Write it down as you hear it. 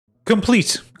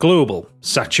Complete global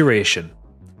saturation.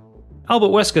 Albert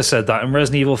Wesker said that in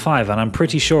Resident Evil 5, and I'm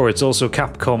pretty sure it's also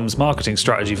Capcom's marketing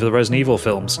strategy for the Resident Evil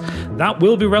films. That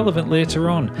will be relevant later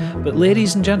on. But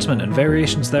ladies and gentlemen, and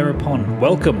variations thereupon,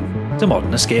 welcome to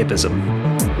Modern Escapism.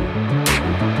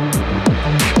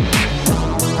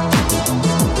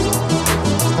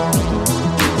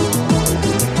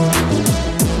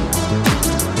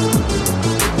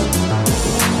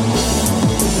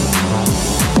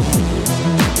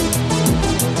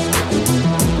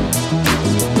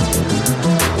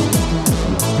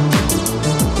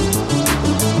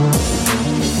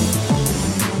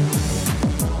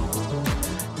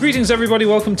 Greetings everybody,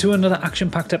 welcome to another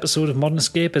action-packed episode of Modern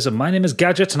Escapism. My name is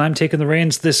Gadget and I'm taking the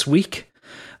reins this week.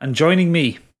 And joining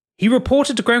me, he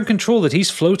reported to ground control that he's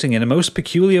floating in a most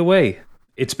peculiar way.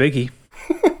 It's Biggie.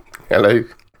 Hello.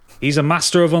 He's a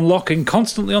master of unlocking,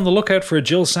 constantly on the lookout for a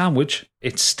Jill sandwich.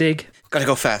 It's Stig. Gotta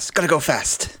go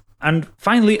fast. And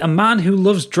finally, a man who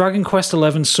loves Dragon Quest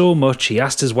XI so much he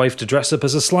asked his wife to dress up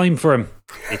as a slime for him.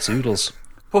 It's Oodles.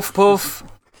 Puff puff.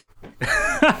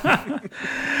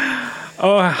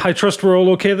 Oh, I trust we're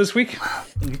all okay this week?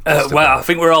 Well, I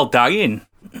think we're all dying.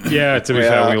 Yeah, to be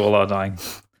fair, we all are dying.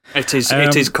 It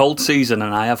is cold season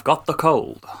and I have got the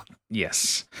cold.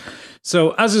 Yes.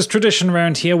 So, as is tradition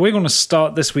around here, we're going to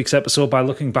start this week's episode by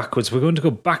looking backwards. We're going to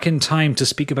go back in time to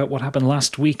speak about what happened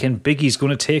last week, and Biggie's going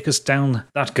to take us down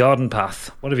that garden path.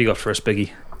 What have you got for us,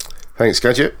 Biggie? Thanks,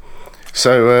 Gadget.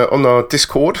 So, on our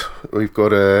Discord, we've got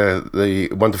the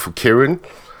wonderful Kieran.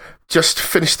 Just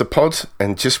finished the pod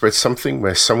and just read something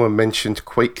where someone mentioned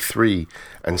Quake 3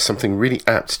 and something really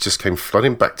apt just came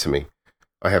flooding back to me.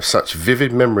 I have such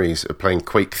vivid memories of playing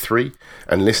Quake 3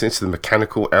 and listening to the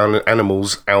Mechanical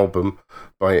Animals album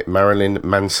by Marilyn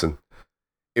Manson.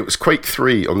 It was Quake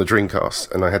 3 on the Dreamcast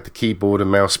and I had the keyboard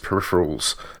and mouse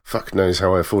peripherals. Fuck knows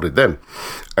how I afforded them.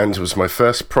 And it was my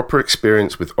first proper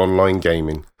experience with online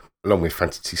gaming, along with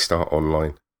Phantasy Star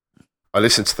Online. I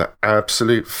listened to the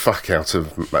absolute fuck out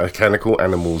of Mechanical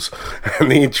Animals, and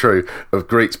the intro of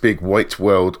Great Big White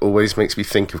World always makes me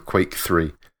think of Quake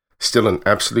 3. Still an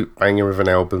absolute banger of an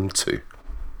album too.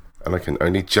 And I can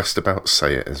only just about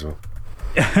say it as well.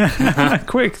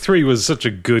 Quake 3 was such a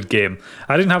good game.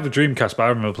 I didn't have a Dreamcast, but I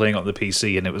remember playing it on the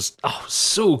PC, and it was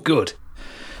so good.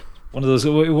 One of those,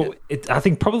 I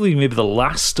think probably maybe the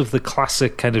last of the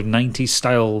classic kind of 90s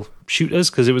style shooters,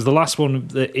 because it was the last one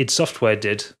that id Software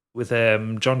did with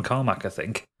John Carmack, I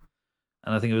think.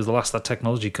 And I think it was the last that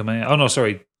technology coming out. Oh, no,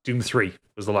 sorry. Doom 3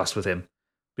 was the last with him.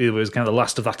 It was kind of the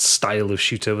last of that style of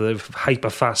shooter with hyper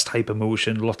fast, hyper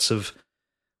motion, lots of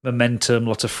momentum,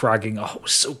 lots of fragging. Oh, it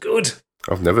was so good.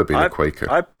 I've never been a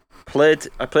Quaker. I played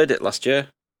it last year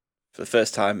for the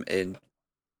first time in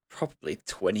probably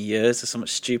 20 years or something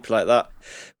stupid like that.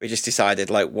 We just decided,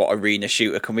 like, what arena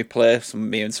shooter can we play?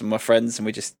 Me and some of my friends, and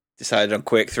we just decided on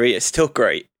Quake 3. It's still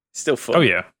great. It's still fun. Oh,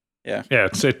 yeah. Yeah,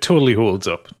 it totally holds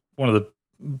up. One of the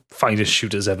finest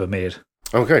shooters ever made.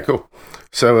 Okay, cool.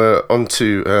 So on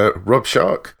to Rob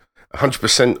Shark.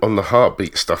 100% on the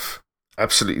heartbeat stuff.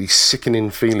 Absolutely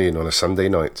sickening feeling on a Sunday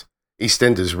night.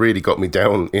 EastEnders really got me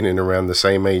down in and around the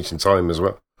same age and time as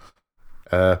well.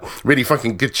 Really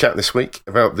fucking good chat this week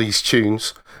about these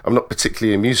tunes. I'm not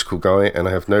particularly a musical guy and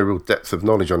I have no real depth of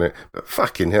knowledge on it, but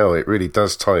fucking hell, it really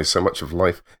does tie so much of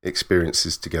life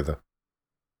experiences together.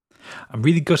 I'm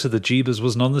really gutted that Jeebus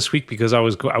wasn't on this week because I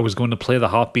was going to play the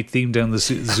heartbeat theme down the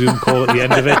Zoom call at the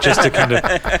end of it just to kind of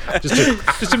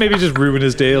just to maybe just ruin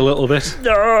his day a little bit.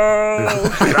 No.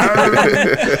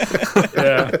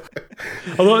 Yeah.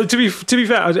 Although to be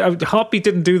fair, Heartbeat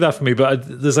didn't do that for me. But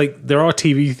there are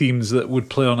TV themes that would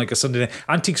play on like a Sunday night.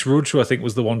 Antiques Roadshow, I think,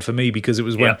 was the one for me because it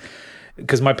was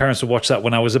because my parents would watch that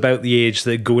when I was about the age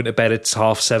that going to bed at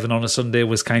 7:30 on a Sunday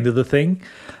was kind of the thing.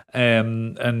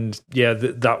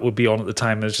 That would be on at the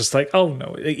time. And it's just like, oh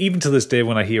no, even to this day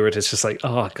when I hear it, it's just like,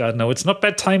 oh god, no, it's not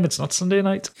bedtime, it's not Sunday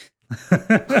night.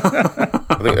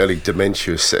 I think early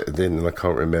dementia set in and I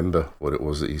can't remember what it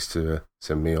was that used to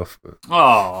send me off. But...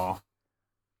 Oh.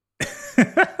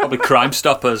 Probably Crime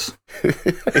Stoppers.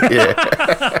 Yeah.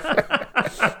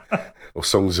 Or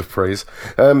Songs of Praise.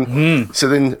 So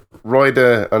then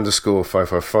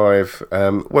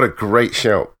Ryder_555. What a great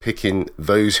shout, picking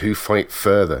Those Who Fight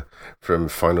Further from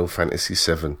Final Fantasy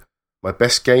VII. My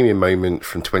best gaming moment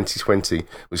from 2020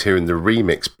 was hearing the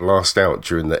remix blast out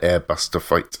during the Airbuster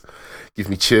fight. Give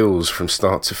me chills from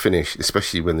start to finish,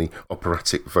 especially when the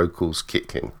operatic vocals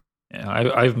kick in. Yeah,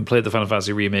 I haven't played the Final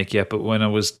Fantasy remake yet, but when I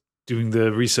was doing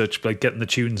the research, like getting the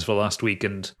tunes for last week,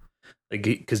 and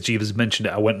because Jeeves mentioned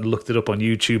it, I went and looked it up on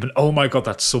YouTube, and oh my god,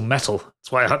 that's so metal.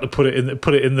 That's why I had to put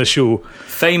it in the show.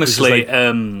 Famously,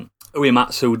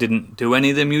 Uematsu didn't do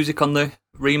any of the music on the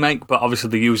remake, but obviously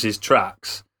they use his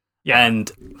tracks. Yeah.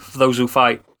 And for those who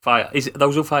fight, is it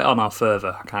Those Who Fight On or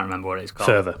Further? I can't remember what it's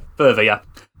called. Further, yeah.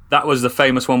 That was the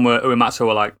famous one where Uematsu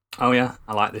were like, "Oh yeah,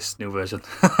 I like this new version."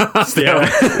 That's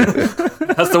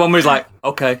the one where he's like,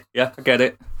 "Okay, yeah, I get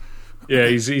it." Yeah,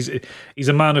 he's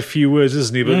a man of few words,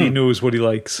 isn't he? But he knows what he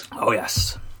likes. Oh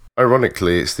yes.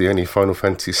 Ironically, it's the only Final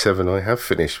Fantasy VII I have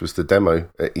finished was the demo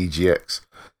at EGX.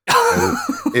 And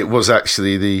it was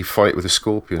actually the fight with the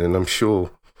Scorpion, and I'm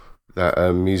sure that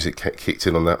music kicked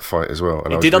in on that fight as well.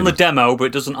 And it did on the demo, but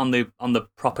it doesn't on the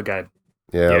proper game.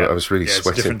 Yeah, I was really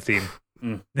sweating. It's a different theme.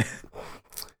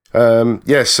 Bob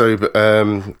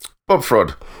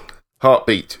Frod,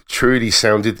 Heartbeat truly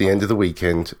sounded the end of the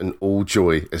weekend and all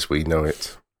joy as we know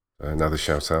it. Another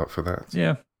shout out for that.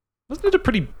 Yeah. Wasn't it a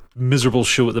pretty miserable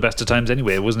show at the best of times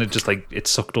anyway? Wasn't it just like it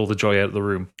sucked all the joy out of the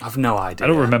room? I've no idea. I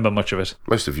don't remember much of it.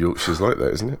 Most of Yorkshire's like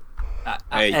that, isn't it?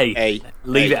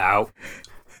 Leave it out.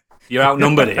 You're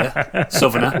outnumbered here,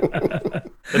 Southerner.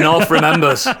 The North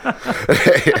remembers.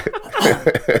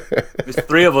 There's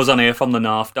 3 of us on here from the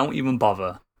North. Don't even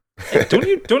bother. Hey,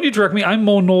 don't you direct me? I'm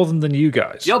more northern than you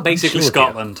guys. You're basically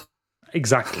Scotland.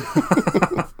 Exactly.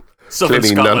 Clearly,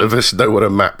 Scotland. none of us know what a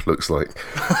map looks like.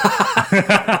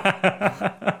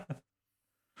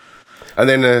 And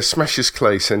then Smashes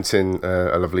Clay sent in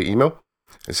a lovely email.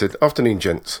 It said, "Afternoon,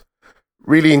 gents.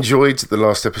 Really enjoyed the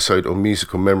last episode on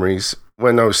musical memories.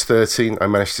 When I was 13, I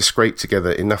managed to scrape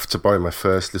together enough to buy my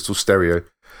first little stereo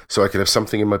so I could have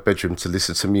something in my bedroom to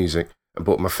listen to music, and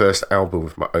bought my first album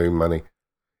with my own money.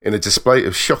 In a display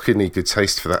of shockingly good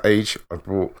taste for that age, I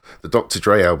bought the Dr.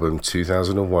 Dre album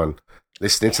 2001.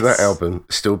 Listening to that album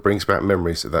still brings back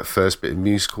memories of that first bit of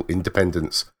musical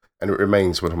independence, and it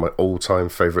remains one of my all-time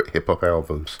favourite hip-hop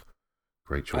albums."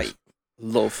 Great choice. I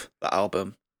love that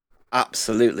album.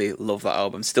 Absolutely love that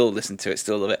album. Still listen to it,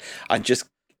 still love it. And just,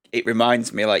 it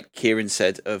reminds me, like Kieran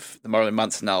said, of the Marilyn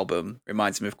Manson album,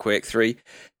 reminds me of Quake 3.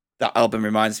 That album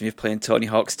reminds me of playing Tony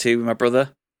Hawk's 2 with my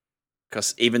brother.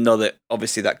 Because even though that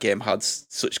obviously that game had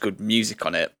such good music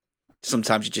on it,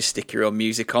 sometimes you just stick your own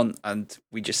music on, and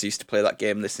we just used to play that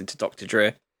game listening to Dr.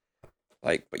 Dre.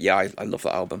 But yeah, I love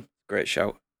that album. Great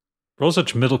shout. We're all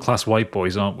such middle-class white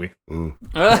boys, aren't we? No.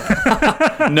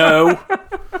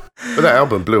 But that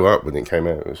album blew up when it came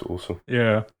out. It was awesome.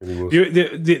 Yeah. It really was.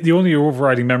 The only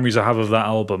overriding memories I have of that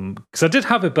album, because I did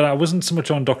have it, but I wasn't so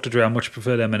much on Dr. Dre, I much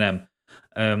preferred Eminem,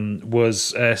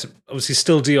 was obviously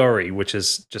Still DRE, which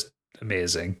is just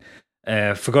amazing.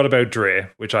 Forgot About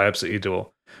Dre, which I absolutely adore.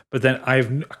 But then I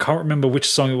can't remember which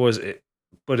song it was,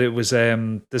 but it was,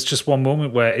 there's just one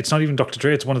moment where it's not even Dr.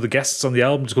 Dre, it's one of the guests on the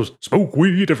album, just goes, "Smoke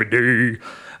weed every day."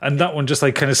 And that one just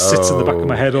like kind of sits in the back of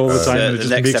my head all the time, and it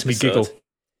just makes me giggle.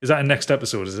 Is that a next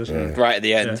episode, is it? Yeah. Right at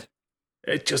the end.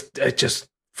 Yeah. It just,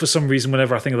 for some reason,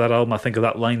 whenever I think of that album, I think of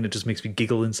that line, it just makes me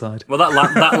giggle inside. Well,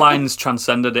 that line's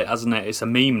transcended it, hasn't it? It's a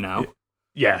meme now.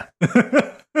 Yeah.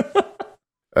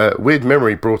 Weird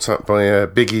memory brought up by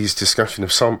Biggie's discussion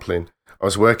of sampling. I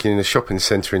was working in a shopping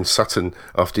centre in Sutton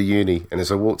after uni, and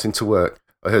as I walked into work,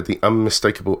 I heard the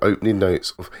unmistakable opening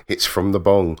notes of "It's From the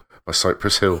Bong" by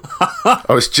Cypress Hill. I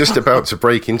was just about to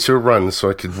break into a run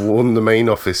so I could warn the main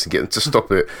office and get them to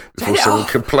stop it before someone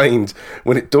complained,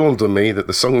 when it dawned on me that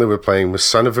the song they were playing was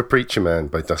 "Son of a Preacher Man"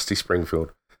 by Dusty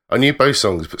Springfield. I knew both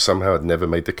songs, but somehow I'd never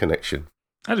made the connection.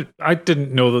 I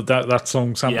didn't know that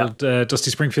song sampled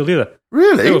Dusty Springfield either.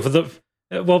 Really? No, for the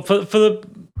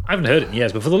I haven't heard it in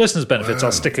years, but for the listeners' benefits,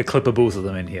 I'll stick a clip of both of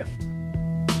them in here.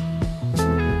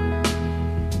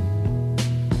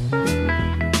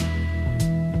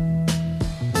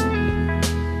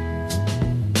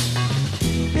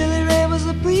 Billy Ray was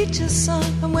a preacher's son,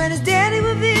 and when his daddy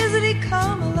would visit, he'd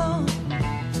come along.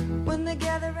 When they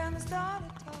gathered around and started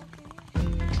talking.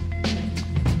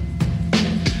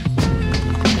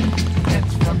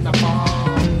 It's from the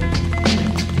ball.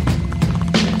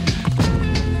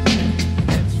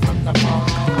 It's from the ball.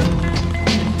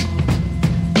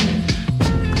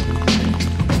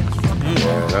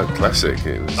 Yeah, that classic.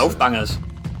 It was, Both bangers.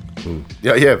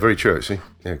 Yeah, very true, actually.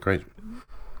 Yeah, great.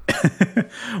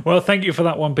 Well, thank you for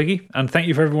that one, Biggie, and thank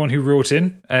you for everyone who wrote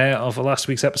in of last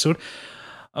week's episode.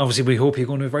 Obviously, we hope you're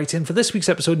going to write in for this week's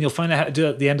episode, and you'll find out how to do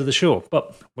it at the end of the show.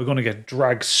 But we're going to get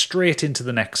dragged straight into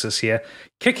the Nexus here,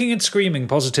 kicking and screaming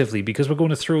positively, because we're going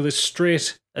to throw this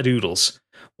straight at Oodles.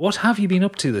 What have you been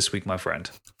up to this week, my friend?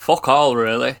 Fuck all,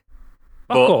 really.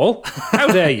 Fuck all? How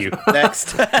dare you?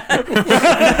 Next.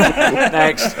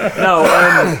 Next.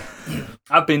 No,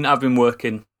 I've been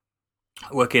working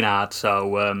hard,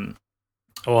 so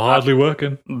Hardly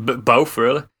working. both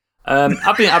really.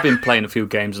 I've been playing a few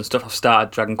games and stuff. I've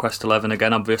started Dragon Quest XI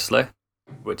again, obviously.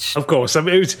 Which, of course, I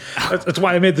mean, that's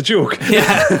why I made the joke.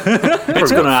 Yeah,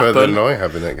 it's going to happen. Further than I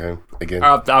have in that game again.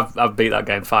 I've beat that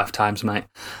game 5 times, mate.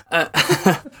 So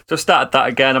I started that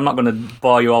again. I'm not going to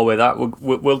bore you all with that.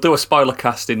 We'll do a spoiler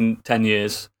cast in 10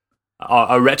 years,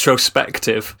 a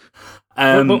retrospective.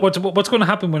 What's going to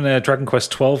happen when Dragon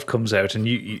Quest 12 comes out and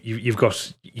you've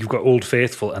got Old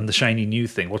Faithful and the shiny new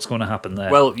thing? What's going to happen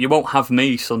there? Well, you won't have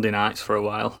me Sunday nights for a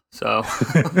while, so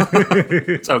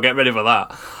so get ready for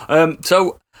that.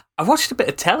 So I watched a bit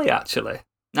of telly actually.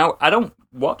 Now I don't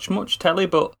watch much telly,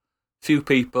 but few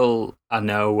people I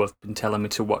know have been telling me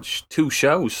to watch 2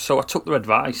 shows, so I took their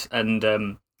advice,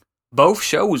 and both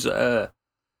shows are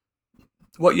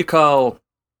what you call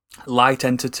light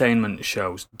entertainment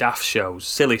shows, daft shows,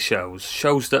 silly shows,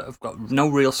 shows that have got no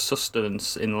real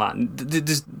sustenance in life.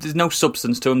 There's no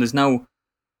substance to them.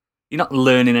 You're not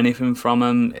learning anything from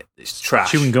them. It's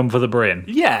trash. Chewing gum for the brain.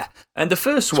 Yeah, and the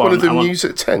first one of the news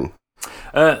at 10.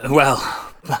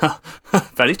 Well,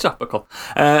 very topical.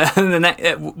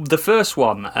 The first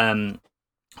one that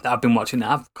I've been watching,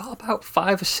 I've got about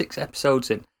 5 or 6 episodes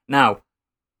in now.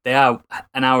 They are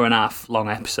an hour and a half long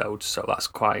episodes, so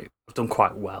I've done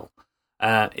quite well.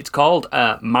 It's called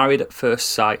Married at First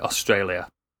Sight Australia.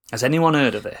 Has anyone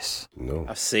heard of this? No.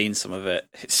 I've seen some of it.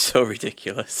 It's so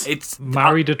ridiculous. It's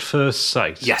Married at First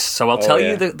Sight. Yes, so I'll tell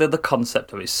you the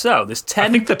concept of it. So there's 10.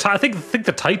 I think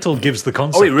the title gives the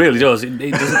concept. Oh, it really does.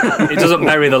 It doesn't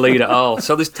bury the lead at all.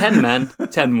 So there's 10 men,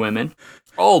 10 women,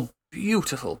 all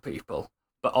beautiful people,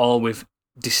 but all with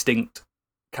distinct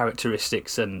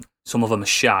characteristics, and some of them are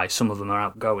shy, some of them are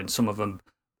outgoing, some of them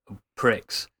are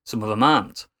pricks, some of them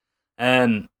aren't.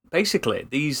 Basically,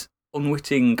 these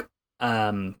unwitting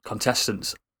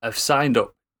contestants have signed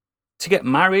up to get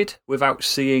married without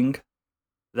seeing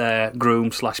their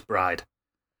groom/bride.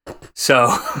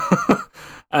 So,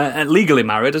 legally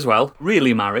married as well,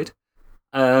 really married.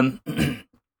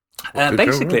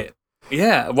 Basically,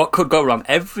 yeah, what could go wrong?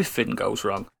 Everything goes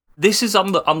wrong. This is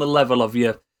on the level of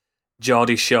your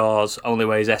Geordie Shaw's Only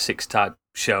Ways Essex type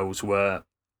shows, where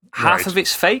half of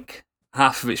it's fake,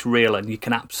 half of it's real, and you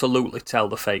can absolutely tell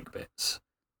the fake bits.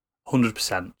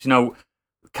 100%. You know,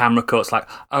 camera cuts like,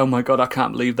 oh my God, I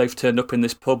can't believe they've turned up in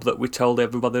this pub that we told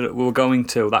everybody that we were going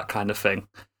to, that kind of thing.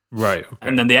 Right. Okay.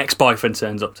 And then the ex-boyfriend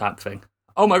turns up type thing.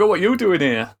 Oh my God, what are you doing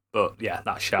here? But yeah,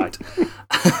 that's shite.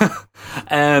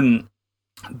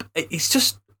 It's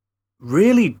just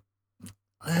really,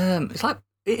 it's like,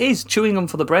 it is chewing gum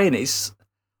for the brain.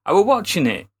 I was watching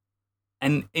it,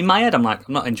 and in my head I'm like,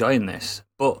 I'm not enjoying this.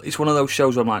 But it's one of those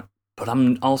shows where I'm like, but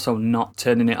I'm also not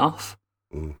turning it off.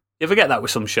 Mm. You ever get that with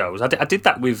some shows? I did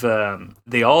that with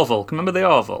The Orville. Can you remember The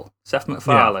Orville? Seth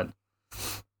MacFarlane. Yeah.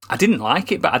 I didn't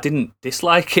like it, but I didn't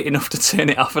dislike it enough to turn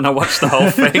it off, and I watched the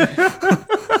whole thing.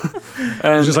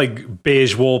 It's just like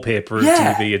beige wallpaper on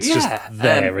TV. It's just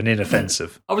there and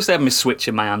inoffensive. Obviously, I have my Switch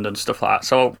in my hand and stuff like that,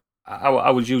 so I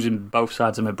was using both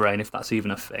sides of my brain, if that's even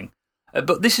a thing.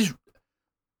 But this is...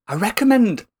 I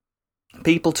recommend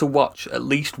people to watch at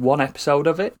least one episode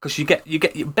of it, because you get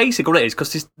basically what it is,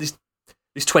 because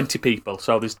there's 20 people,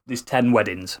 so there's 10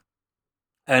 weddings,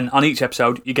 and on each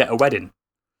episode you get a wedding,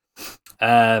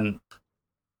 and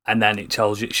then it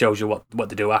shows you what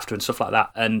they do after and stuff like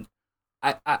that. And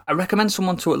I recommend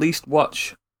someone to at least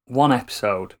watch one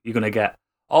episode. You're going to get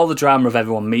all the drama of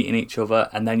everyone meeting each other,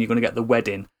 and then you're going to get the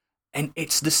wedding, and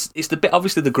it's the bit,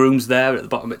 obviously the groom's there at the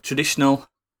bottom. Traditional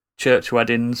church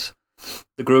weddings,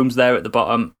 the groom's there at the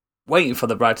bottom waiting for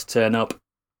the bride to turn up,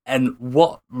 and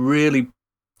what really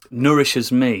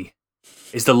nourishes me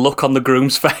is the look on the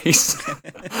groom's face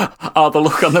or the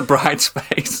look on the bride's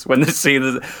face when they see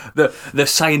the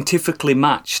scientifically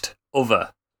matched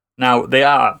other. Now, we've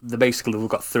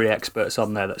got 3 experts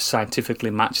on there that scientifically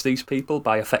match these people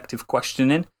by effective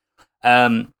questioning.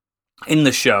 In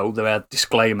the show, there are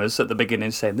disclaimers at the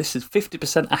beginning saying this is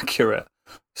 50% accurate.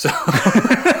 So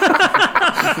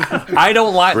I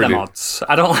don't like them odds.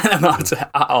 I don't like them odds at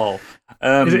all.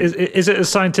 Is it as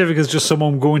scientific as just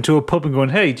someone going to a pub and going,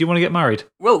 "Hey, do you want to get married?"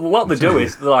 Well, what they do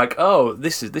is they're like, "Oh,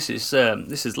 this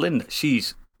is Linda.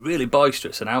 She's really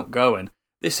boisterous and outgoing.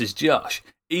 This is Josh.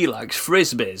 He likes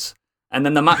frisbees." And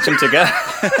then they match them together.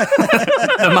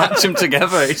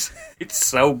 It's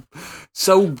so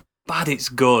bad. It's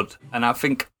good, and I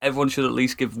think everyone should at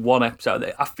least give one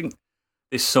episode. I think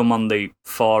there's some on the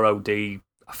 4OD.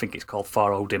 I think it's called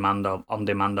 4O Demand or On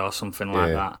Demand or something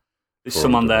like that. There's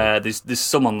some on there. There's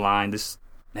some online. There's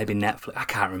maybe Netflix. I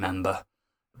can't remember.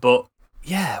 But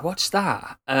yeah, watch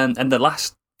that. And the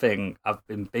last thing I've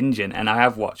been binging, and I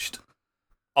have watched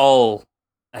all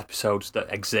episodes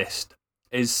that exist.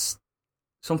 is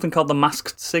something called The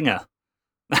Masked Singer.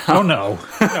 Oh no!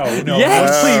 No!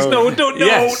 Yes! Please, no! Don't! No!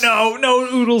 Yes. No!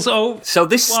 Oodles! Oh! So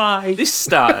this Why? this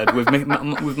started with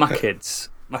with my kids.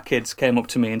 My kids came up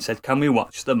to me and said, "Can we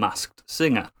watch The Masked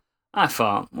Singer?" I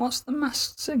thought, "What's The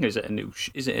Masked Singer? Is it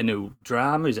a new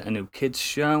drama? Is it a new kids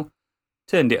show?"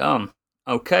 Turned it on.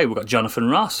 Okay, we've got Jonathan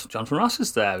Ross. Jonathan Ross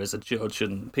is there as a judge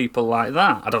and people like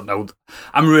that. I don't know.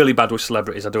 I'm really bad with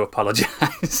celebrities. I do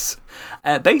apologise.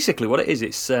 Basically, what it is,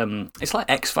 it's like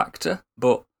X Factor,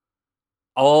 but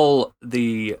all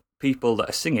the people that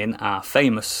are singing are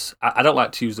famous. I don't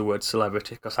like to use the word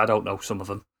celebrity because I don't know some of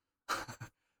them.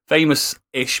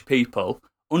 Famous-ish people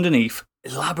underneath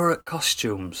elaborate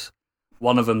costumes.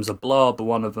 One of them's a blob,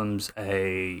 one of them's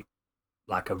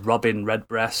like a Robin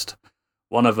Redbreast,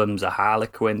 one of them's a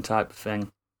Harlequin type of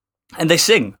thing. And they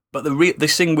sing, but they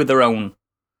sing with their own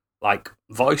like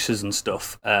voices and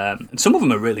stuff. And some of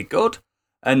them are really good.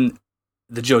 And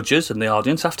the judges and the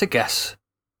audience have to guess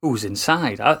who's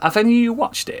inside. Have any of you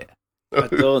watched it? I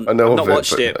don't. I've not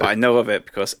watched it, but I know of it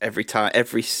because every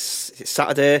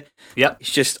Saturday,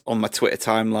 it's just on my Twitter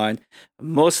timeline.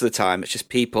 Most of the time, it's just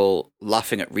people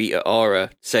laughing at Rita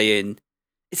Ora saying,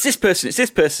 "It's this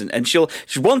person," and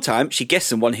one time she guessed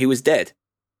someone who was dead.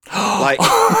 Like,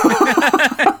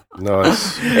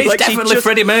 nice. It's like definitely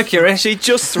Freddie Mercury. She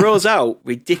just throws out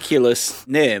ridiculous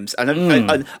names, and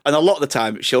a lot of the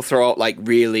time she'll throw out like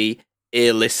really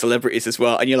A-list celebrities as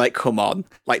well, and you're like, come on,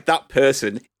 like that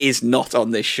person is not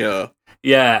on this show.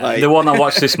 Yeah, like, the one I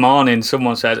watched this morning,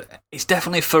 someone said it's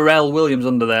definitely Pharrell Williams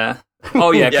under there.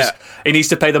 Oh yeah, because he needs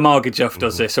to pay the mortgage off,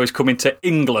 does he? So he's coming to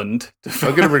England.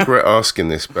 I'm going to regret asking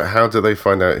this, but how do they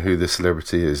find out who the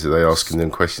celebrity is? Are they asking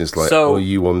them questions like, "Are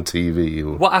you on TV?"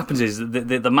 Or... What happens is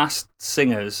the masked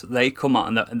singers, they come out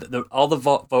and all the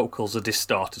vocals are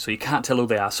distorted, so you can't tell who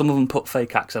they are. Some of them put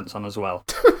fake accents on as well.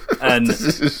 And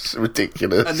this is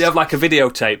ridiculous. And they have like a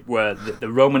videotape where they're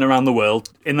roaming around the world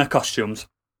in their costumes,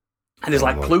 and there's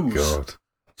like clues. God.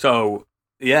 So.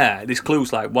 Yeah, these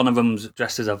clues, like one of them's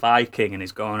dressed as a Viking and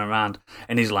he's going around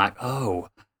and he's like, oh,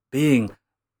 being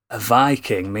a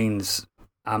Viking means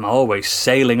I'm always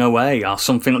sailing away or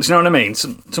something. Do you know what I mean?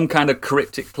 Some kind of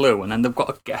cryptic clue, and then they've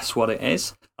got to guess what it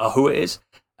is or who it is.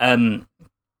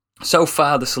 So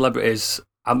far, the celebrities,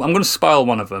 I'm going to spoil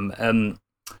one of them.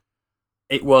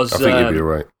 It was... I think you'd be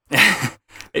right.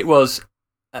 It was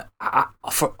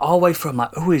all the way from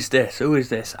like, who is this?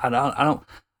 I don't...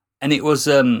 And it was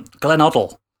Glenn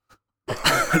Hoddle.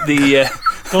 Glenn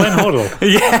Hoddle?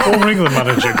 Yeah. Former England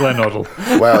manager, Glenn Hoddle.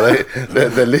 Wow,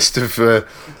 the list of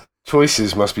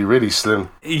choices must be really slim.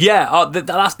 Yeah,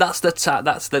 that's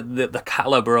the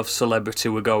calibre of celebrity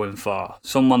we're going for.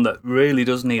 Someone that really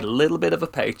does need a little bit of a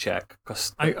paycheck.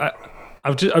 Cause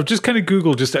I've just kind of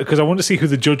Googled just because I want to see who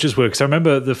the judges were, because I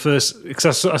remember because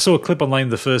I saw a clip online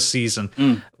the first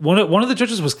season. One of the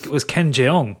judges was Ken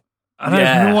Jeong. And I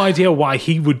have no idea why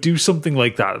he would do something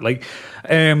like that. Like,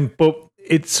 but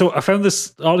so I found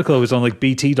this article. It was on like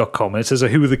BT.com, and it says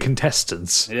who are the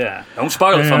contestants. Yeah, don't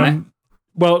spoil it for me.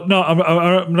 Well, no,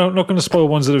 I'm not going to spoil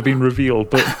ones that have been revealed,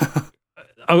 but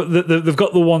they've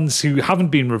got the ones who haven't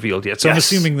been revealed yet. So I'm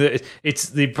assuming that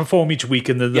they perform each week,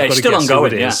 and then they've got to guess who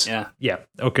it is. Yeah.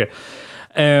 Okay.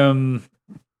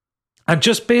 And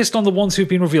just based on the ones who've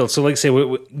been revealed, so like say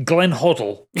Glenn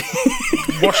Hoddle,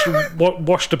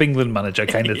 washed up England manager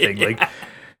kind of thing, like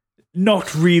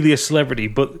not really a celebrity,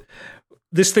 but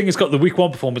this thing has got the week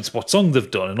one performance, what song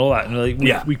they've done, and all that, and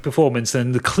like week performance,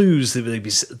 and the clues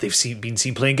they've been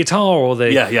seen playing guitar, or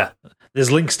there's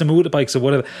links to motorbikes or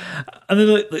whatever. And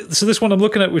then so this one I'm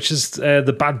looking at, which is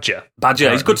the Badger.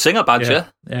 He's a good singer, Badger.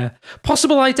 Yeah.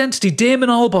 Possible identity, Damon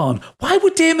Albarn. Why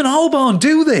would Damon Albarn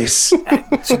do this?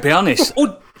 To be honest.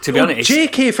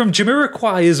 JK from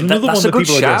Jamiroquai is another one that people are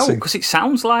guessing. That's a good shout, because it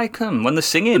sounds like them. When they're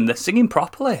singing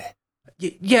properly.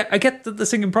 Yeah, I get that they're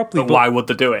singing properly. But why would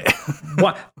they do it?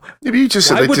 Why? Yeah, but you just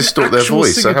said they distort their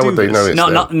voice, so how would they know it's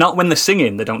not when they're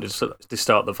singing, they don't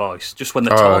distort the voice. Just when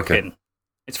they're talking. Okay.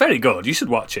 It's very good. You should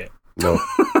watch it. No.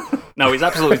 No, it's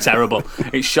absolutely terrible.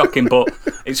 It's shocking, but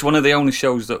it's one of the only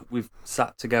shows that we've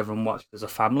sat together and watched as a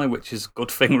family, which is a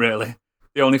good thing, really.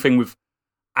 The only thing we've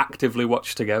actively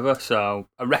watched together, so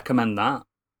I recommend that.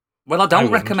 Well, I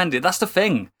don't recommend it. That's the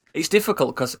thing. It's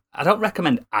difficult because I don't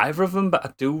recommend either of them, but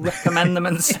I do recommend them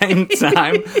at the same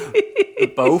time. They're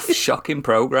both shocking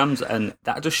programs, and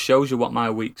that just shows you what my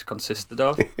weeks consisted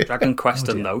of. Dragon Quest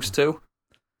and those two.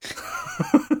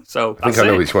 So I think I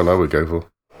know which one I would go for.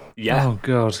 Yeah. Oh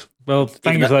God. Well,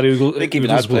 thank you for that, Google. I think even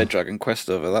I'd play Dragon Quest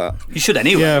over that. You should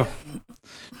anyway. Yeah.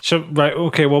 Right,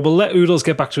 okay, well, we'll let Oodles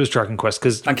get back to his Dragon Quest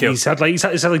because he's had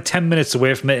like 10 minutes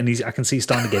away from it and I can see he's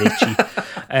starting to get itchy.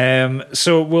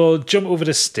 So we'll jump over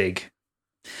to Stig.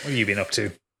 What have you been up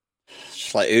to?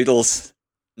 Just like Oodles.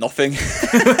 Nothing.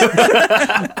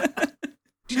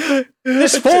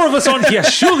 There's 4 of us on here.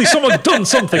 Surely someone's done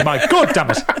something, my God damn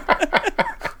it.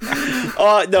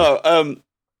 No,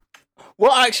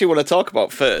 what I actually want to talk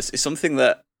about first is something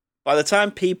that by the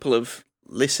time people have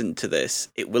listened to this,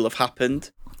 it will have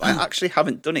happened. I actually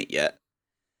haven't done it yet.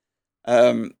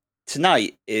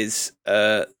 Tonight is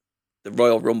the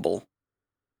Royal Rumble.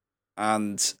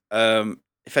 And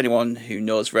if anyone who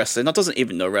knows wrestling, or doesn't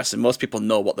even know wrestling, most people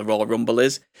know what the Royal Rumble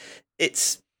is.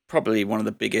 It's probably one of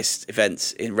the biggest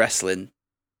events in wrestling,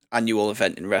 annual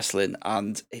event in wrestling,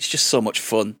 and it's just so much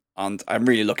fun. And I'm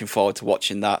really looking forward to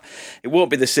watching that. It won't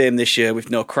be the same this year with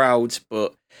no crowds,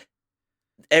 but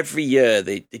every year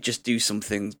they just do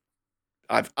something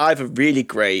either really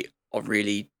great or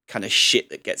really kind of shit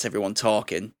that gets everyone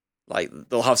talking. Like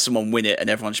they'll have someone win it and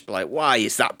everyone should be like, why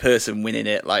is that person winning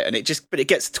it? Like, and it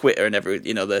gets Twitter and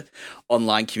the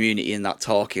online community and that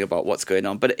talking about what's going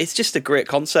on. But it's just a great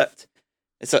concept.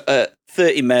 It's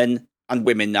 30 men and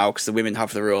women now, because the women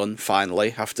have their own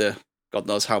finally after God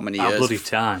knows how many years. Bloody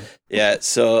time. Yeah,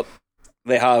 so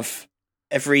they have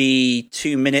every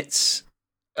 2 minutes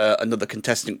another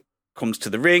contestant comes to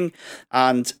the ring,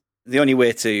 and the only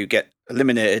way to get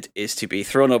eliminated is to be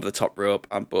thrown over the top rope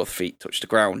and both feet touch the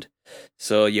ground.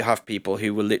 So you have people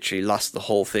who will literally last the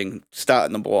whole thing, start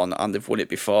at number 1 and they've won it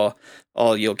before,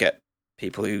 or you'll get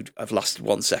people who have lasted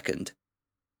 1 second.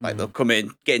 Like they'll come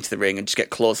in, get into the ring and just get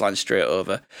clotheslined straight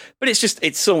over. But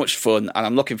it's so much fun and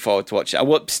I'm looking forward to watching it. I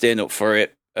won't be staying up for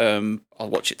it. I'll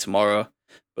watch it tomorrow.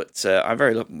 But I'm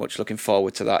very much looking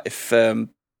forward to that. If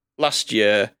last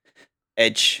year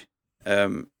Edge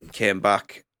came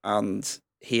back and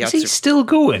Is he still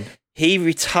going? He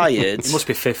retired. He must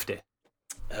be 50.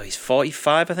 Oh, he's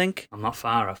 45, I think. I'm not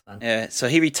far off then. Yeah, so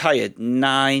he retired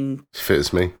 10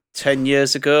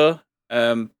 years ago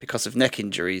because of neck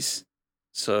injuries.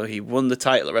 So he won the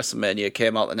title at WrestleMania,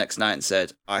 came out the next night and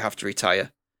said, I have to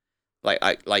retire.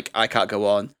 I can't go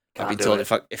on. I've been told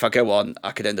if I go on,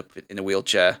 I could end up in a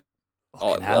wheelchair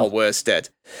or worse, dead.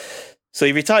 So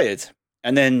he retired.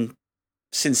 And then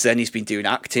since then, he's been doing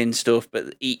acting stuff,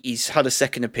 but he's had a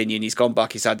second opinion. He's gone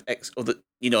back. He's had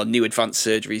new advanced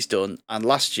surgeries done. And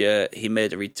last year, he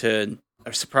made a return,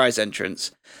 a surprise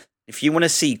entrance. If you want to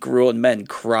see grown men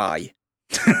cry...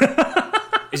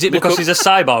 Is it because he's a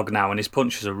cyborg now and his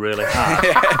punches are really hard?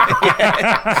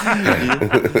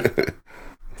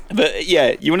 But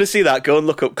yeah, you want to see that? Go and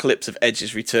look up clips of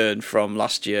Edge's return from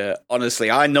last year. Honestly,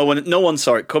 no one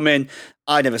saw it coming.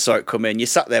 I never saw it coming. You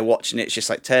sat there watching it. It's just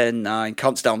like 10, 9,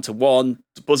 counts down to 1.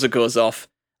 The buzzer goes off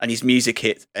and his music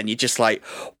hit, and you're just like,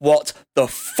 what the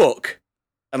fuck?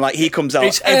 And like he comes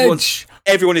out,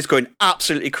 everyone is going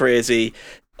absolutely crazy.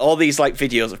 All these like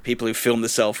videos of people who film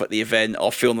themselves at the event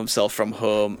or film themselves from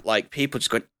home, like people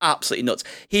just going absolutely nuts.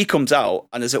 He comes out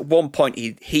and there's at one point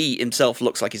he himself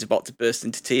looks like he's about to burst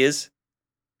into tears.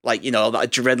 Like, that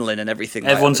adrenaline and everything.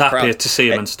 Everyone's happy to see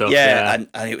him and stuff. Yeah.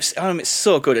 And it was, it's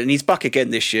so good. And he's back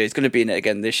again this year. He's going to be in it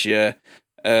again this year.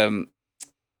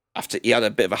 After he had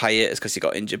a bit of a hiatus because he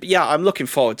got injured. But yeah, I'm looking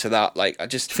forward to that. Like, I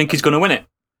just think he's going to win it.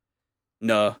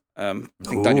 I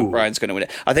think Daniel Bryan's going to win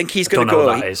it. I think he's going to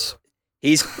go. Who that is.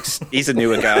 He's a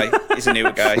newer guy.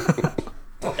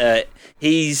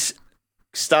 He's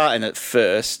starting at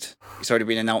first. It's already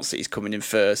been announced that he's coming in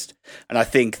first. And I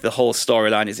think the whole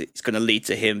storyline is it's going to lead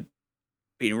to him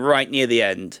being right near the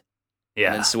end. Yeah.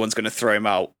 And then someone's going to throw him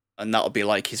out. And that'll be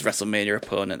like his WrestleMania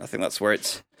opponent. I think that's where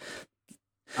it's...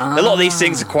 A lot of these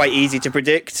things are quite easy to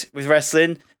predict with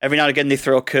wrestling. Every now and again they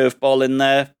throw a curveball in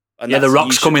there. And The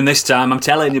Rock's coming this time, I'm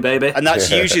telling you, baby. And that's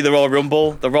usually the Royal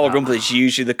Rumble. The Royal Rumble is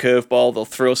usually the curveball. They'll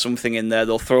throw something in there.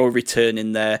 They'll throw a return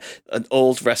in there. An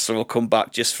old wrestler will come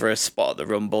back just for a spot at the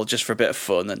Rumble, just for a bit of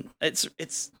fun. And it's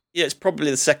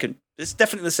probably it's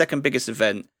definitely the second biggest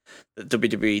event that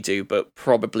WWE do, but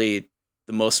probably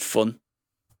the most fun.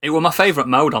 It was my favourite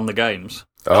mode on the games.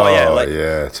 Oh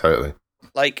yeah, totally.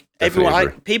 Like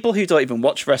everyone, people who don't even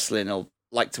watch wrestling will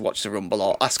like to watch the Rumble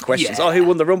or ask questions. Yeah. Oh, who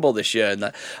won the Rumble this year?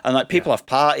 And like people have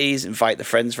parties, invite their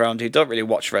friends around who don't really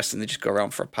watch wrestling. They just go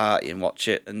around for a party and watch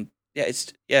it. And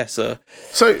So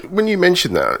when you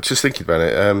mentioned that, just thinking about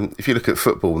it, if you look at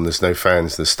football and there's no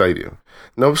fans in the stadium,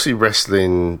 and obviously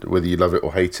wrestling, whether you love it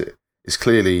or hate it, is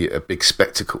clearly a big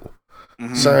spectacle.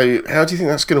 Mm-hmm. So how do you think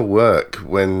that's going to work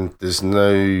when there's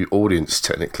no audience?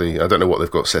 Technically, I don't know what they've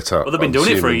got set up. Well, they've been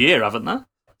doing it for a year, haven't they?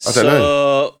 I don't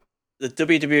know. the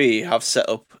WWE have set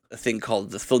up a thing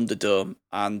called the Thunderdome,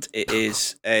 and it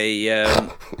is a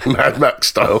Mad Max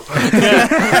style.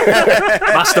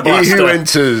 Master He who Blaster.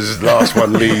 enters, last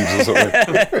one leaves, or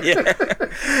something. yeah.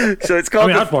 So it's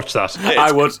called. I'd watch that.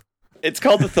 I would. It's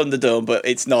called the Thunderdome, but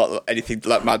it's not anything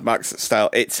like Mad Max style.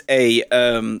 It's a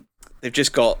they've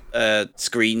just got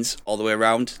screens all the way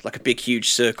around, like a big, huge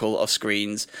circle of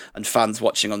screens, and fans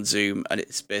watching on Zoom, and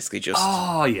it's basically just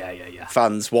Oh, yeah.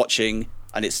 fans watching,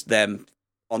 and it's them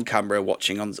on camera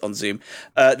watching on Zoom.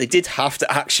 They did have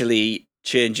to actually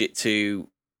change it to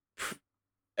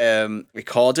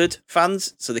recorded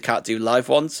fans, so they can't do live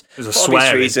ones. There's a For obvious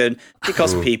swearing. reason,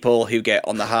 because people who get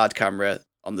on the hard camera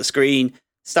on the screen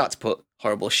start to put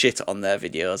horrible shit on their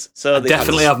videos. So they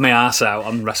Definitely have my ass out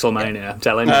on WrestleMania, I'm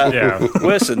telling you. Yeah.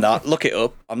 worse than that. Look it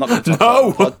up. I'm not going to talk No!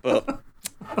 about it,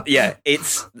 but yeah,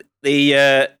 it's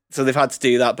the so they've had to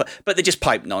do that, but they just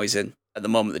pipe noise in at the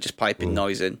moment. They're just piping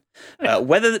noise in.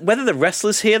 Whether the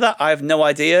wrestlers hear that, I have no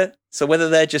idea. So whether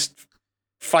they're just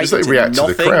fighting Because they react to to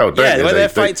nothing, the crowd, don't yeah, they? whether they're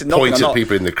They fighting to nothing point or at not.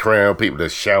 people in the crowd, people are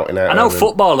shouting at I know them.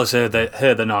 footballers hear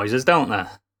the noises, don't they?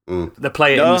 They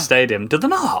play it in No. the stadium. Do they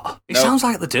not? It No. sounds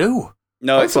like they do.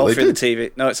 No, I it's thought all they through the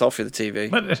did. TV. No, it's all through the TV.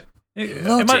 But,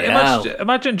 Bloody hell.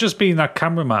 imagine just being that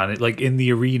cameraman like in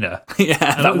the arena. Yeah,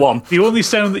 that one. The only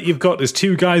sound that you've got is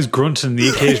two guys grunting, the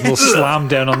occasional slam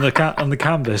down on the on the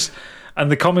canvas, and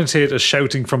the commentator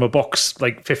shouting from a box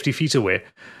like 50 feet away.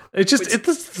 It's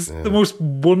the most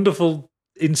wonderful,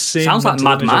 insane. Sounds like mental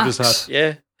Mad image I've just Max. had.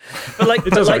 Yeah, but like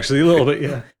It does actually a little bit,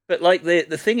 yeah. But like the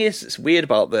thing is, it's weird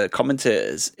about the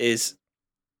commentators is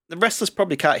the wrestlers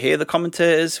probably can't hear the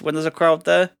commentators when there's a crowd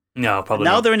there. No, probably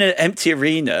Now not. they're in an empty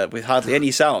arena with hardly any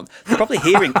sound. They're probably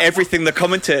hearing everything the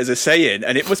commentators are saying,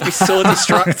 and it must be so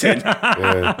distracting.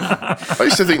 Yeah. I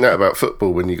used to think that about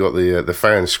football when you got the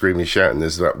fans screaming, shouting.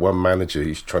 There's that one manager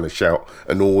who's trying to shout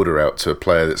an order out to a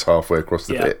player that's halfway across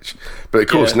the Yeah. pitch. But of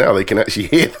course, now they can actually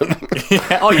hear them.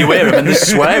 Oh, you hear them and they're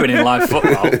swearing in live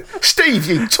football. Steve,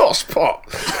 you toss pot.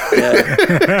 You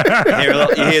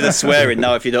hear the swearing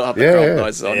now if you don't have the Yeah, crowd yeah.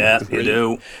 noise on. Yeah, It's you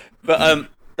brilliant. do. But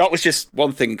that was just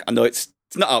one thing. I know it's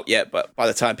not out yet, but by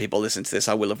the time people listen to this,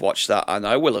 I will have watched that and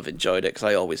I will have enjoyed it because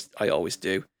I always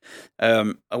do.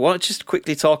 I want to just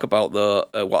quickly talk about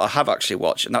what I have actually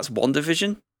watched, and that's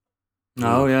WandaVision.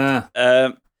 Oh,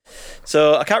 yeah.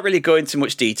 So I can't really go into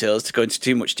much details. To go into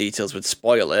too much details would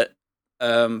spoil it.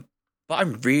 But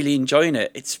I'm really enjoying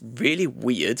it. It's really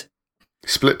weird.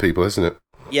 Split people, isn't it?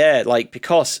 Yeah, like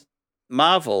because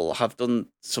Marvel have done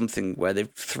something where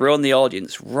they've thrown the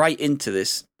audience right into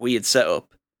this weird setup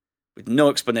with no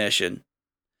explanation.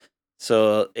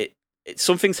 So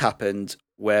something's happened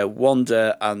where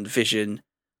Wanda and Vision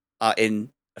are in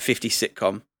a 50s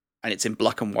sitcom, and it's in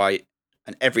black and white,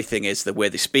 and everything is the way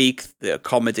they speak, the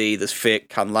comedy, there's fake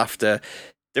canned laughter.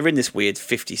 They're in this weird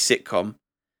 50s sitcom,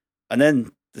 and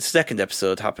then the second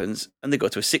episode happens, and they go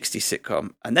to a 60s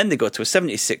sitcom, and then they go to a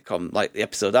 70s sitcom, like the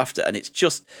episode after, and it's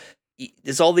just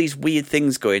there's all these weird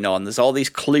things going on. There's all these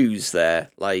clues there,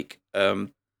 like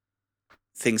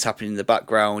things happening in the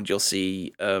background. You'll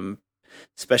see,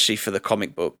 especially for the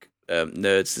comic book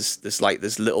nerds,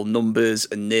 there's little numbers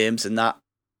and names and that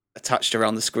attached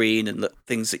around the screen, and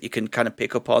things that you can kind of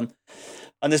pick up on.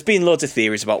 And there's been loads of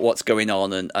theories about what's going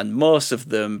on, and most of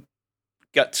them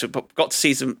got to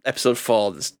season episode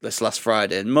 4 this last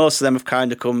Friday, and most of them have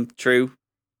kind of come true.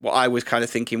 What I was kind of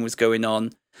thinking was going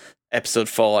on. Episode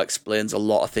 4 explains a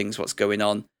lot of things, what's going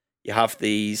on. You have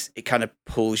these, it kind of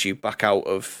pulls you back out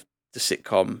of the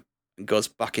sitcom and goes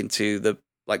back into the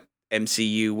like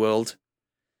MCU world.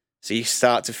 So you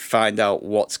start to find out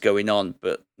what's going on,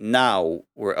 but now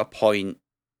we're at a point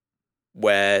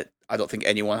where I don't think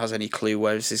anyone has any clue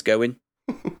where this is going.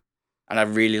 And I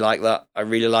really like that. I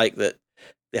really like that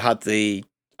they had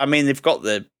they've got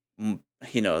the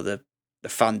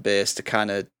fan base to kind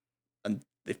of, and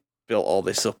they've built all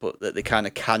this up that they kind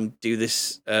of can do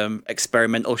this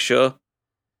experimental show.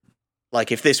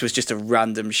 Like if this was just a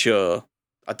random show,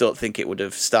 I don't think it would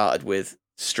have started with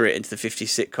straight into the 50s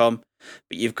sitcom.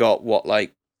 But you've got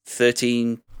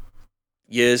 13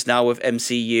 years now of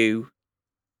MCU,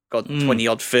 got 20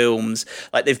 odd films.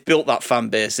 Like they've built that fan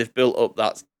base, they've built up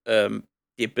that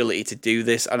the ability to do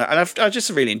this, and I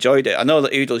just really enjoyed it. I know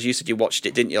that Oodles, you said you watched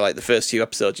it, didn't you? Like the first 2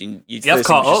 episodes, I've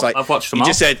caught up. like, I've watched them You all.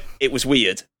 just said it was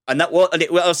weird, and that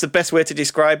was the best way to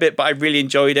describe it. But I really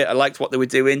enjoyed it. I liked what they were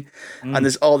doing, and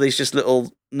there's all these just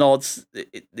little nods,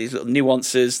 these little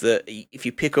nuances that if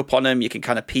you pick up on them, you can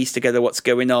kind of piece together what's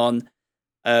going on.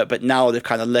 But now they've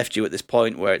kind of left you at this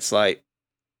point where it's like,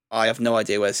 I have no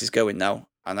idea where this is going now,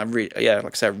 and like I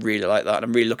said, I really like that, and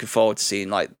I'm really looking forward to seeing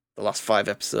like the last 5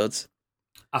 episodes.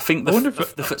 I think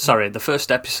the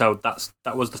first episode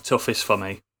that was the toughest for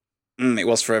me. It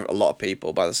was for a lot of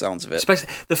people, by the sounds of it. Especially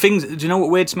the things. Do you know what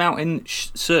weirds me out in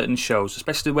certain shows?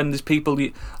 Especially when there's people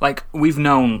like we've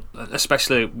known,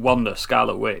 especially Wanda,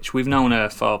 Scarlet Witch. We've known her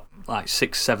for like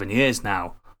 6-7 years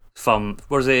now. From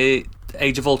what was it,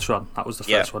 Age of Ultron? That was the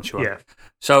first one she won. Yeah.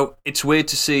 So it's weird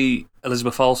to see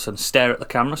Elizabeth Olsen stare at the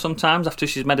camera sometimes after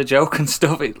she's made a joke and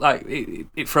stuff.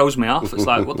 It throws me off. It's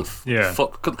like, what the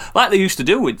fuck? Like they used to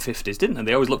do with 50s, didn't they?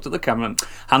 They always looked at the camera and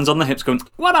hands on the hips going,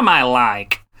 what am I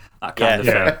like? That kind of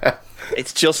thing.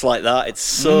 It's just like that. It's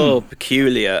so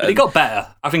peculiar. But it got better.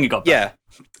 I think it got better.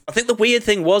 Yeah. I think the weird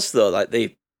thing was, though, like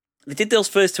they did those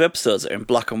first 2 episodes that are in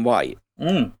black and white.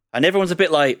 And everyone's a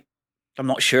bit like, I'm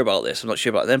not sure about this. I'm not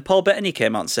sure about it. Then Paul Bettany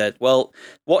came out and said, well,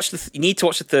 you need to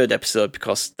watch the 3rd episode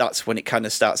because that's when it kind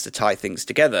of starts to tie things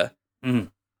together. And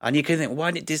you can think,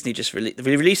 why didn't Disney just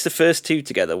release the first 2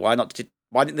 together? Why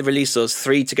didn't they release those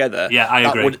 3 together? Yeah, I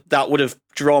agree. That would have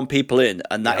drawn people in,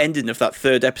 and that ending of that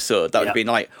 3rd episode, that would have been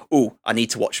like, oh, I need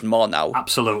to watch more now.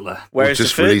 Absolutely. Whereas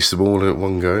just release them all at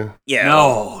one go. Yeah.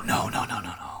 No.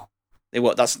 They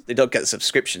don't get the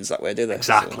subscriptions that way, do they?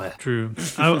 Exactly. So. True.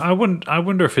 I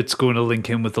wonder if it's going to link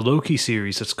in with the Loki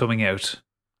series that's coming out.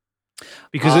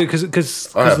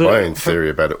 Because I have my own theory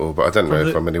about it all, but I don't know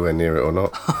if I'm anywhere near it or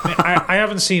not. I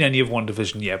haven't seen any of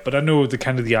WandaVision yet, but I know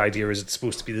the idea is it's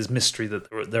supposed to be this mystery that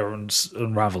they're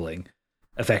unraveling.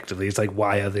 Effectively, it's like,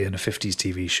 why are they in a 50s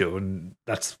TV show? And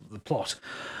that's the plot.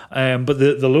 But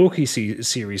the Loki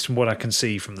series, from what I can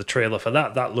see from the trailer for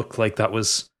that looked like that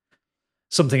was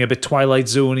something a bit Twilight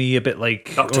Zone-y, a bit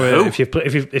like Doctor Who.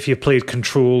 If you played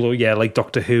Control, or like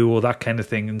Doctor Who or that kind of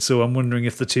thing. And so I'm wondering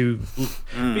if the two,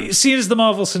 seeing as the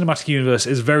Marvel Cinematic Universe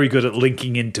is very good at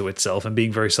linking into itself and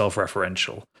being very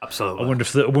self-referential. Absolutely. I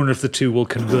wonder if the two will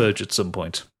converge at some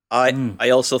point. I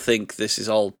also think this is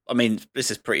all. I mean,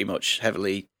 this is pretty much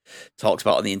heavily talked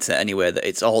about on the internet anyway. That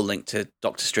it's all linked to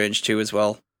Doctor Strange 2 as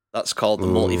well. That's called the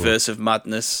Multiverse of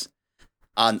Madness.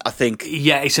 And I think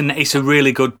it's a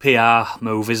really good PR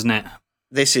move, isn't it?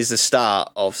 This is the start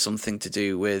of something to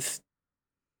do with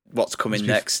what's coming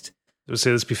next. Let's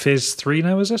say this be phase 3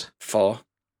 now, is it? 4.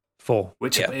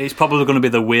 Which is probably going to be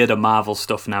the weirder Marvel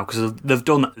stuff now, because they've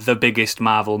done the biggest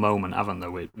Marvel moment, haven't they,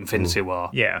 with Infinity War?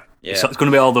 Yeah. So it's going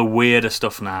to be all the weirder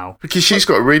stuff now. Because she's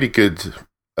got a really good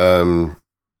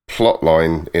plot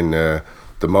line in the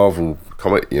Marvel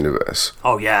comic universe.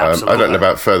 Oh, yeah, absolutely. I don't know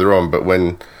about further on, but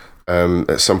when...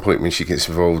 at some point when she gets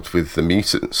involved with the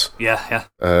mutants. Yeah.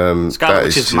 Scarlet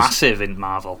Witch is massive in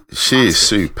Marvel. She is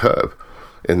superb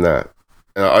in that.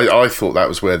 I thought that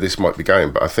was where this might be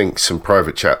going, but I think some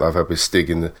private chat that I've had with Stig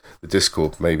in the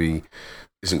Discord maybe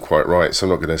isn't quite right, so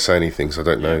I'm not going to say anything, because I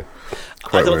don't know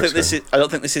quite I don't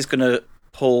think this is going to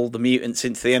pull the mutants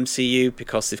into the MCU,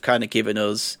 because they've kind of given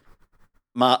us...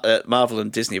 Marvel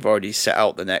and Disney have already set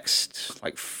out the next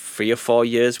 3 or 4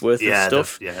 years worth of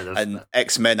stuff, and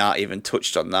X-Men aren't even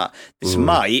touched on that. This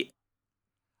might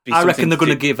be I reckon they're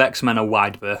going to give X-Men a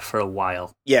wide berth for a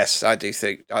while. Yes, I do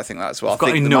think. I think that as well. I've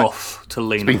got enough to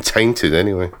lean. It's been tainted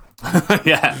anyway.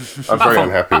 Yeah, I'm very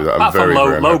unhappy with that. I'm very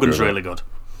Logan's really good.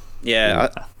 Yeah,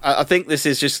 I think this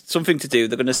is just something to do.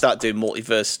 They're going to start doing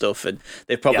multiverse stuff, and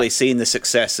they've probably seen the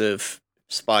success of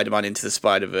Spider-Man Into the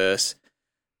Spider-Verse.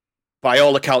 By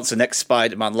all accounts, the next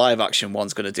Spider-Man live-action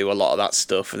one's going to do a lot of that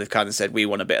stuff, and they've kind of said, we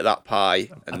want a bit of that pie.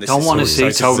 And I don't want to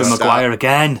see Tobey Maguire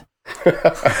again. You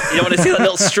don't want to see that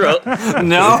little strut?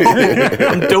 No,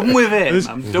 I'm done with it.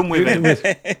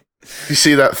 Did you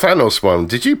see that Thanos one?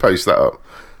 Did you post that up?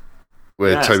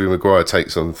 Where Tobey Maguire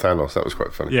takes on Thanos. That was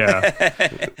quite funny. Yeah.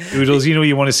 Oodles,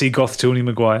 you want to see Goth Tony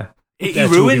Maguire. He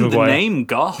ruined the name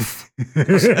Goth.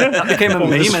 That became a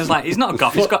meme, and it's like, he's not a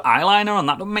goth, he's got eyeliner on.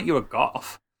 That doesn't make you a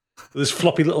goth. This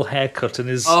floppy little haircut and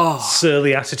his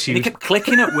surly attitude. And he kept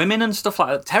clicking at women and stuff like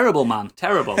that. Terrible, man.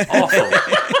 Terrible. Awful.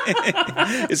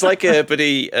 It's like a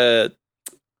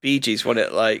Bee Gees, wasn't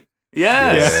it? Like,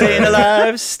 staying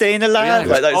alive.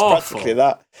 Like, that was practically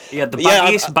that. He had the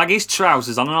baggiest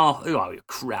trousers on and all. Oh,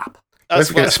 crap. Don't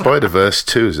forget Spider-Verse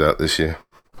 2 is out this year.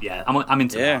 Yeah, I'm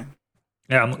into that.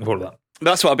 Yeah, I'm looking forward to that.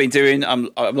 That's what I've been doing. I'm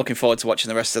looking forward to watching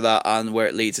the rest of that and where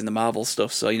it leads in the Marvel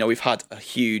stuff. So, we've had a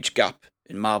huge gap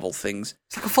in Marvel things.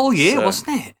 It's like a full year,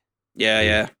 wasn't it?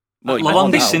 Yeah. Well, the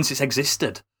longest since it's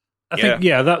existed. I think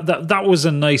that was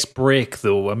a nice break,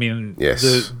 though. I mean,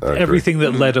 yes, everything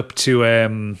that led up to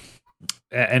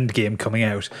Endgame coming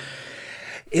out,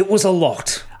 it was a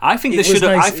lot. I think they should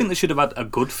have had a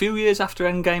good few years after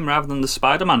Endgame rather than the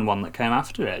Spider-Man one that came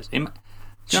after it. Do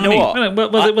you know what?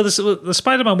 Well, the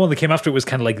Spider-Man one that came after it was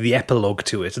kind of like the epilogue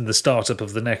to it and the startup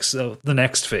of the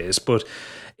next phase. But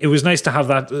it was nice to have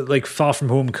that, like, Far From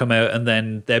Home come out, and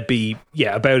then there'd be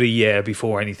about a year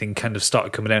before anything kind of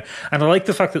started coming out. And I like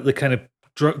the fact that the kind of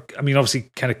obviously,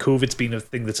 kind of COVID's been a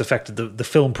thing that's affected the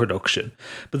film production,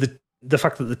 but the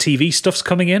fact that the TV stuff's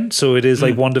coming in, so it is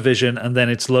like WandaVision, and then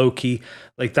it's Loki,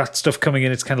 like that stuff coming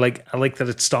in. It's kind of like, I like that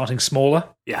it's starting smaller.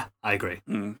 Yeah, I agree.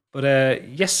 But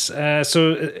yes,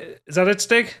 so is that it,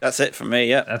 Stig? That's it from me.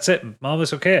 Yeah, that's it.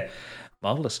 Marvelous. Okay,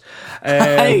 marvelous.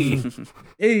 Hey,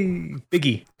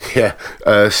 Biggie.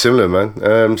 Yeah, similar,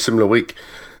 man. Similar week.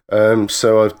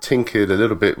 So I've tinkered a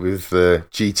little bit with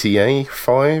GTA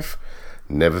 5.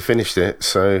 Never finished it,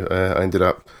 so I ended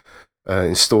up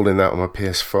installing that on my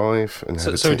PS5. And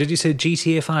so did you say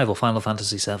GTA 5 or Final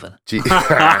Fantasy 7?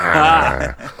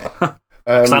 I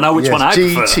know which one I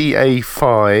prefer. GTA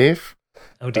 5.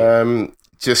 Oh dear.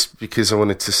 Just because I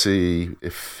wanted to see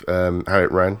if how it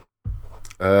ran.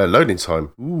 Loading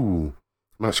time,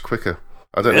 much quicker.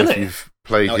 I don't know if you've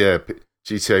played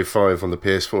GTA 5 on the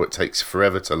PS4. It takes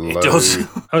forever to load. It does.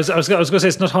 I was going to say,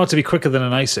 it's not hard to be quicker than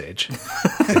an Ice Age.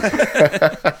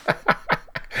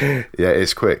 Yeah,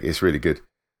 it's quick. It's really good.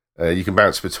 You can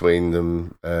bounce between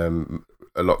them a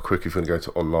lot quicker if you want to go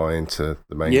to online to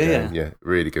the main game. Yeah,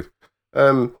 really good.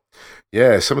 Some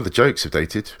of the jokes have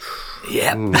dated.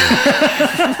 Yeah.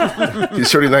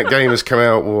 Considering that game has come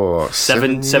out, what,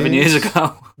 7 years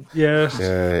ago? Yeah.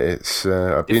 Yeah, it's...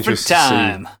 I'd be Different interested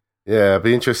time. to see... Yeah, I'd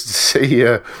be interested to see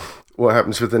what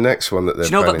happens with the next one that they're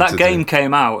planning to do. Do you know that game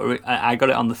came out? I got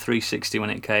it on the 360 when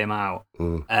it came out.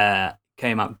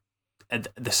 Came out at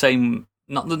the same...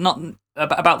 Not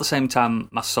about the same time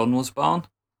my son was born.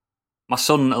 My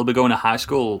son will be going to high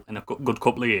school in a good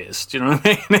couple of years. Do you know what I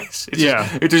mean? It's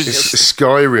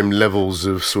Skyrim levels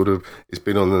of sort of... It's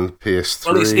been on the PS3.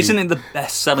 Well, isn't it the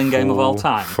best-selling game of all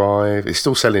time? 5. It's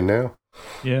still selling now.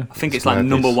 Yeah, I think it's like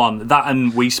number one. That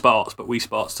and Wii Sports, but Wii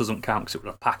Sports doesn't count because it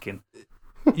was a packing.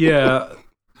 Yeah,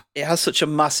 it has such a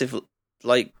massive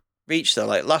reach though.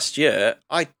 Like last year,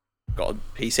 I got a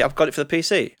PC. I've got it for the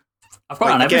PC. I've got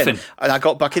it on everything, and I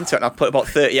got back into it. And I put about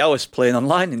 30 hours playing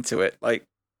online into it. Like,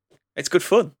 it's good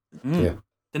fun. Yeah,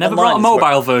 they never brought a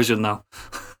mobile version though.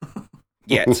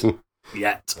 Yet.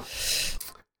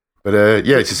 But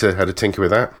just had a tinker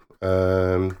with that.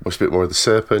 Watched a bit more of The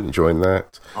Serpent, enjoying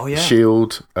that. Oh, yeah.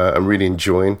 Shield, I'm really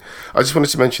enjoying. I just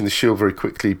wanted to mention The Shield very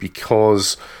quickly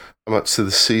because I'm up to the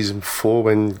season 4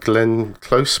 when Glenn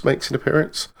Close makes an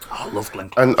appearance. Oh, I love Glenn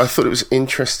Close. And I thought it was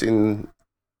interesting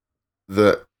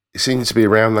that it seemed to be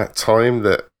around that time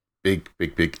that big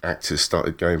things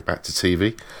started going back to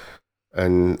TV.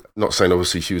 And not saying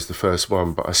obviously she was the first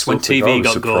one, but I still think I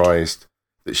was surprised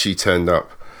that she turned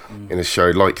up in a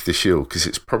show like The Shield, because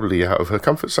it's probably out of her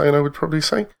comfort zone, I would probably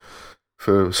say,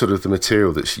 for sort of the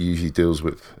material that she usually deals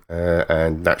with.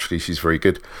 And naturally, she's very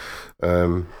good.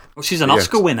 Well, she's an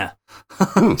Oscar winner.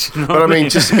 But I mean,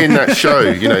 just in that show,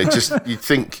 you'd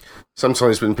think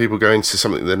sometimes when people go into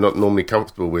something they're not normally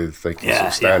comfortable with, they can sort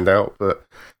of stand out. But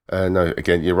no,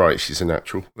 again, you're right, she's a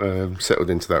natural. Settled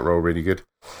into that role really good.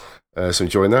 So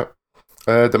enjoying that.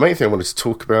 The main thing I wanted to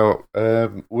talk about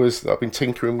was that I've been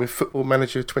tinkering with Football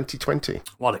Manager 2020.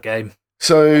 What a game.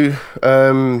 So,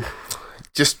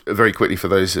 just very quickly for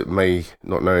those that may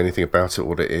not know anything about it,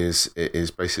 what it is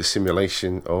basically a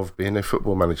simulation of being a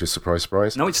football manager. Surprise,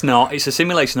 surprise. No, it's not. It's a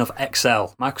simulation of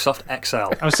Excel, Microsoft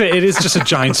Excel. I would say it is just a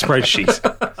giant spreadsheet.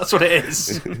 That's what it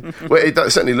is. Well, it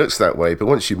certainly looks that way, but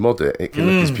once you mod it, it can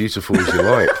look as beautiful as you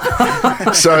like.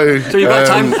 So you've got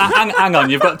time. Hang on,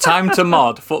 you've got time to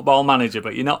mod Football Manager,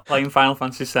 but you're not playing Final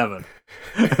Fantasy VII.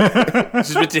 This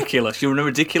is ridiculous. You're a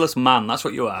ridiculous man. That's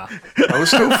what you are. I will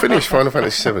still finish Final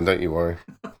Fantasy VII. Don't you worry.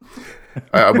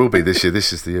 I will be this year.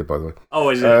 This is the year, by the way. Oh,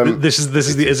 is it? This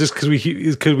is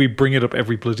because we bring it up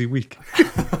every bloody week.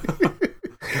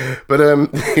 But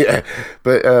I've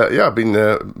been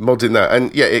modding that,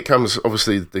 and it comes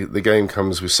obviously the game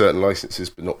comes with certain licenses,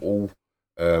 but not all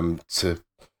for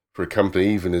a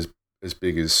company even as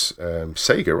big as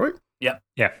Sega, right? Yeah.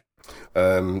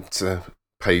 To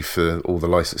pay for all the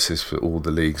licenses for all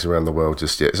the leagues around the world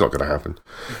just yet, it's not going to happen.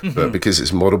 But because it's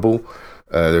moddable,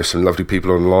 there's some lovely people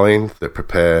online that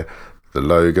prepare the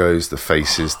logos, the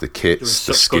faces, the kits,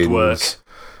 the skins. Good work.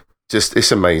 Just,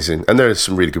 it's amazing. And there are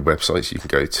some really good websites you can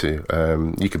go to.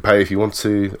 You can pay if you want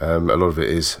to. A lot of it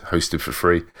is hosted for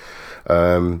free.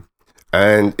 And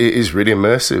it is really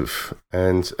immersive.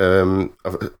 And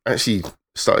I've actually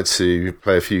started to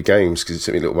play a few games because it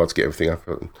took me a little while to get everything up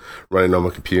and running on my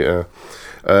computer.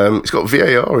 It's got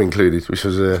VAR included, which I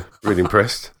was really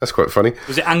impressed. That's quite funny.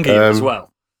 Was it angry as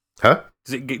well? Huh?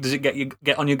 Does it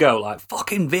get on your go like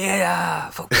fucking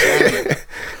VAR? But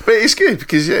it's good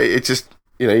because it just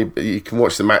you can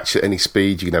watch the match at any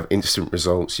speed. You can have instant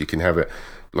results. You can have it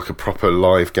like a proper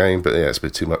live game. But yeah, it's a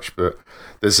bit too much. But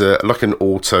there's like an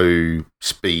auto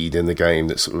speed in the game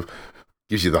that sort of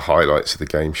gives you the highlights of the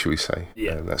game, shall we say?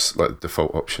 Yeah, that's like the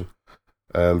default option.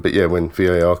 But yeah, when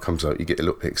VAR comes out, you get a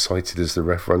little bit excited as the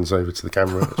ref runs over to the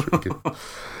camera. That's really good.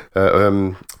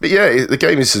 But yeah, the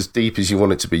game is as deep as you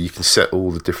want it to be. You can set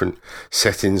all the different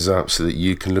settings up so that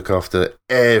you can look after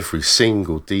every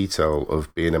single detail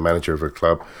of being a manager of a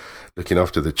club, looking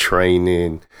after the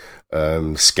training,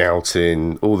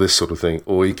 scouting, all this sort of thing.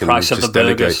 Or you can price just of the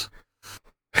delegate.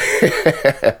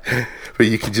 But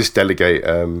you can just delegate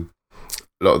a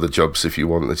lot of the jobs if you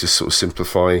want to just sort of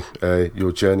simplify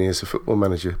your journey as a football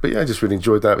manager. But yeah, I just really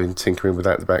enjoyed that. Been tinkering with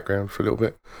that in the background for a little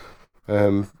bit.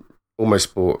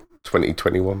 Almost bought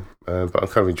 2021, but I'm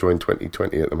kind of enjoying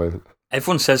 2020 at the moment.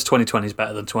 Everyone says 2020 is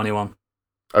better than 21.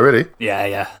 Oh, really?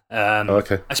 Yeah.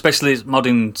 Okay. Especially as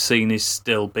modding scene is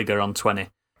still bigger on 20.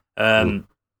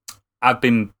 I've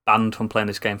been banned from playing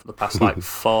this game for the past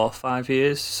 4 or 5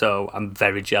 years, so I'm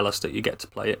very jealous that you get to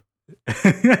play it.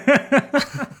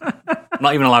 I'm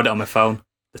not even allowed it on my phone,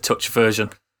 the touch version.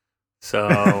 So,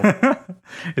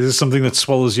 is this something that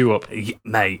swallows you up,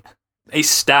 mate?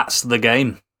 It's stats the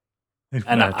game,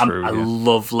 and I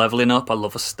love leveling up. I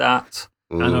love a stat.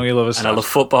 I know you love a stat, and I love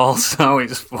football. So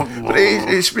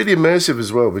it's really immersive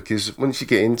as well, because once you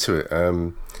get into it,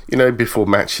 before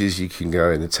matches you can go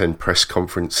and attend press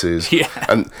conferences,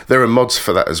 and there are mods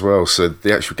for that as well. So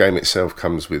the actual game itself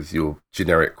comes with your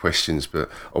generic questions, but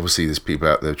obviously there's people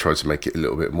out there trying to make it a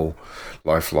little bit more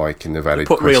lifelike and valid.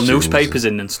 Put real newspapers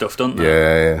in and stuff, don't they?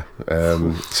 Yeah.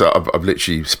 So I've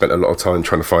literally spent a lot of time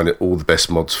trying to find all the best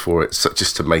mods for it,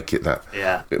 just to make it that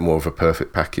bit more of a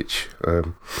perfect package.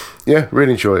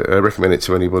 Really enjoy it. I recommend it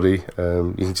to anybody.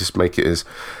 You can just make it as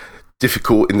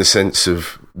difficult in the sense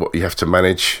of what you have to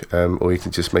manage, or you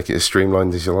can just make it as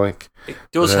streamlined as you like. It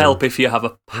does help if you have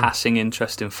a passing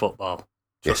interest in football.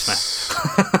 Yes.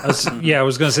 I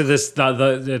was going to say this.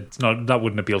 That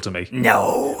wouldn't appeal to me.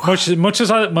 No. Much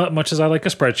as I like a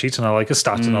spreadsheet and I like a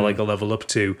stat and I like a level up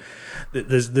too.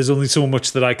 There's only so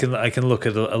much that I can look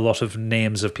at a lot of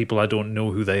names of people I don't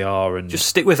know who they are, and just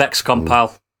stick with XCOM,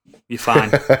 pal. You're fine.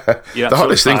 The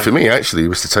hardest thing for me actually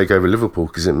was to take over Liverpool,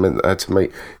 because it meant that I had to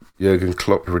make Jurgen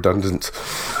Klopp redundant.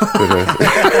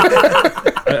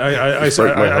 I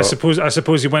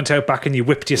suppose you went out back and you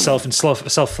whipped yourself in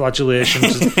self-flagellation,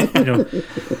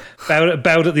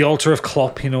 bowed at the altar of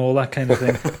Klopp, all that kind of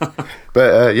thing.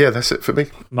 But that's it for me.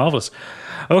 Marvellous.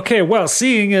 Okay, well,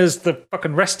 seeing as the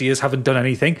fucking restiers haven't done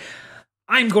anything,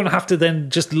 I'm going to have to then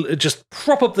just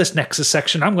prop up this Nexus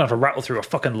section. I'm going to have to rattle through a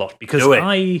fucking lot, because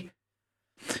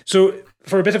So,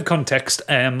 for a bit of context,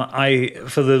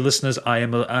 for the listeners, I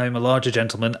am a larger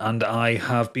gentleman, and I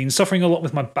have been suffering a lot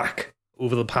with my back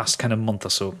over the past kind of month or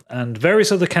so, and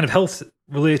various other kind of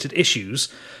health-related issues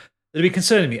that have been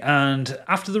concerning me. And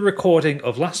after the recording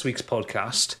of last week's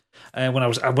podcast, when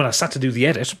I sat to do the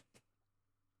edit,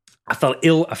 I felt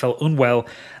ill, I felt unwell,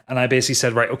 and I basically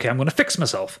said, right, okay, I'm going to fix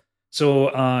myself. So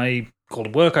I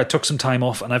called work, I took some time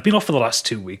off, and I've been off for the last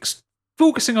 2 weeks,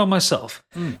 focusing on myself.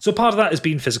 So part of that has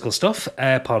been physical stuff.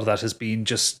 Part of that has been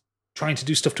just trying to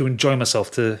do stuff to enjoy myself,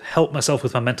 to help myself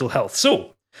with my mental health.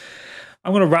 So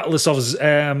I'm going to rattle this off as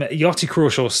Yachty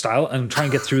Croshaw style and try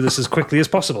and get through this as quickly as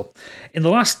possible. In the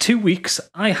last 2 weeks,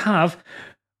 I have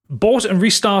bought and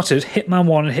restarted Hitman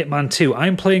 1 and Hitman 2.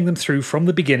 I'm playing them through from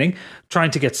the beginning,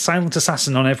 trying to get Silent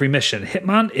Assassin on every mission.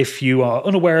 Hitman, if you are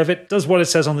unaware of it, does what it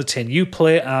says on the tin. You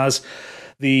play as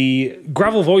the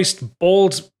gravel-voiced,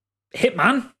 bald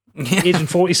Hitman, Agent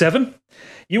 47.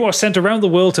 You are sent around the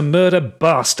world to murder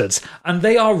bastards, and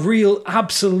they are real,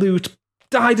 absolute,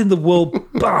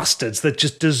 dyed-in-the-world bastards that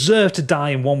just deserve to die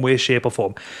in one way, shape, or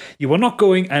form. You are not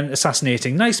going and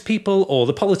assassinating nice people or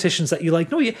the politicians that you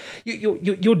like. No, you're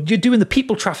doing the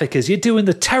people traffickers. You're doing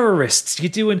the terrorists. You're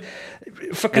doing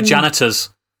fucking the janitors.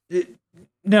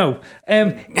 No,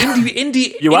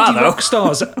 indie rock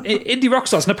stars,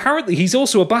 and apparently he's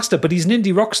also a bastard, but he's an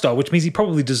indie rock star, which means he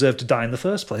probably deserved to die in the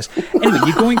first place. Anyway,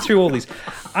 you're going through all these.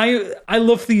 I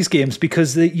love these games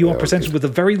because you are presented with a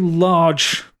very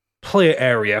large player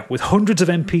area with hundreds of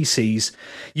NPCs.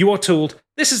 You are told,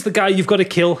 this is the guy you've got to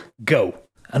kill, go,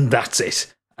 and that's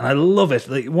it. And I love it.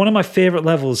 Like, one of my favorite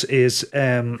levels is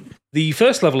the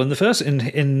first level in the first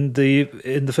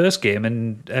game,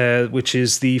 and which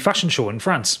is the fashion show in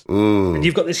France. And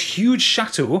you've got this huge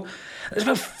chateau. There's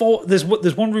about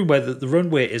there's one room where the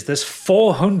runway is. There's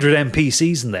 400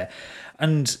 NPCs in there,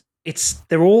 and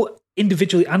they're all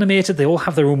individually animated. They all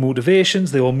have their own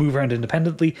motivations. They all move around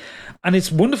independently, and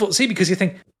it's wonderful to see, because you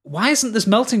think, why isn't this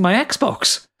melting my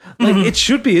Xbox? Like, it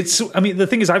should be. The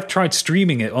thing is, I've tried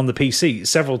streaming it on the PC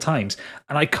several times,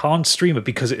 and I can't stream it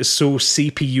because it is so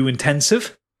CPU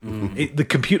intensive. The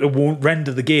computer won't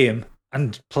render the game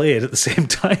and play it at the same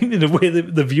time in a way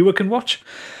that the viewer can watch.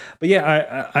 But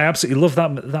yeah, I absolutely love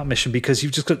that mission because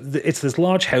you've just got it's this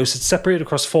large house. It's separated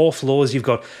across 4 floors. You've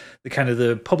got the kind of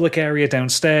the public area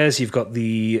downstairs. You've got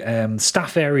the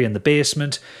staff area in the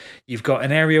basement. You've got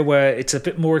an area where it's a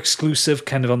bit more exclusive,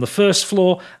 kind of on the first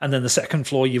floor, and then the second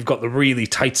floor you've got the really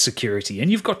tight security,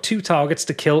 and you've got 2 targets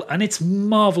to kill, and it's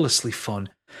marvelously fun.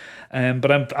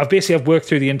 But I've worked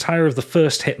through the entire of the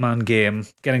first Hitman game,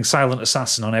 getting Silent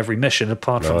Assassin on every mission,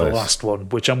 apart from the last one,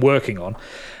 which I'm working on.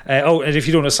 And if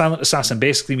you don't know, Silent Assassin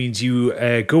basically means you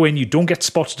go in, you don't get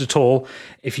spotted at all.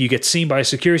 If you get seen by a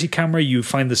security camera, you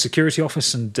find the security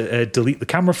office and delete the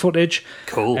camera footage.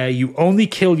 Cool. You only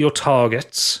kill your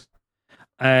targets,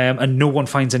 and no one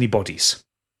finds any bodies.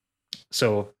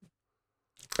 So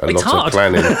it's hard. Of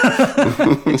planning.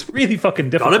 It's really fucking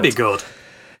difficult. Gotta be good.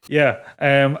 Yeah,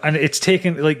 and it's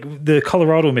taken, like, the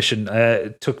Colorado mission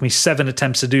took me 7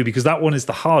 attempts to do because that one is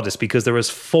the hardest because there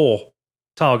is 4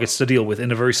 targets to deal with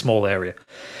in a very small area.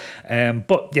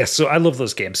 But yes, so I love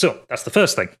those games. So that's the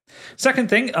first thing. Second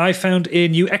thing, I found a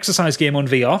new exercise game on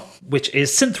VR, which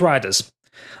is Synth Riders.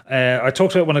 I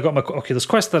talked about when I got my Oculus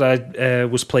Quest that I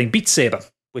was playing Beat Saber,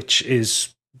 which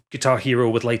is Guitar Hero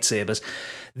with lightsabers.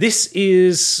 This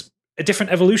is a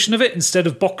different evolution of it. Instead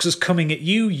of boxes coming at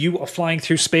you, you are flying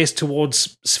through space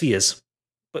towards spheres.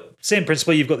 But same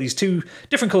principle, you've got these 2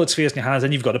 different coloured spheres in your hands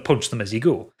and you've got to punch them as you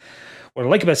go. What I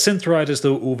like about Synth Riders,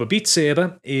 though, over Beat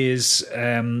Saber is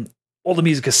all the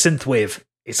music is synthwave.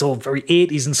 It's all very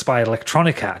 80s inspired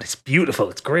electronica. It's beautiful.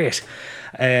 It's great.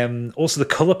 Also, the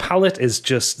color palette is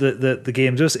just the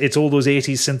game. Just it's all those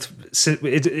 80s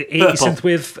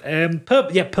synthwave.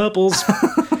 Purples.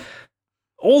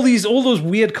 All those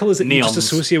weird colours that Neons. you just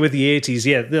associate with the 80s.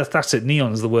 Yeah, that's it.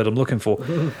 Neon is the word I'm looking for.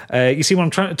 You see, when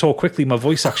I'm trying to talk quickly, my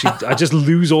voice actually, I just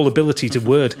lose all ability to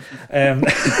word.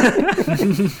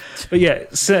 But yeah,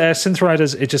 Synth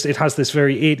Riders, it has this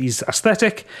very 80s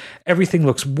aesthetic. Everything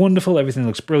looks wonderful. Everything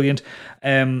looks brilliant.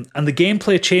 And the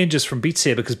gameplay changes from Beat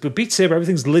Saber because Beat Saber,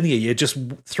 everything's linear. You're just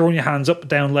throwing your hands up,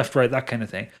 down, left, right, that kind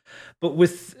of thing. But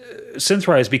with Synth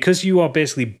Riders, because you are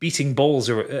basically beating balls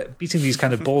or beating these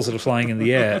kind of balls that are flying in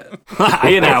the air.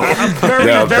 You know, I'm very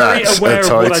aware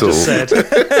of what I just said.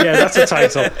 Yeah, that's a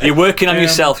title. You're working on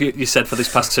yourself. You said for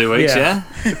this past 2 weeks, yeah.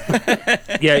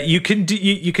 Yeah, you can do.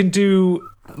 You can do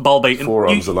ball beating.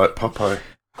 Forearms are like Popeye.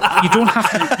 You don't have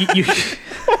to.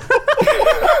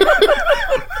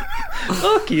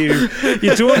 Fuck you.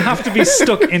 You don't have to be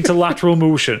stuck into lateral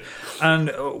motion.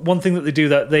 And one thing that they do,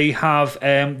 that they have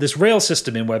this rail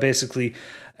system in where basically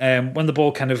when the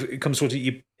ball kind of comes towards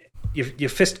you, your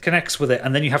fist connects with it,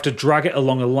 and then you have to drag it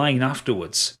along a line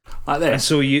afterwards. Like this? And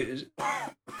so you...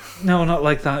 No, not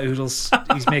like that, Oodles.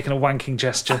 He's making a wanking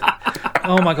gesture.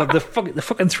 Oh my god, the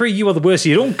fucking 3, you are the worst.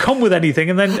 You don't come with anything,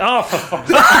 and then... Oh, for fuck's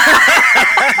sake.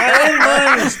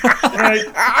 Right.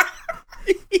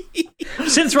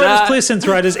 Synth Riders, play Synth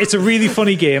Riders. It's a really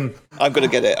funny game. I'm gonna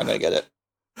get it.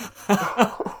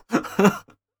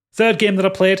 Third game that I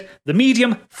played, The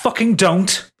Medium. Fucking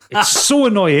don't. It's so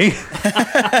annoying.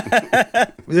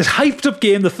 This hyped up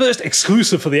game, the first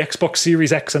exclusive for the Xbox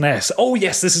Series X and S. Oh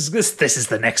yes, this is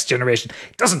the next generation.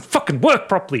 It doesn't fucking work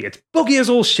properly. It's buggy as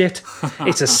all shit.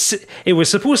 It was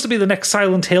supposed to be the next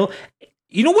Silent Hill.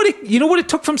 You know what it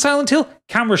took from Silent Hill?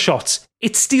 Camera shots.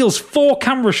 It steals 4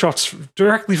 camera shots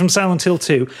directly from Silent Hill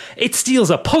 2. It steals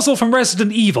a puzzle from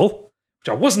Resident Evil, which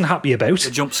I wasn't happy about.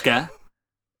 A jump scare.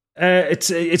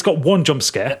 It's got 1 jump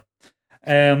scare.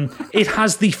 It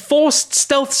has the forced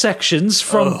stealth sections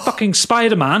from fucking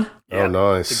Spider-Man. Yeah, oh,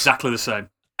 nice. Exactly the same.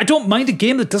 I don't mind a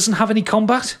game that doesn't have any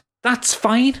combat. That's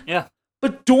fine. Yeah.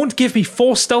 But don't give me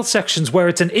 4 stealth sections where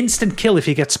it's an instant kill if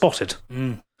you get spotted.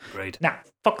 Great. Nah,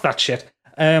 fuck that shit.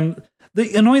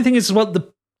 The annoying thing is as well,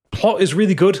 the plot is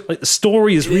really good. Like, the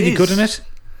story is really good in it.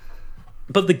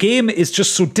 But the game is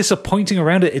just so disappointing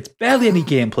around it. It's barely any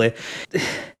gameplay.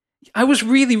 I was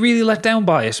really, really let down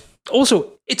by it.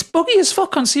 Also, it's buggy as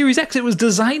fuck on Series X. It was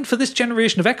designed for this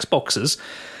generation of Xboxes.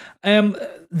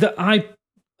 That I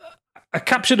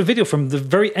captured a video from the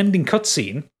very ending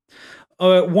cutscene.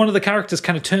 One of the characters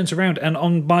kind of turns around, and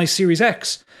on my Series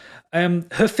X,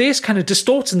 her face kind of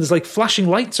distorts, and there's like flashing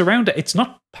lights around it. It's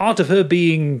not part of her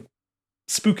being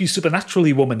spooky,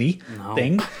 supernaturally womany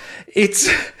thing.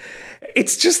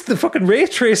 It's just the fucking ray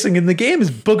tracing in the game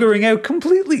is buggering out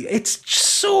completely. It's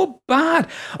so bad.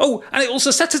 Oh, and it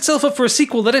also sets itself up for a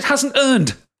sequel that it hasn't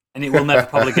earned. And it will never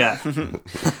probably get.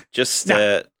 Just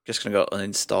just going to go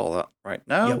uninstall that right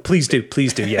now. Yeah, please do.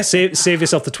 Yeah, save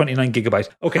yourself the 29 gigabyte.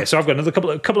 Okay, so I've got another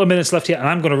couple of minutes left here, and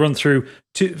I'm going to run through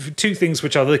two things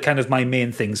which are the kind of my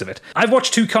main things of it. I've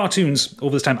watched 2 cartoons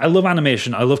over this time. I love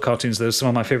animation. I love cartoons. They're some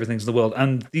of my favorite things in the world.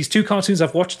 And these 2 cartoons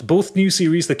I've watched, both new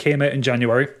series that came out in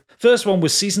January. First one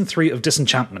was season 3 of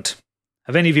Disenchantment.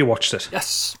 Have any of you watched it?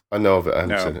 Yes. I know of it. I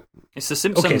haven't seen it. It's the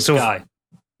Simpsons guy.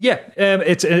 Yeah,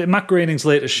 it's Matt Groening's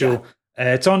latest show.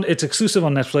 Yeah. It's exclusive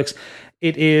on Netflix.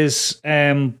 It is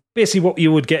basically what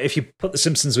you would get if you put The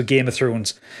Simpsons with Game of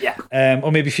Thrones. Yeah.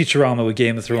 Or maybe Futurama with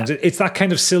Game of Thrones. Yeah. It's that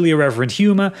kind of silly, irreverent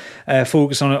humour,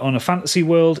 focused on a fantasy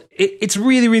world. It's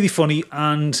really, really funny,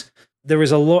 and there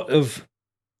is a lot of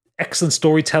excellent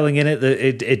storytelling in it.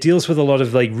 It deals with a lot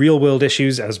of like real world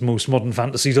issues, as most modern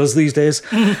fantasy does these days.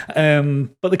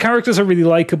 But the characters are really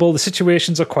likable. The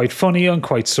situations are quite funny and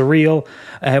quite surreal.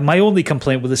 My only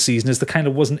complaint with the season is there kind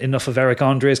of wasn't enough of Eric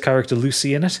Andre's character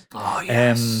Lucy in it. Oh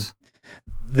yes.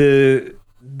 The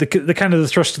kind of the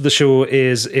thrust of the show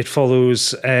is it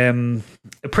follows a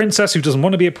princess who doesn't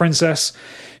want to be a princess.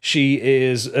 She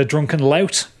is a drunken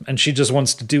lout, and she just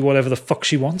wants to do whatever the fuck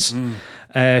she wants.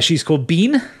 She's called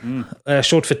Bean,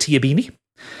 short for Tia Beanie.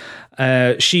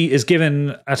 She is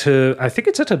given at her, I think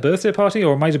it's at her birthday party,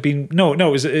 or it might have been,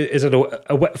 is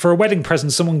it for a wedding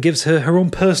present, someone gives her her own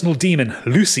personal demon,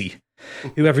 Lucy,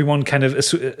 who everyone kind of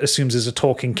assumes is a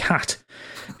talking cat,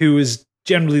 who is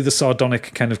generally the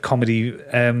sardonic kind of comedy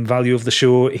value of the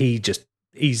show.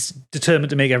 He's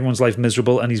determined to make everyone's life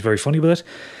miserable, and he's very funny with it.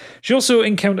 She also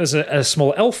encounters a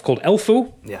small elf called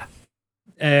Elfo. Yeah.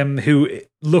 Who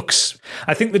looks...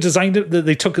 I think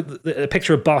they took a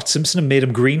picture of Bart Simpson and made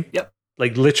him green. Yep.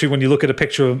 Like, literally, when you look at a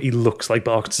picture of him, he looks like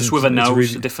Bart Simpson. Just with a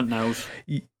nose, a different nose.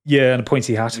 Yeah, and a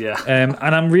pointy hat. Yeah. And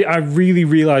I really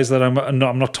realise that I'm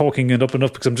not talking it up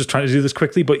enough because I'm just trying to do this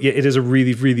quickly, but yeah, it is a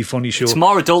really, really funny show. It's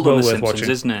more adult than The Simpsons, watching.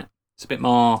 Isn't it? It's a bit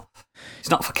more... It's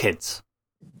not for kids.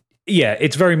 Yeah,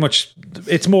 it's very much...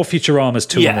 It's more Futurama's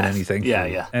tone than anything.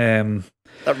 Yeah.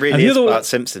 That really is Bart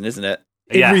Simpson, isn't it?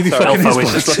 It really fucking is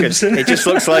Bart Simpson. It just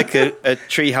looks like a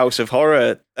Treehouse of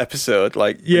Horror episode,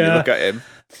 like, when you look at him.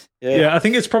 Yeah, I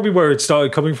think it's probably where it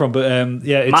started coming from, but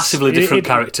it's... Massively different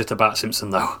character to Bart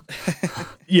Simpson, though.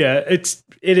 Yeah, it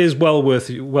is well worth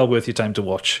your time to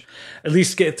watch. At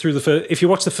least get through if you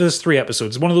watch the first 3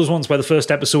 episodes. It's one of those ones where the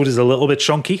first episode is a little bit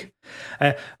chunky.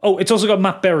 It's also got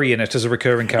Matt Berry in it as a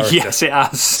recurring character. Yes, it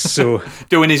has. So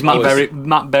doing his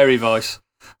Matt Berry voice.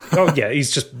 Oh yeah,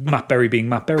 he's just Matt Berry being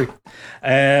Matt Berry.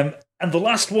 And the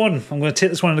last one, I'm going to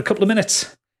take this one in a couple of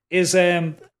minutes, is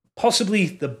possibly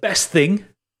the best thing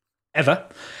ever.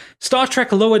 Star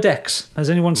Trek Lower Decks. Has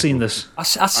anyone seen this? I've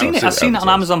seen it. I've seen it on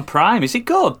Amazon Prime. Is it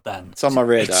good then? It's on my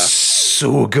radar. It's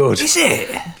so good. Is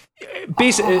it?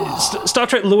 Basically, Star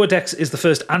Trek Lower Decks is the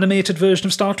first animated version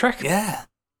of Star Trek. Yeah.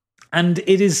 And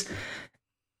it's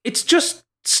just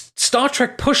Star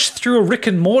Trek pushed through a Rick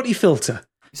and Morty filter.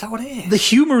 Is that what it is? The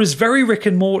humour is very Rick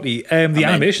and Morty. The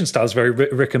animation style is very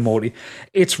Rick and Morty.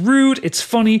 It's rude. It's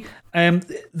funny.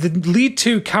 The lead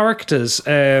 2 characters,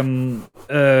 Beckett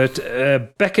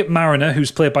Mariner,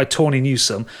 who's played by Tony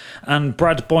Newsom, and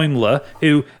Brad Boimler,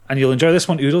 who, and you'll enjoy this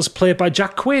one, Oodles, played by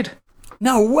Jack Quaid.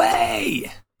 No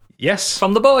way! Yes.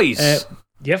 From The Boys?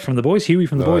 Yeah, from The Boys. Huey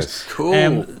from The Boys.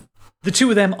 Cool. The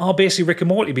 2 of them are basically Rick and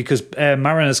Morty because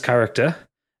Mariner's character,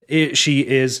 she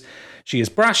is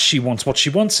brash. She wants what she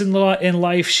wants in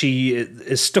life. She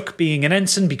is stuck being an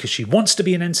ensign because she wants to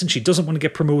be an ensign. She doesn't want to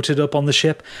get promoted up on the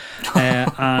ship.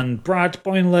 And Brad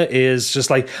Boimler is just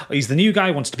like, he's the new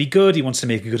guy, wants to be good. He wants to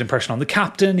make a good impression on the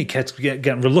captain. He gets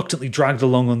getting reluctantly dragged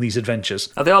along on these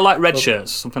adventures. Are they all like red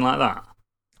shirts? Something like that?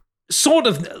 Sort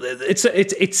of.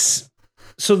 It's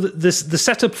so the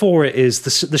setup for it is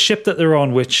the ship that they're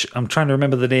on, which I'm trying to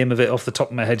remember the name of it off the top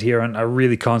of my head here, and I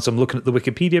really can't. So I'm looking at the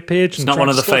Wikipedia page. It's not one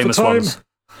of the famous ones.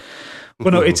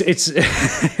 Well, no,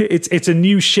 it's a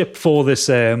new ship for this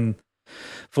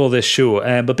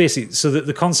show. But basically, so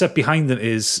the concept behind them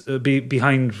is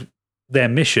behind their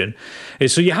mission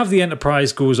is, so you have the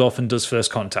Enterprise goes off and does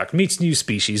first contact, meets new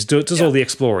species, does all the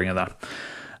exploring of that.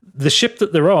 The ship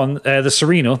that they're on, the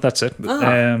Sereno, that's it.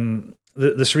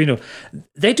 The Sereno,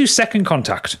 they do second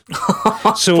contact.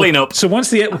 So clean up. So once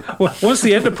the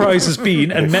Enterprise has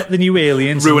been and met the new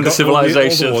aliens, ruined the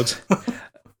civilization.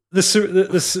 The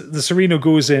Sereno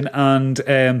goes in and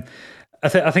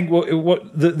I think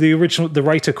what the original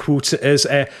writer quotes as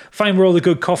find where all the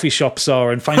good coffee shops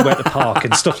are and find where to park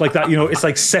and stuff like that. You know, it's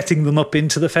like setting them up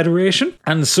into the Federation,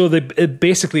 and so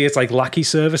basically it's like lackey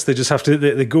service. They just have to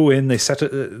they go in, they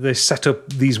set up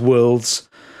these worlds.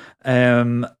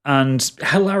 And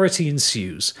hilarity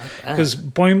ensues because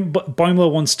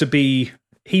Boimler wants to be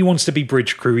he wants to be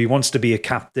bridge crew. He wants to be a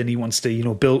captain. He wants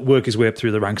to, work his way up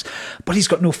through the ranks. But he's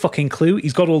got no fucking clue.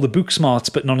 He's got all the book smarts,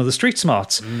 but none of the street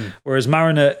smarts. Whereas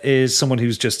Mariner is someone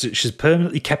she's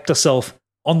permanently kept herself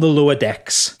on the lower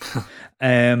decks,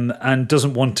 and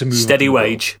doesn't want to move. Steady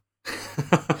wage.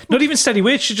 Not even steady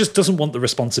wage. She just doesn't want the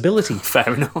responsibility.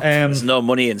 Fair enough. There's no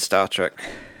money in Star Trek.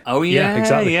 Oh yeah,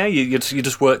 exactly. Yeah, you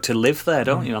just work to live there,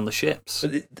 don't you, on the ships?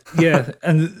 Yeah,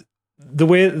 and the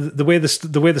way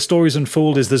the stories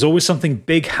unfold is there's always something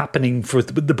big happening for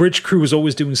the bridge crew is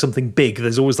always doing something big.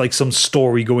 There's always like some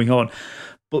story going on,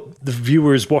 but the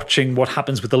viewer is watching what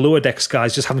happens with the lower decks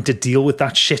guys just having to deal with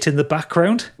that shit in the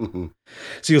background.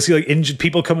 So you'll see like injured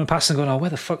people coming past and going, "Oh, where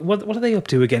the fuck? What are they up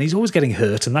to again?" He's always getting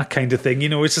hurt and that kind of thing.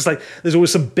 It's just like there's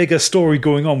always some bigger story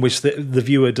going on which the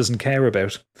viewer doesn't care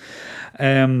about.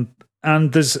 And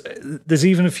there's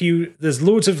even there's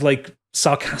loads of like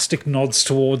sarcastic nods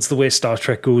towards the way Star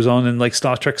Trek goes on and like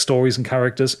Star Trek stories and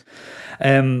characters.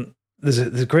 There's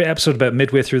a great episode about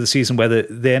midway through the season where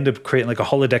they end up creating like a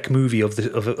holodeck movie of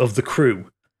the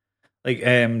crew. Like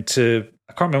I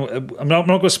can't remember. I'm not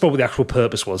going to spoil what the actual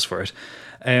purpose was for it.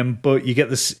 But you get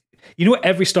this.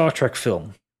 Every Star Trek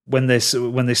film when they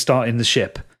start in the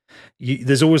ship,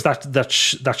 there's always that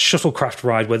shuttlecraft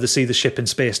ride where they see the ship in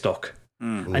space dock.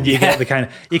 And you get you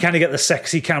kind of get the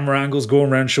sexy camera angles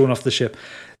going around showing off the ship.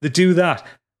 They do that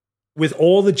with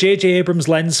all the J.J. Abrams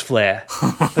lens flare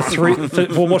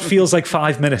for what feels like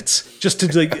 5 minutes, just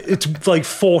to like it's like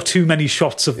 4 too many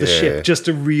shots of the ship just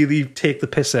to really take the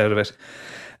piss out of it.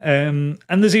 And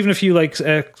there's even a few like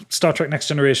Star Trek Next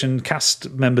Generation cast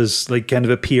members like kind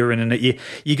of appearing in it.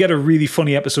 You get a really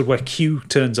funny episode where Q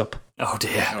turns up. Oh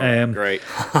dear! Great.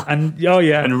 And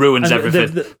and ruins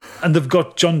everything. And they've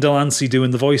got John Delancey doing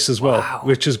the voice as well,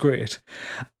 which is great.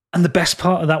 And the best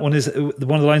part of that one is one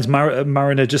of the lines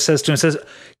Mariner just says to him, says,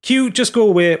 "Q, just go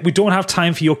away. We don't have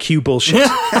time for your Q bullshit."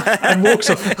 And walks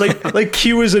off. Like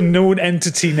Q is a known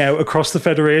entity now across the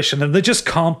Federation, and they just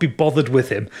can't be bothered with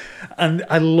him. And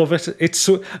I love it. It's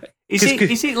so. Is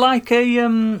it like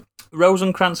a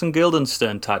Rosencrantz and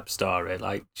Guildenstern type story?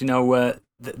 Like, do you know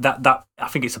that I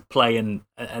think it's a play and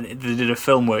they did a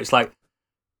film where it's like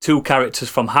 2 characters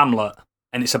from Hamlet,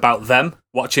 and it's about them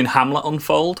watching Hamlet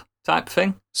unfold type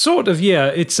thing. Sort of, yeah.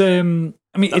 It's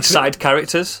it's side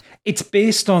characters. It's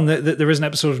based on there is an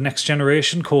episode of Next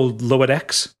Generation called Lower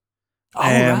Decks.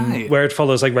 Right. Where it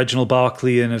follows like Reginald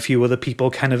Barclay and a few other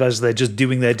people kind of as they're just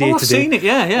doing their day-to-day. I've seen it,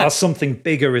 yeah. While something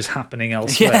bigger is happening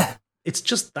elsewhere. Yeah. It's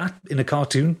just that in a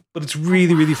cartoon, but it's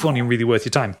really, really funny and really worth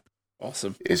your time.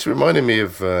 Awesome. It's reminding me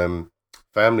of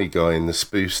Family Guy and the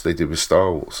spoofs they did with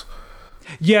Star Wars.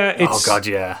 Yeah, it's... Oh, God,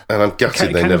 yeah. And I'm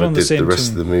gutted they never did the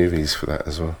rest of the movies for that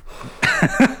as well.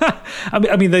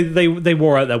 I mean, they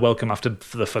wore out their welcome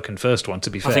for the fucking first one,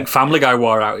 to be fair. I think Family Guy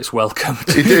wore out its welcome.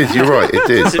 It did, you're right, it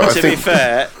did. But to be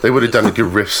fair... They would have done a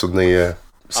good riffs on the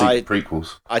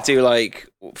prequels. I do like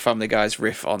Family Guy's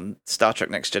riff on Star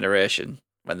Trek Next Generation.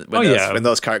 When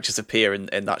those characters appear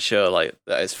in that show, like,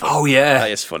 that is funny. Oh, yeah. That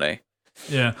is funny.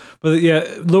 Yeah, but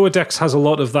Lower Decks has a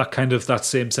lot of that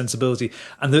same sensibility,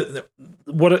 and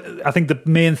what I think the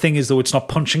main thing is though it's not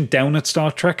punching down at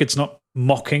Star Trek, it's not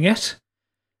mocking it,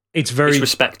 it's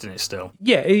respecting it still.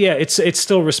 Yeah, it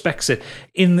still respects it.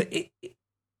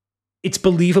 It's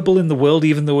believable in the world,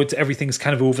 even though everything's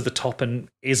kind of over the top and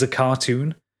is a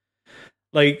cartoon.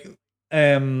 Like.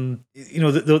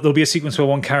 There'll be a sequence where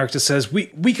one character says, we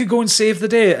could go and save the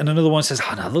day, and another one says,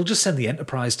 no, they'll just send the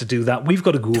Enterprise to do that. We've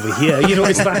got to go over here.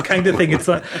 It's that kind of thing. It's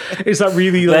that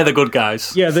really. They're the good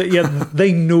guys. Yeah,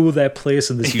 they know their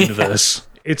place in this universe.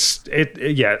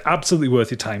 Yeah. Absolutely worth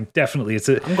your time. Definitely,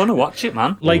 I'm going to watch it,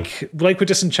 man. Like with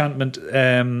Disenchantment.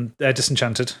 No,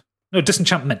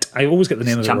 Disenchantment. I always get the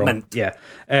name of it wrong. Yeah,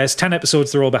 it's 10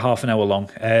 episodes. They're all about half an hour long,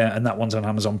 and that one's on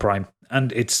Amazon Prime,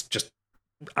 and it's just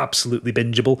absolutely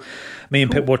bingeable. Me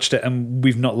and Pip watched it, and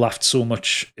we've not laughed so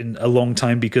much in a long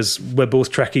time because we're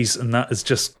both Trekkies, and it's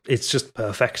just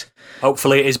perfect.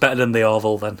 Hopefully, it is better than the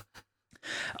Orville then.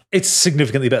 It's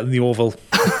significantly better than the Orville.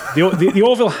 the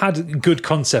Orville had good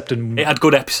concept and it had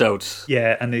good episodes.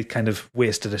 Yeah, and it kind of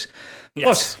wasted it.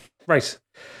 Yes. But right.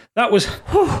 That was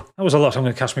a lot. I'm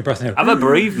going to catch my breath now. Have a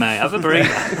breathe, mate. Have a breathe.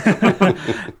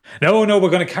 No, we're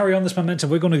going to carry on this momentum.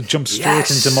 We're going to jump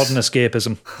straight into modern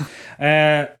escapism.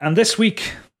 And this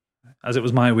week, as it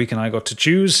was my week and I got to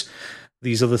choose,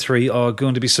 these other 3 are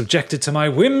going to be subjected to my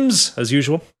whims, as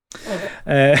usual.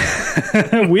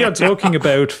 We are talking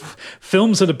about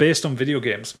films that are based on video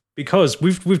games, because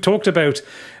we've talked about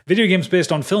video games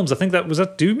based on films. I think that was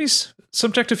Doomy's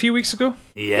subject a few weeks ago.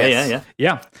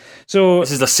 Yeah. So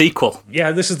this is the sequel.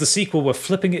 Yeah, this is the sequel. We're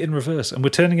flipping it in reverse and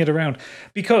we're turning it around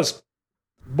because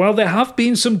while there have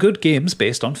been some good games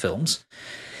based on films,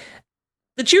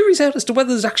 the jury's out as to whether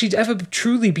there's actually ever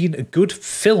truly been a good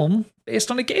film based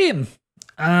on a game.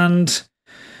 And,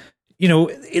 you know,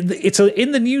 it's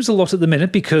in the news a lot at the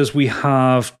minute because we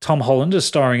have Tom Holland as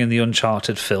starring in the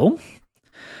Uncharted film.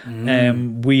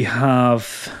 We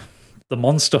have the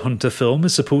Monster Hunter film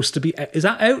is supposed to be... Is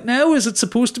that out now? Is it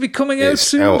supposed to be coming out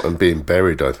soon? It's out and being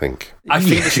buried, I think. I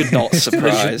think they should Not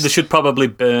surprised. They should probably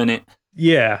burn it.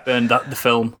 Yeah. Burn the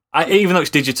film. Even though it's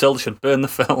digital, they should burn the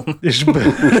film. They should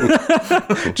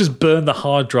just burn the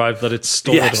hard drive that it's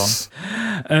stored on.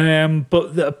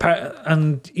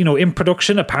 And you know, in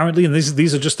production, apparently, and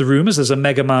these are just the rumors, there's a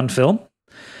Mega Man film.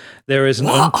 There is an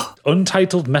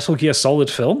untitled Metal Gear Solid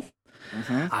film.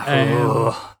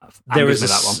 There is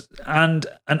that one. And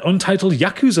an untitled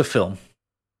Yakuza film,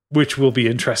 which will be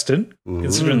interesting.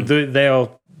 Considering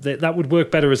that would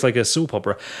work better as like a soap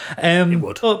opera. It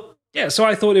would. But yeah, so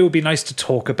I thought it would be nice to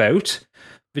talk about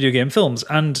video game films.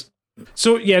 And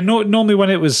so yeah, normally when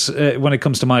it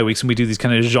comes to my weeks and we do these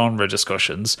kind of genre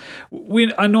discussions,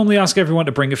 I normally ask everyone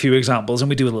to bring a few examples and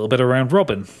we do a little bit of round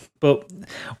robin. But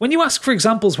when you ask for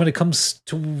examples when it comes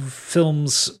to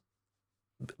films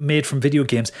made from video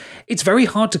games, it's very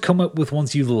hard to come up with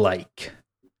ones you like.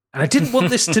 And I didn't want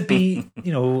this to be,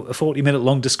 you know, a 40-minute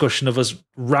long discussion of us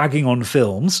ragging on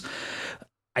films.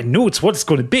 I know it's what it's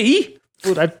going to be,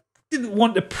 but I didn't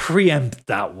want to preempt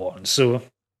that one. So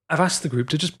I've asked the group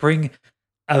to just bring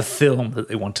a film that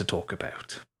they want to talk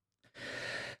about.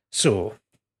 So,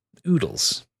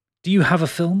 Oodles, do you have a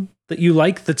film that you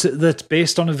like that's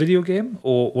based on a video game,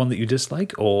 or one that you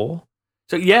dislike, or?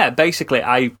 So yeah, basically,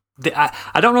 I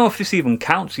don't know if this even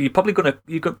counts. You're probably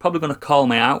gonna call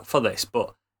me out for this,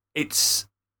 but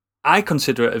I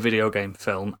consider it a video game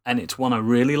film, and it's one I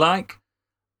really like.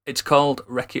 It's called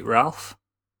Wreck-It Ralph.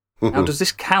 Now, does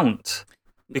this count?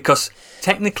 Because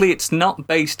technically, it's not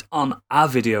based on a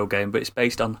video game, but it's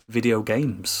based on video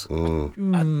games. I don't think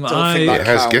that It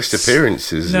has counts. guest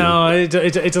appearances. No,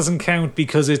 it doesn't count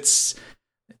because it's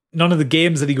none of the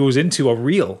games that he goes into are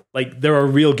real. Like, there are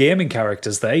real gaming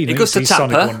characters there. You know, He goes you to see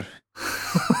Sonic Tapper.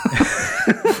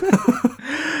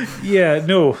 Yeah,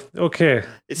 no, okay.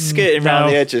 It's skirting around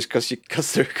No. the edges because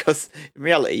in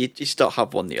reality you just don't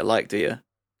have one that you like, do you?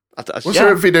 Was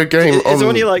there a video game Is there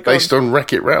only, like, based on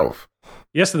Wreck-It Ralph?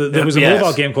 Yes, there was a Yes.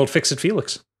 mobile game called Fix It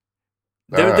Felix.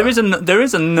 There is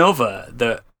another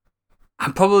that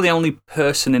I'm probably the only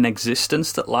person in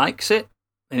existence that likes it,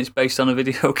 and it's based on a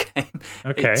video game.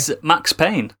 Okay. It's Max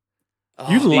Payne.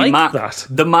 You The like that?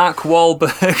 The Mark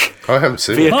Wahlberg. I haven't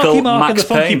seen Vehicle- it. Marky Mark and Max the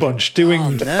Funky Payne. Bunch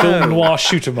doing no. film noir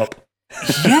shoot 'em up.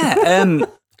 Yeah,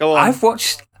 Go on. I've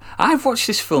watched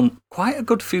this film quite a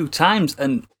good few times,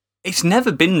 and it's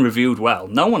never been reviewed well.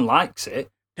 No one likes it.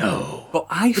 No. But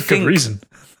I For think, good reason.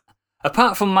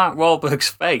 apart from Mark Wahlberg's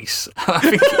face, I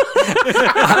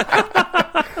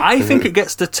think it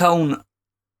gets the tone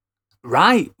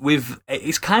right.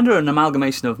 It's kind of an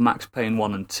amalgamation of Max Payne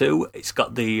 1 and 2. It's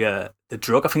got the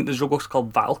drug. I think the drug was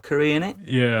called Valkyrie in it.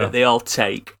 Yeah. That they all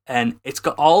take, and it's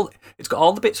got all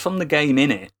the bits from the game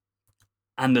in it,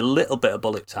 and a little bit of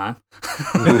bullet time.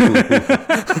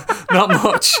 Not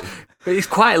much, but it's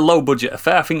quite a low budget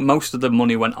affair. I think most of the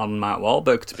money went on Mark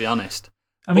Wahlberg, to be honest.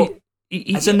 I mean,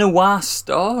 As a noir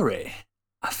story,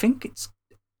 I think it's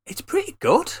pretty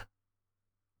good.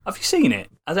 Have you seen it?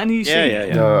 Has any of you seen it?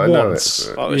 Yeah. No, I know once.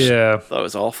 it. That was, Yeah. that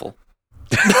was awful.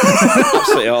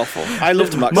 Absolutely awful. I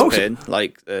loved Max Payne.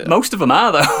 Like Most of them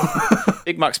are, though.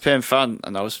 big Max Payne fan,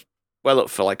 and I was well up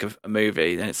for like a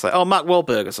movie. And it's like, oh, Mark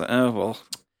Wahlberg. I was like, oh well,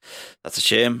 that's a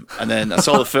shame. And then I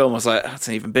saw the film. I was like, that's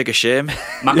an even bigger shame.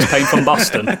 Max Payne from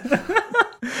Boston.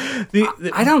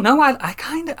 I don't know. I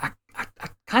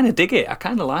kind of dig it. I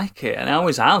kind of like it, and I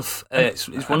always have. It's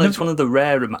one of the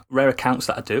rare accounts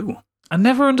that I do. I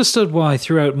never understood why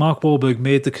throughout Mark Wahlberg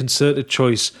made the concerted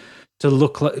choice to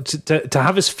look like to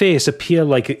have his face appear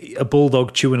like a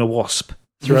bulldog chewing a wasp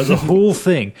throughout the whole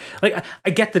thing. Like, I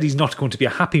get that he's not going to be a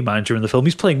happy man during the film.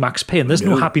 He's playing Max Payne. There's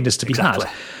no happiness to be exactly.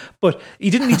 had. But he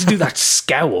didn't need to do that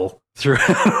scowl throughout.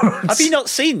 Have you not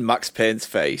seen Max Payne's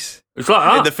face It's like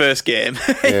in that. the first game?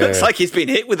 It looks like he's been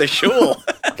hit with a shovel.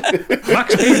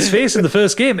 Max Payne's face in the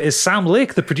first game is Sam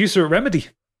Lake, the producer at Remedy.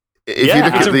 If Yeah, you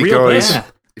look it's at a the real guys, person.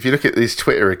 if you look at his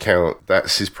Twitter account,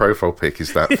 that's his profile pic.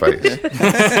 Is that face?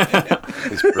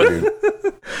 It's brilliant.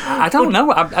 I don't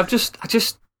know.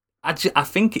 I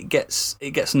think it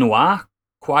gets noir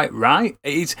quite right.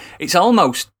 It's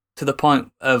almost to the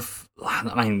point of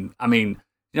I mean,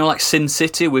 you know, like Sin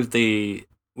City with the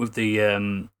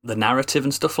narrative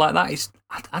and stuff like that.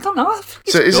 I don't know. I think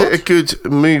it's So is good. it a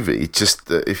good movie? Just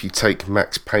that if you take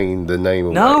Max Payne the name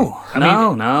away? No.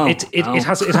 It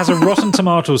has a Rotten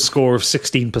Tomatoes score of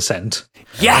 16%.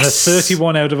 Yes. And a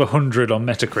 31 out of 100 on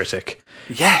Metacritic.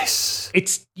 Yes.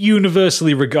 It's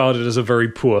universally regarded as a very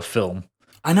poor film.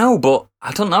 I know, but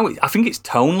I don't know. I think it's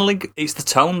tonally. It's the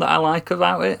tone that I like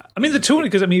about it. I mean, the tone,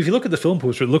 because if you look at the film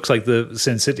poster, it looks like the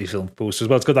Sin City film poster as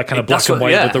well. It's got that kind of black and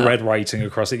white with the red writing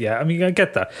across it. Yeah, I mean, I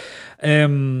get that.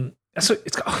 So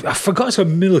I forgot it's got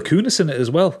Mila Kunis in it as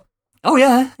well. Oh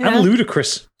yeah. And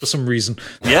Ludacris for some reason.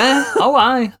 Yeah. Oh,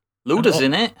 aye. Luda's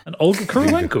in it. And Olga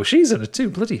Kurylenko, she's in it too.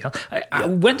 Bloody hell!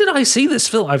 When did I see this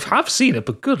film? I have seen it,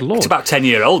 but good lord, It's about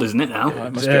 10-year-old, isn't it now?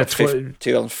 It must be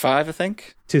 2005, I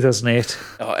think. 2008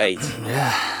 or 8.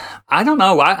 Yeah. I don't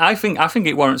know. I think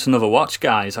it warrants another watch,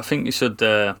 guys. I think you should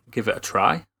give it a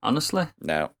try. Honestly,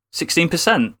 No.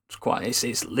 16%. It's quite. It's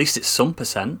at least it's some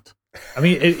percent. I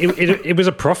mean, it was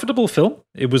a profitable film.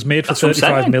 It was made for That's what I'm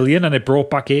 35 saying. million, and it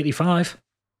brought back 85.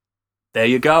 There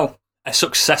you go. A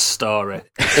success story.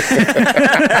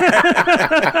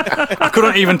 I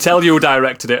couldn't even tell you who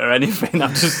directed it or anything.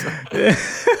 But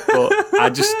I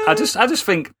just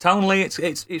think tonally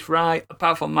it's right.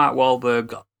 Apart from Mark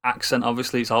Wahlberg accent,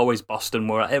 obviously it's always Boston,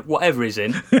 whatever he's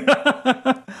in.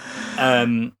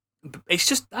 It's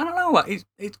just I don't know.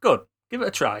 It's good. Give it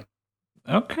a try.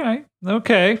 Okay.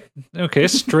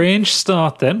 Strange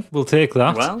start then. We'll take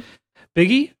that. Well,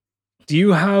 Biggie, do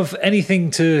you have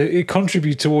anything to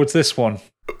contribute towards this one?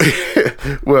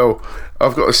 Well,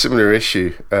 I've got a similar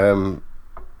issue. The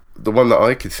one that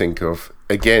I could think of,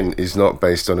 again, is not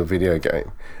based on a video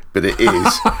game, but it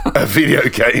is a video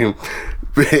game.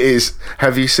 It is.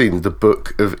 Have you seen The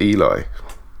Book of Eli?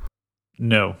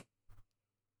 No.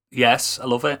 yes, I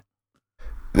love it.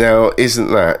 Now,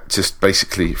 isn't that just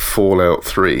basically Fallout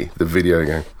 3, the video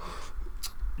game?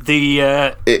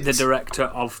 The director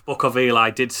of Book of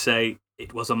Eli did say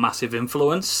it was a massive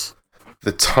influence.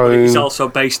 The tone, It's also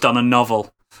based on a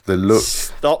novel. the look,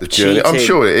 Stop the journey. I'm cheating.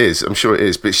 sure it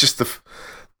is. But it's just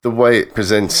the way it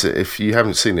presents it. If you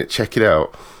haven't seen it, check it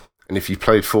out. And if you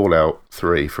played Fallout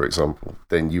 3, for example,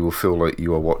 then you will feel like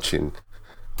you are watching.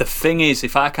 The thing is,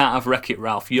 if I can't have Wreck-It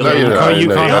Ralph, you're No, you know, you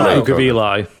no, can't no, have no, Book of no.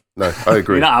 Eli. No, I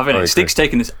agree. not having I it. agree. Stick's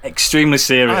taking this extremely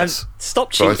serious. Stop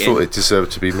But cheating. I thought it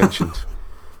deserved to be mentioned.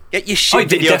 Get your Oh, shit it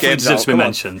video definitely games deserves out. to be Come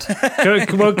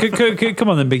on. mentioned. Come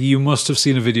on then, Biggie. You must have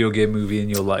seen a video game movie in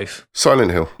your life.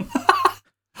 Silent Hill.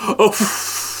 Oh,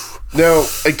 Now,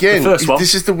 again, The first one.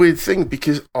 this is the weird thing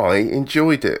because I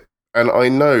enjoyed it. And I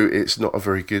know it's not a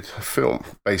very good film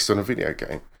based on a video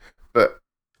game. But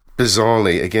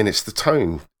bizarrely, again, it's the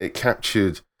tone. It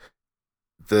captured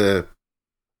the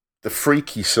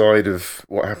freaky side of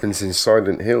what happens in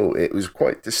Silent Hill. It was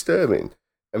quite disturbing.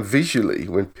 And visually,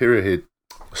 when Pyramid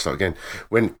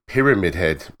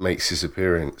Head makes his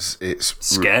appearance, it's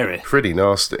Scary. pretty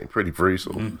nasty, pretty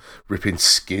brutal, ripping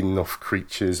skin off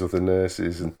creatures or the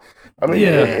nurses, and I mean,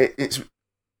 Yeah.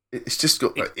 it's just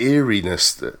got that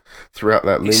eeriness that throughout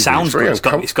that movie. it sounds It's very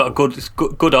good. It's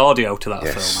got good audio to that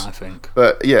Yes. film, I think.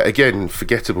 But yeah, again,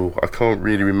 forgettable. I can't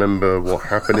really remember what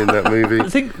happened in that movie.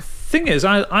 The thing is,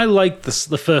 I like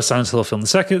the first Silent Hill film.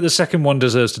 The second one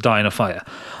deserves to die in a fire.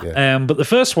 Yeah. But the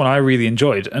first one I really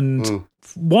enjoyed, and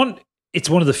it's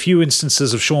one of the few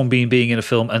instances of Sean Bean being in a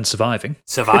film and surviving.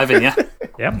 Surviving, yeah.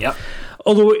 Yeah. Yep.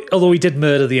 Although he did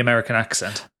murder the American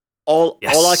accent. All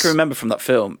I can remember from that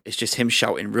film is just him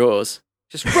shouting Rose.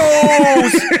 Just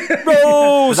Rose!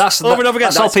 Rose! Over and over again.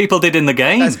 That's all people did in the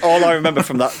game. That's all I remember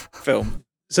from that film.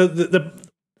 So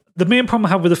the main problem I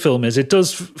have with the film is it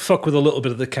does fuck with a little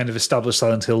bit of the kind of established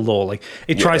Silent Hill lore. Like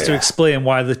it tries to explain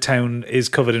why the town is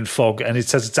covered in fog, and it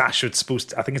says it's ash. It's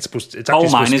actually supposed to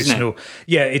be snow.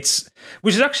 Yeah,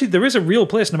 which is actually there is a real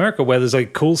place in America where there's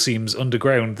like coal seams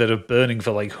underground that are burning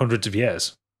for like hundreds of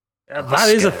years. That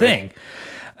is a thing.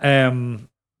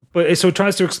 But so it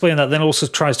tries to explain that, then also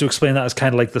tries to explain that as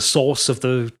kind of like the source of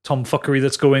the tomfuckery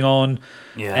that's going on.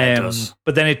 Yeah, it does.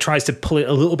 But then it tries to pull it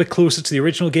a little bit closer to the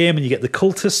original game, and you get the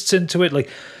cultists into it. Like,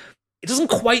 it doesn't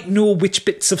quite know which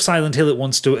bits of Silent Hill it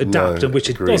wants to adapt and which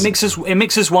it agreed. doesn't. It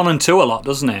mixes 1 and 2 a lot,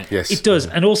 doesn't it? Yes, It does,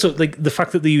 and also like the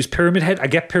fact that they use Pyramid Head. I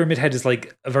get Pyramid Head is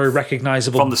like a very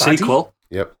recognizable From the baddie sequel.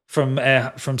 Yep. from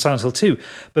Silent Hill 2,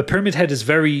 but Pyramid Head is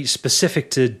very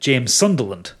specific to James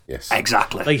Sunderland. Yes.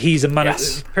 Exactly. Like he's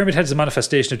Yes. Pyramid Head is a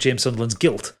manifestation of James Sunderland's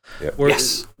guilt. Yep.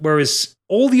 Whereas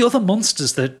all the other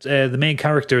monsters that the main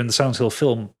character in the Silent Hill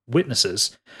film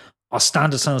witnesses are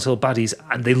standard Silent Hill baddies,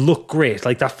 and they look great.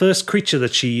 Like that first creature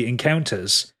that she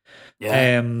encounters,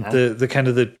 the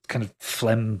kind of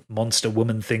phlegm monster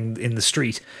woman thing in the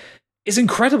street. is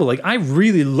incredible. Like, I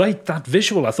really liked that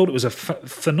visual. I thought it was a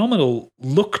phenomenal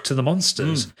look to the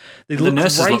monsters. They The look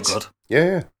nurses right. look good.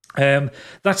 Yeah.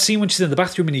 That scene when she's in the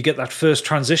bathroom and you get that first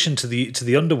transition to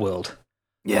the underworld.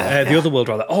 Yeah. The other world,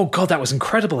 rather. Oh, God, that was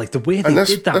incredible. Like, the way they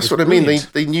did that That's was what I mean.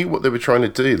 brilliant. They knew what they were trying to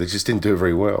do. They just didn't do it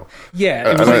very well. Yeah.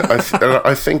 It And was like,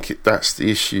 I think that's the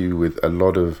issue with a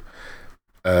lot of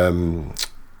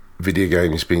video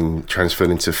games being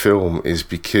transferred into film, is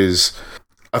because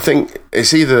I think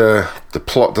it's either the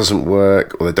plot doesn't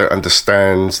work or they don't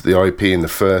understand the IP in the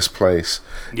first place,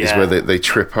 is where they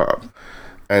trip up.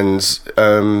 And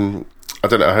I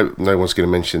don't know, I hope no one's going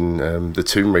to mention the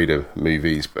Tomb Raider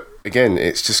movies, but again,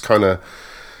 it's just kind of,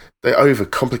 they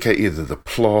overcomplicate either the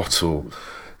plot or, do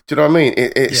you know what I mean?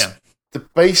 It's the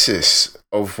basis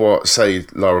of what, say,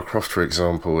 Lara Croft, for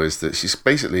example, is that she's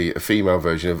basically a female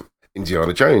version of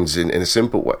Indiana Jones in a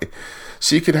simple way.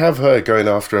 So you could have her going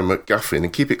after a MacGuffin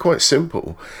and keep it quite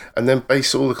simple, and then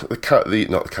base all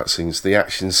the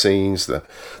action scenes, the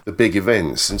big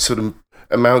events, and sort of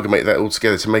amalgamate that all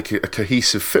together to make it a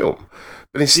cohesive film.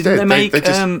 But instead, they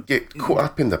just get caught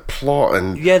up in the plot.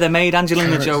 And they made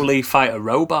Angelina Jolie fight a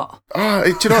robot. Do you know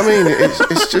what I mean?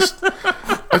 It's just,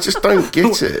 I just don't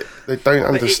get it. They don't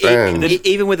understand.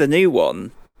 Even with the new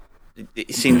one,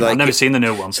 it seemed like I've never seen the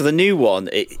new one. So the new one,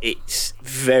 it's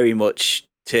very much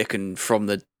taken from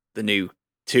the new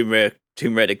Tomb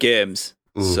Raider games.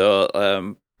 So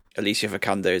Alicia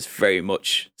Vikander is very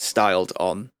much styled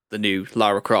on the new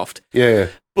Lara Croft. Yeah.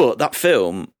 But that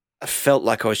film, I felt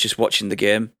like I was just watching the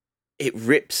game. It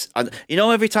rips, and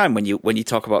every time when you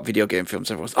talk about video game films,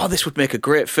 everyone's, oh, this would make a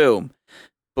great film.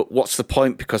 But what's the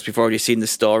point? Because we've already seen the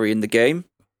story in the game.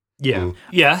 yeah.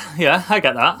 Yeah, I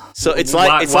get that. So it's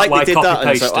like why they did that, and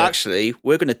it's like, copy-paste it? actually,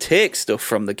 we're going to take stuff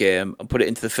from the game and put it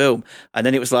into the film. And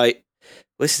then it was like,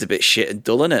 well, this is a bit shit and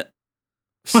dull, isn't it?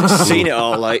 Seen it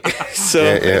all, like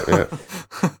so.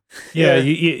 Yeah.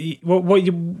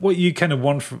 What you kind of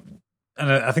want from,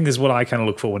 and I think this is what I kind of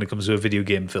look for when it comes to a video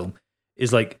game film,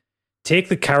 is like, take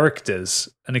the characters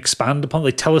and expand upon,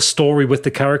 like, tell a story with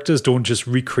the characters. Don't just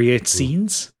recreate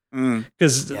scenes.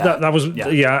 Because that was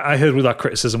I heard with that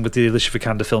criticism with the Alicia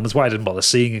Vikander film is why I didn't bother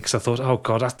seeing it, because I thought, oh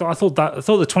god, I thought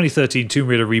the 2013 Tomb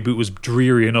Raider reboot was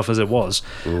dreary enough as it was.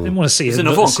 I didn't want to see it. There's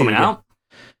another one coming out.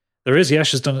 There is, yeah.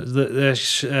 She's done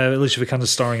Alicia Vikander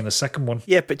starring in the second one.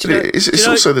 Yeah, but it's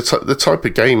also the type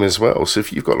of game as well. So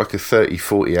if you've got like a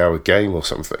 30-40 hour game or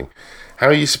something, how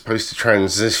are you supposed to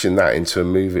transition that into a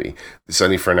movie that's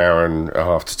only for an hour and a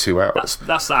half to 2 hours?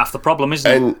 That's half the problem,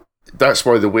 isn't it? And that's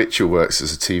why The Witcher works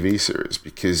as a TV series,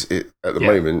 because it, at the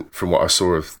moment, from what I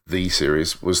saw of the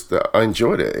series, was that I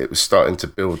enjoyed it. It was starting to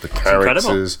build the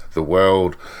characters, the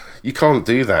world. You can't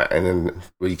do that, and then,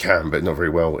 well, you can, but not very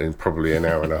well, in probably an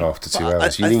hour and a half to 2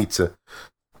 hours. You need to.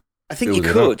 I think you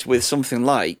could with something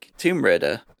like Tomb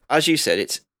Raider. As you said,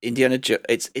 it's Indiana.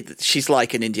 She's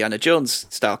like an Indiana Jones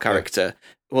style character.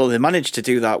 Yeah. Well, they managed to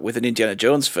do that with an Indiana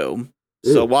Jones film.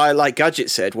 So why, like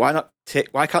Gadget said, why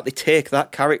can't they take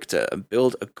that character and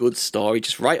build a good story?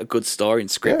 Just write a good story and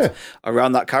script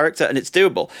around that character, and it's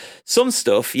doable. Some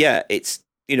stuff, it's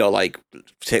like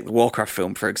take the Warcraft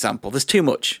film for example. There's too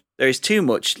much. There is too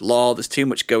much lore. There's too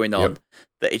much going on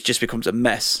that it just becomes a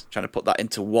mess trying to put that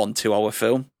into 1 2-hour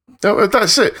film. No,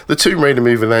 that's it. The Tomb Raider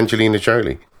movie with Angelina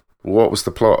Jolie. What was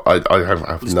the plot? I have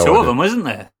There's no two idea. of them, wasn't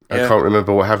there? I can't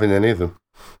remember what happened in any of them.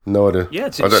 No idea. Yeah,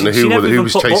 I don't know who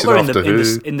was chasing after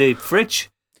who. In the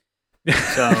fridge.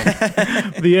 So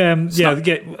The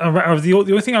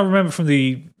only thing I remember from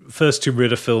the first Tomb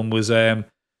Raider film was the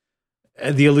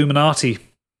Illuminati.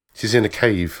 She's in a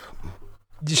cave.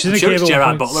 She's in a sure cave it's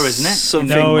Gerard Butler, isn't it?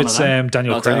 No, it's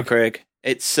Daniel Craig.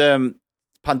 It's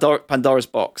Pandora's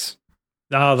Box.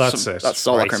 Oh, that's it. That's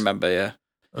all I can remember. Yeah.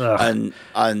 Ugh.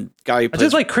 And guy who I plays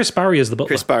just like Chris Barry as the butler.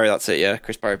 Chris Barry, that's it, yeah.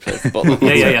 Chris Barry plays the butler.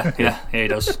 Yeah, he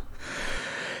does.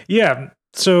 Yeah.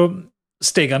 So,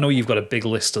 Stig, I know you've got a big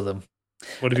list of them.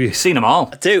 What have you seen them all?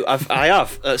 I do. I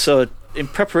have. So, in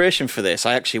preparation for this,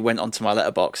 I actually went onto my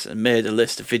letterbox and made a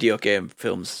list of video game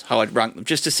films, how I'd rank them,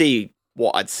 just to see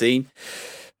what I'd seen.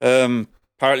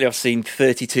 Apparently, I've seen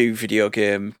 32 video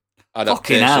game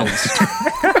adaptations.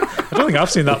 I don't think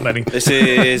I've seen that many. This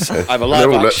is either live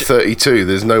They're all action. at 32.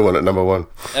 There's no one at number 1.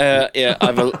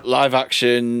 Either live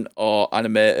action or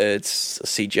animated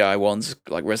CGI ones,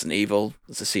 like Resident Evil.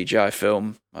 It's a CGI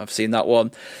film. I've seen that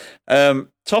one.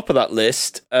 Top of that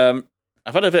list, I've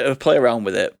had a bit of a play around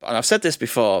with it, and I've said this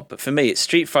before, but for me, it's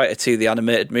Street Fighter 2, the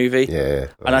animated movie. Yeah.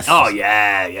 And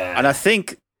And I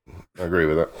think I agree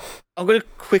with that. I'm going to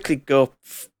quickly go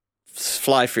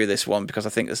fly through this one because I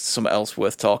think there's something else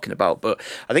worth talking about. But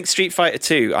I think Street Fighter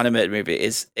 2 animated movie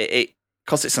is it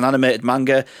because it's an animated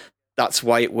manga, that's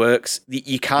why it works.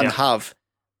 You can have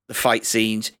the fight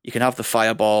scenes, you can have the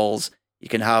fireballs, you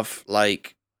can have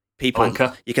like people.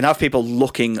 Blanca. You can have people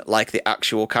looking like the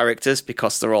actual characters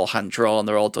because they're all hand drawn,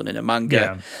 they're all done in a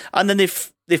manga, and then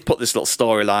they've put this little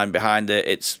storyline behind it.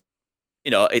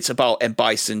 It's about M.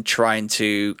 Bison trying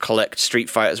to collect street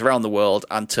fighters around the world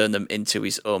and turn them into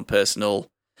his own personal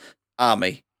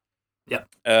army. Yeah,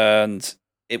 and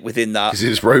within that, because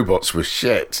his robots were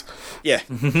shit. Yeah,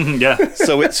 yeah.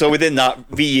 So within that,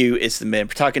 Ryu is the main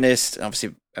protagonist, and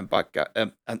obviously, a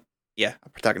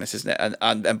protagonist, isn't it?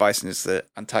 And M. Bison is the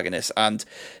antagonist, and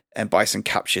M. Bison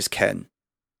captures Ken,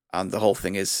 and the whole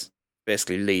thing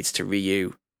basically leads to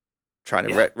Ryu trying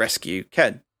to rescue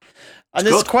Ken. And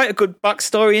there's quite a good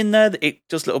backstory in there. It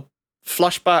does little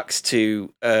flashbacks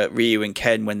to Ryu and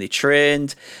Ken when they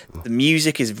trained. The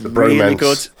music is really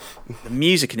good. The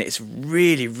music in it is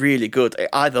really, really good.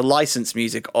 Either licensed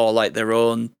music or like their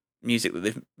own music that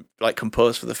they've like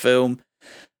composed for the film.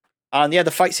 And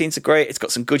the fight scenes are great. It's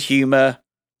got some good humor.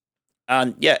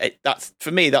 And that's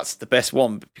for me, that's the best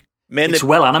one. Mainly, it's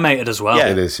well animated as well. Yeah,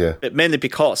 it is, yeah. But mainly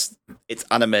because it's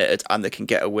animated and they can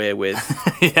get away with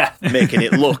making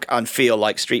it look and feel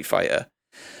like Street Fighter.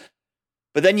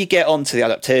 But then you get on to the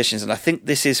adaptations, and I think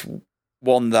this is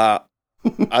one that,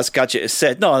 as Gadget has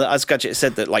said,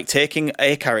 that like taking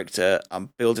a character and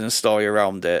building a story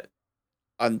around it,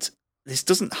 and this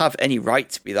doesn't have any right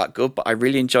to be that good, but I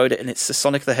really enjoyed it, and it's the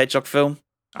Sonic the Hedgehog film.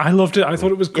 I loved it. I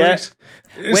thought it was great.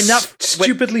 Yeah.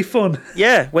 Stupidly fun.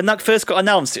 Yeah, when that first got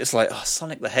announced, it was like,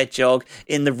 Sonic the Hedgehog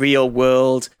in the real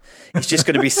world. He's just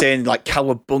going to be saying like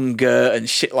cowabunga and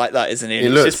shit like that, isn't he?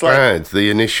 It looks bad. The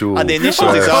initial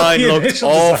design looked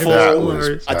awful.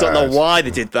 Was I don't know why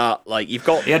they did that. Like he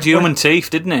had human teeth,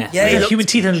 didn't he? Yeah, he had human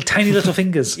teeth and tiny little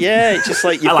fingers. Yeah, it's just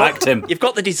like I liked him. You've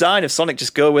got the design of Sonic.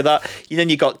 Just go with that. Then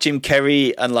you got Jim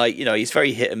Carrey, and like he's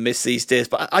very hit and miss these days.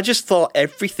 But I just thought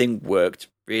everything worked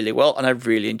really well, and I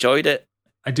really enjoyed it.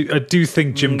 I do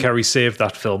think Jim Carrey saved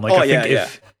that film. Like,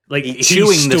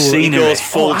 chewing the scenery. He goes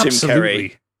full Jim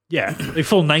Carrey. Yeah, like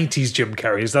full 90s Jim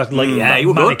Carrey. Is that like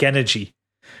manic energy?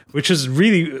 Which is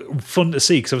really fun to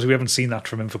see, because obviously we haven't seen that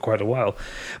from him for quite a while.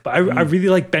 But I really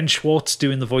like Ben Schwartz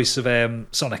doing the voice of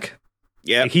Sonic.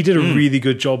 Yeah, he did a really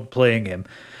good job playing him.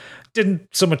 Didn't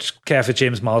so much care for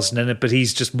James Marsden in it, but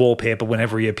he's just wallpaper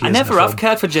whenever he appears. I never have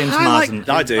cared for James Marsden.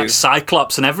 I do. Like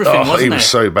Cyclops and everything, wasn't he? Was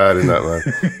so bad in that,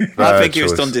 man. I think he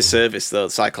was done disservice, though,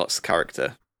 Cyclops'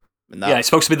 character. Yeah, he's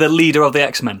supposed to be the leader of the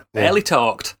X-Men. Barely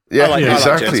talked. Yeah, I like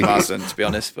exactly. James Marsden, to be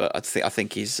honest, but I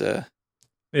think he's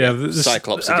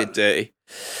Cyclops who did dirty.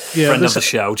 Yeah, friend of the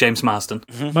show, James Marsden.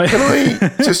 Can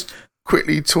I just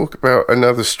quickly talk about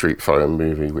another Street Fighter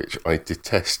movie which I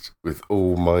detest with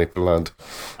all my blood?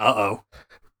 Uh-oh.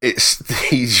 It's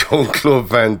the Jean-Claude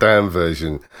Van Damme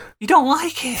version. You don't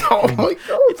like it? Oh my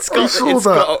god!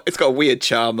 It's got a weird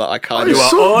charm that I can't. I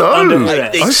saw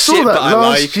that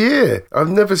last like. year.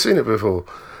 I've never seen it before.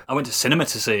 I went to cinema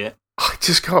to see it. I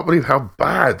just can't believe how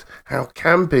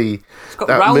campy it's got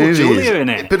that Raul movie Julia is. in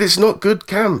it. But it's not good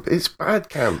camp. It's bad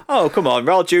camp. Oh, come on.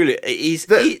 Raul Julia, he's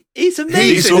amazing.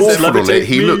 He's awful on it.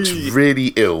 He looks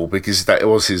really ill because that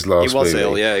was his last movie. He was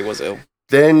ill, yeah, he was ill.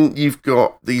 Then you've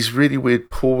got these really weird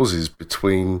pauses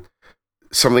between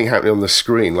something happening on the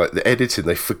screen, like the editing,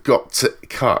 they forgot to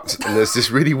cut, and there's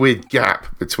this really weird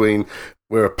gap between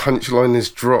where a punchline is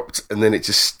dropped and then it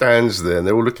just stands there and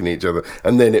they're all looking at each other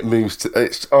and then it moves to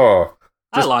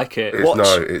I like it.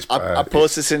 It's bad. I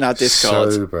posted this in our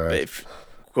Discord. So bad. If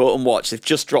go and watch, they've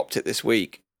just dropped it this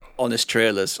week. Honest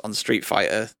trailers on Street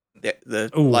Fighter, the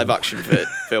live action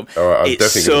film. Right,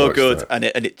 it's so good, that. and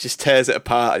it just tears it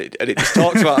apart, and it just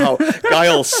talks about how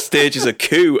Guile stages a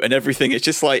coup and everything. It's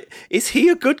just like, is he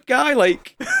a good guy?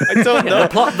 Like, I don't know.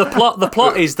 The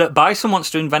plot is that Bison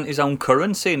wants to invent his own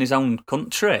currency in his own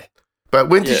country. But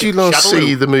when did you last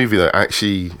see the movie that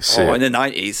actually see it? In the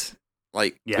 90s.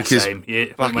 Like, because same.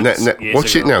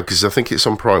 Watch it now, because I think it's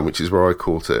on Prime, which is where I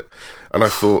caught it. And I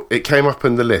thought, it came up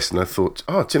on the list, and I thought,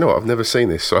 do you know what? I've never seen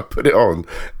this. So I put it on,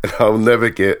 and I'll never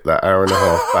get that hour and a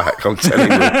half back. I'm telling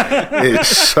you.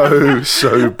 It's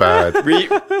so bad. Ryu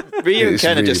and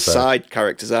Ken are just side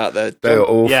characters out there. They're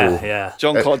awful. Yeah.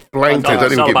 Jean-Claude Blanca,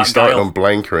 don't even get me started Guile. on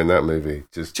Blanca in that movie.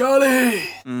 Just Charlie!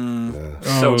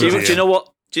 Do you know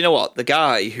what? The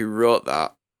guy who wrote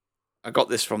that, I got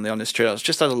this from the Honest Trailers.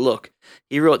 Just had a look.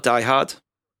 He wrote Die Hard,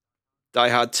 Die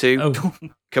Hard 2,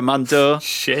 Commando,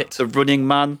 The Running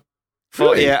Man,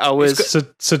 48 Hours.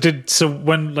 So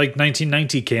when like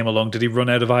 1990 came along, did he run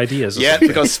out of ideas? Yeah,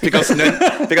 because when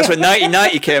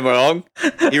 1990 came along,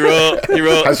 he wrote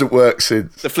hasn't worked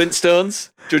since. The Flintstones,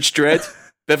 Judge Dredd,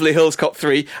 Beverly Hills Cop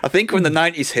 3. I think when the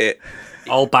 90s hit,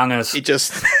 All bangers. he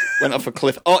just went off a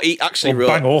cliff. Oh, he actually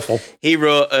Bang awful. He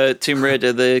wrote Tomb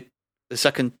Raider, the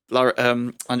second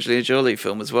Angelina Jolie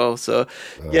film as well. So,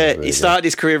 he started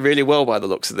his career really well by the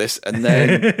looks of this. And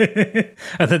then...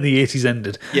 and then the 80s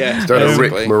ended. Yeah. Don't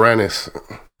Rick Moranis.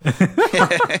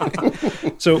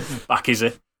 So, Back is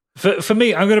it? for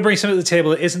me, I'm going to bring something to the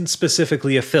table that isn't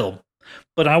specifically a film.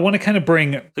 But I want to kind of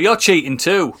bring... So you're cheating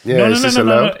too. Yeah, is this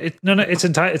allowed? No, it's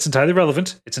entirely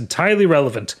relevant. It's entirely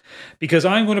relevant because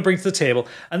I'm going to bring to the table,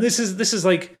 and this is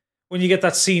like when you get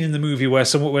that scene in the movie where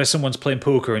someone's playing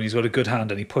poker and he's got a good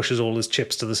hand and he pushes all his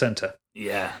chips to the center.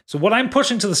 Yeah. So what I'm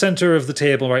pushing to the center of the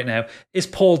table right now is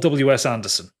Paul W.S.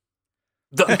 Anderson.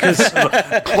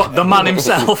 The man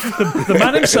himself. The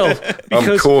man himself.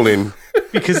 I'm calling.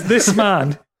 Because this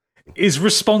man is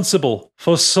responsible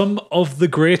for some of the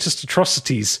greatest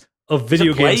atrocities of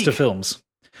video games to films.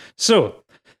 So,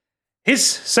 his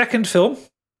second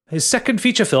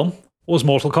feature film was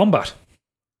Mortal Kombat.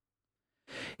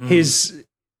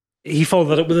 He followed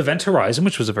that up with Event Horizon,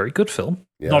 which was a very good film,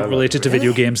 not related to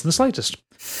video games in the slightest.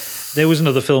 There was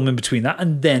another film in between that,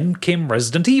 and then came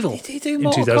Resident Evil Did he do in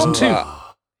Mortal 2002. Kombat?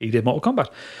 He did Mortal Kombat.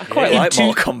 I quite like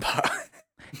Mortal Kombat.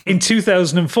 In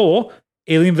 2004,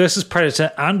 Alien vs.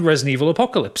 Predator and Resident Evil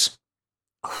Apocalypse.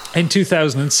 In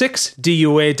 2006,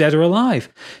 DOA Dead or Alive.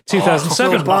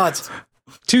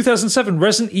 2007,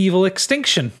 Resident Evil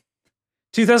Extinction.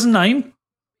 2009,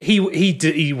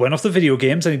 he went off the video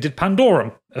games and he did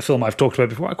Pandorum, a film I've talked about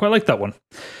before. I quite like that one.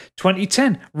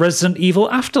 2010, Resident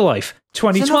Evil Afterlife.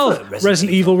 2012,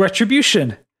 Resident Evil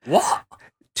Retribution. What?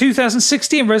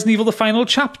 2016, Resident Evil The Final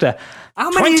Chapter. How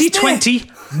many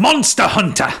 2020, Monster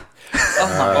Hunter. Oh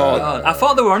my God. I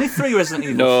thought there were only 3 Resident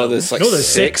Evil No, films. there's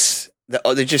 6.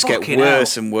 They just get Fucking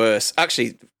worse hell. and worse.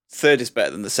 Actually, third is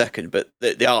better than the second, but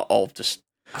they are all just...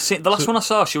 The last one I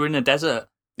saw, she were in a desert.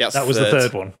 Yes, That was the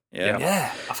third one.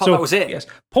 Yeah. I thought that was it. Yes.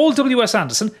 Paul W.S.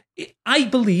 Anderson, I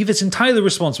believe, is entirely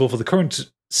responsible for the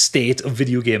current state of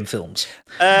video game films.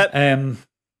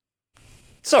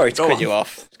 Sorry to Go cut on. you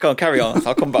off. Go on, carry on.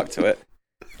 I'll come back to it.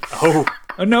 Oh,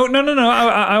 No.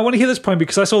 I want to hear this point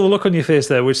because I saw the look on your face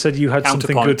there, which said you had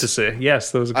something Counterpoint. good to say.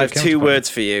 Yes, there was a good I have 2 counterpoint. words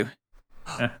for you.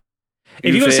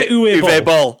 If you're going to say Uwe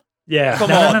Boll, yeah, Come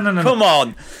no, on. no. Come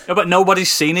on. no, but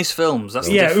nobody's seen his films. That's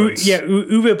the Yeah, difference.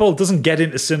 Uwe Boll doesn't get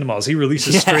into cinemas. He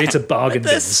releases straight to bargain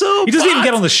They're bins. so He doesn't even bad.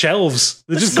 get on the shelves.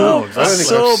 They just so go. I don't think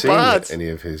So I've seen bad. any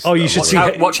of his. Oh, you should see.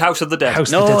 Watch House of the Dead.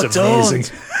 House No, of the Dead's amazing.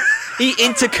 don't. He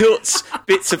intercuts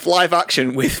bits of live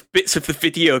action with bits of the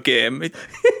video game.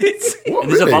 It's What,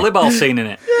 And there's really? a volleyball scene in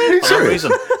it. For no serious?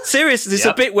 reason. serious. There's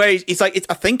a bit where he's like,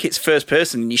 I think it's first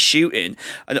person and he's shooting,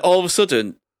 and all of a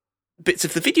sudden, bits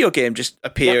of the video game just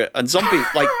appear and zombie,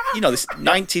 like, this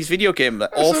 90s video game, like,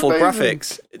 awful amazing.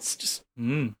 graphics. It's just.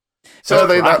 So are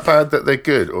they that bad that they're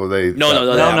good, or are they? No, that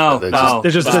no, bad no, that no.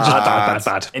 They're just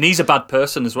bad. And he's a bad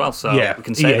person as well, so Yeah, we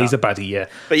can say that. he's a baddie. Yeah,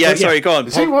 But yeah, sorry, go on.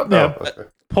 Is he what? Yeah. Oh, okay.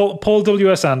 Paul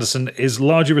W.S. Anderson is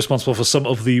largely responsible for some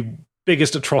of the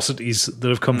biggest atrocities that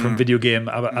have come from video game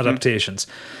adaptations.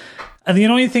 And the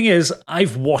annoying thing is,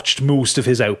 I've watched most of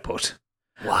his output.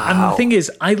 Wow. And the thing is,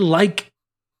 I like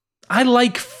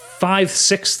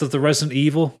 5/6 of the Resident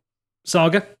Evil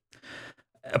saga.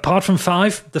 Apart from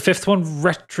 5, the 5th one,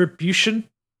 Retribution.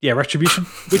 Yeah, Retribution,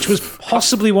 which was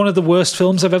possibly one of the worst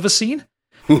films I've ever seen.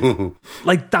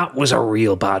 Like, that was a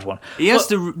real bad one. He has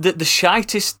the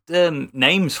shitest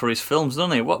names for his films,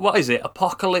 doesn't he? What is it?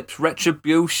 Apocalypse,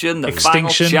 Retribution, The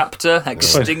Extinction. Final Chapter,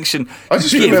 Extinction. I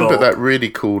just Give remember up. that really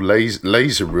cool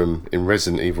laser room in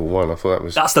Resident Evil 1. I thought that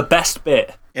was. That's the best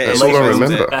bit. Yeah, That's it all I is, isn't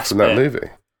remember it? Best from that bit. movie.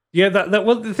 Yeah,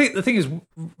 well, the thing is,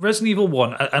 Resident Evil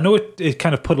 1, I know it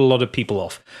kind of put a lot of people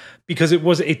off because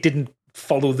it didn't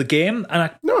follow the game, and I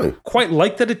No. quite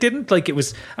liked that it didn't. Like, it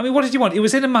was, I mean, what did you want? It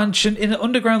was in a mansion, in an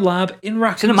underground lab, in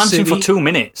Raccoon It's in a mansion City. for 2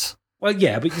 minutes. Well,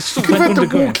 yeah, but you still You've went had The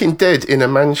underground. Walking Dead in a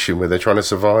mansion where they're trying to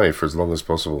survive for as long as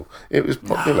possible. It was, it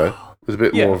was a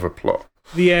bit Yeah. more of a plot.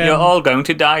 The, You're all going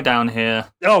to die down here.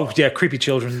 oh, yeah, creepy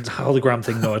children hologram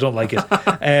thing. No, I don't like it.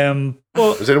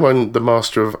 Well, Was anyone the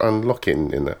master of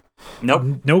unlocking in that?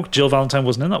 Nope. no, Jill Valentine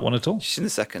wasn't in that one at all. She's in the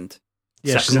second.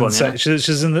 Yeah, she's in, Second one,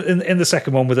 she's in the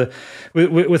second one with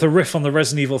a riff on the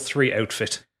Resident Evil 3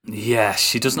 outfit. Yes,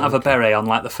 she doesn't have a beret on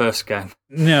like the first game.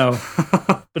 No,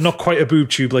 but not quite a boob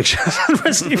tube like she has in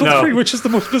Resident Evil No. 3, which is the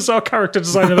most bizarre character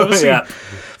design I've ever seen. Yeah,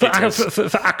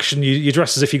 For action, you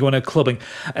dress as if you're going out clubbing.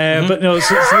 But no,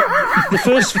 so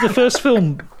the first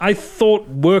film I thought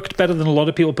worked better than a lot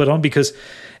of people put on because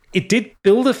it did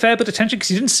build a fair bit of tension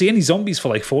because you didn't see any zombies for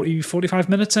like 40, 45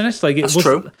 minutes in it. Like, That's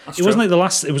true. That's it wasn't true.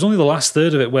 like it was only the last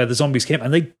third of it where the zombies came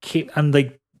and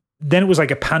they then it was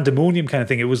like a pandemonium kind of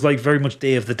thing. It was like very much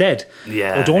Day of the Dead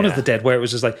or Dawn of the Dead, where it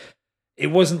was just like, it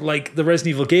wasn't like the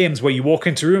Resident Evil games where you walk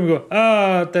into a room and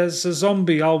go, there's a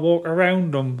zombie, I'll walk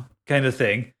around them kind of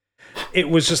thing. It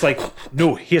was just like,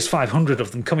 no, here's 500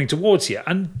 of them coming towards you.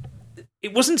 And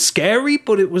it wasn't scary,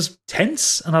 but it was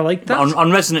tense, and I liked that.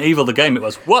 On Resident Evil, the game, it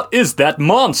was, what is that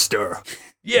monster?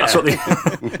 Yeah. That's what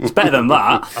it's better than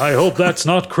that. I hope that's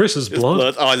not Chris's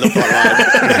blood. Oh, I love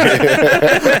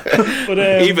that line.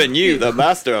 But, Even you, the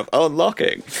master of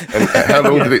unlocking. And how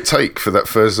long did it take for that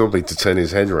first zombie to turn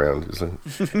his head around? It was like,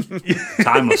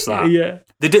 Timeless, that. Yeah.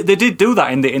 They did do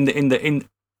that in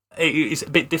it's a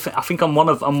bit different. I think on one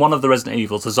of the Resident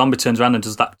Evils, the zombie turns around and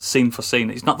does that scene for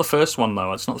scene. It's not the first one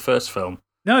though. It's not the first film.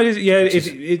 No, it is. Yeah, it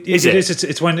is. it?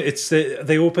 It's when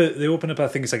they open up. I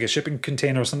think it's like a shipping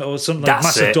container or something like That's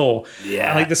massive it. door. Yeah,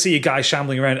 and like they see a guy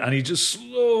shambling around, and he just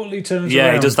slowly turns. Yeah,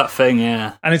 around. he does that thing.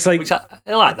 Yeah, and it's like, which I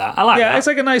like that. I like that. Yeah, it's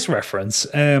like a nice reference.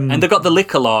 And they got the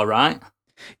liquor law right.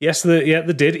 Yes, they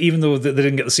did. Even though they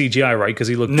didn't get the CGI right because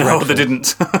he looked. No, dreadful. they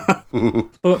didn't.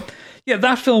 But yeah,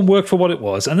 that film worked for what it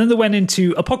was, and then they went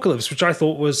into Apocalypse, which I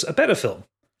thought was a better film.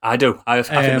 I do. I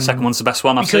think the second one's the best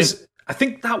one I've seen. Because I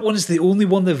think that one is the only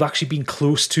one they've actually been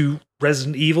close to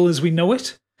Resident Evil as we know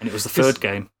it. And it was the third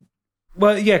game.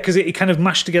 Well, yeah, because it kind of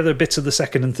mashed together bits of the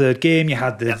second and third game. You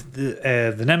had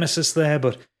the Nemesis there,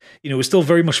 but it was still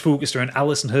very much focused around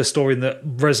Alice and her story, and the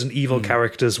Resident Evil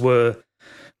characters were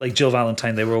like Jill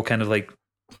Valentine. They were all kind of like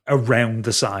around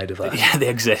the side of her. Yeah, they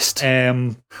exist.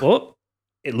 But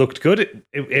it looked good.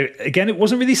 Again, it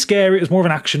wasn't really scary. It was more of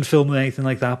an action film than anything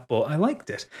like that, but I liked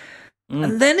it.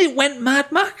 And then it went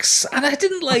Mad Max, and I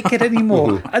didn't like it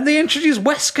anymore. And they introduced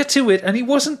Wesker to it, and he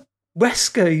wasn't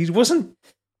Wesker. He wasn't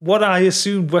what I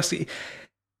assumed Wesker.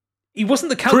 He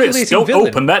wasn't the calculating Chris, don't villain.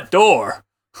 open that door.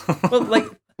 Well, like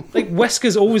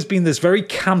Wesker's always been this very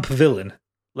camp villain.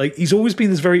 Like, he's always been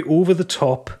this very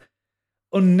over-the-top,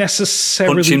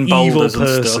 unnecessarily Punching evil boulders and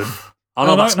person. stuff. Oh,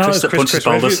 no, that's Chris that punches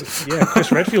boulders. Redfield. Yeah, Chris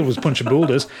Redfield was punching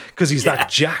boulders because he's that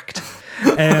jacked.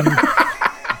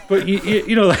 But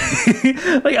you know,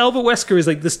 like Albert Wesker is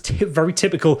like this very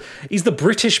typical. He's the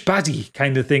British baddie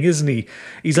kind of thing, isn't he?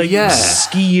 He's like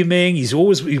scheming. He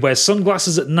wears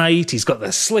sunglasses at night. He's got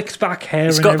the slicked back hair.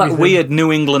 He's got that weird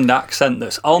New England accent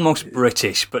that's almost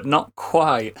British, but not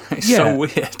quite. It's so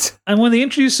weird. And when they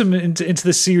introduced him into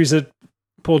this series that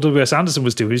Paul W.S. Anderson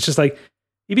was doing, it's just like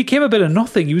he became a bit of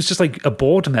nothing. He was just like a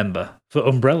board member for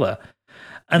Umbrella.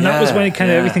 And that was when it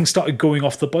kind of everything started going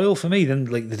off the boil for me. Then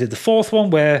like they did the fourth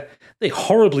one where they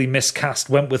horribly miscast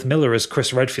Wentworth Miller as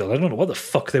Chris Redfield. I don't know what the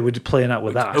fuck they were playing out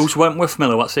with that. Who's Wentworth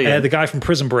Miller? What's he? The guy from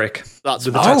Prison Break. That's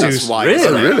with the tattoos. Why,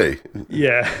 really?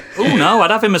 Yeah. Oh no,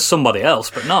 I'd have him as somebody else,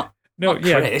 but not. No, not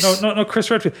yeah, Chris. no, Chris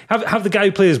Redfield. Have the guy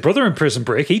who played his brother in Prison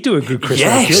Break. He'd do a good Chris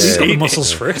Redfield. He's got the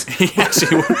muscles for it. Yes,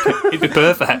 he would. He'd be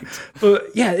perfect. But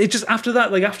yeah, it just after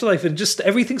that, like Afterlife, and just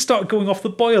everything started going off the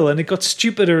boil, and it got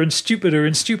stupider and stupider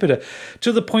and stupider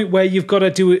to the point where you've got to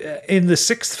do it in the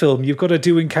sixth film. You've got to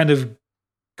do in kind of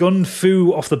gun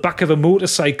fu off the back of a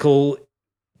motorcycle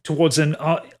towards an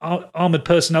armored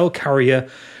personnel carrier,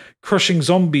 crushing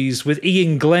zombies with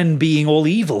Ian Glenn being all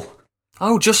evil.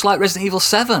 Oh, just like Resident Evil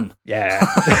 7. Yeah.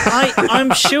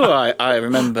 I'm sure I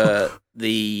remember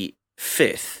the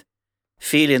fifth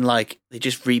feeling like they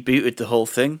just rebooted the whole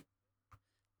thing.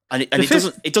 And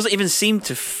it doesn't even seem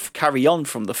to carry on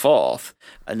from the fourth.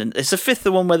 And then it's the fifth,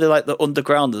 the one where they're like the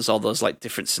underground, there's all those like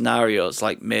different scenarios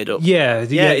like made up.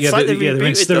 It's like they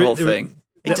rebooted the whole thing.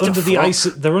 They're under the ice.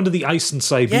 They're under the ice in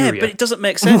Siberia. Yeah, but it doesn't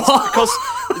make sense because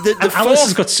the Alice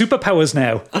has got superpowers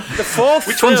now. The fourth.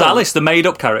 Which one's Alice? The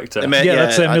made-up character.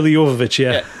 That's Mila Jovovich.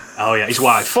 Yeah. Oh yeah, his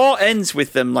wife. Four ends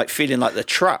with them like feeling like they're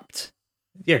trapped.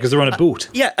 Yeah, because they're on a boat.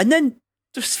 Yeah, and then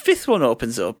the fifth one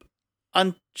opens up,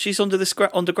 and she's under this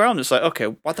underground. It's like, okay,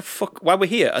 why the fuck? Why we're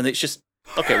here? And it's just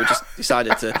okay. We just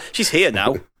decided to. She's here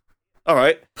now. All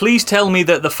right. Please tell me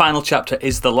that the final chapter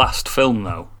is the last film,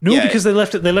 though. No, because they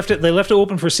left it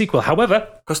open for a sequel. However,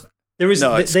 because there is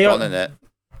it's gone in it.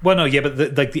 Well, no, yeah, but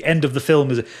the end of the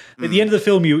film is at the end of the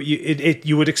film.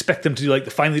 You would expect them to do like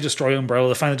finally destroy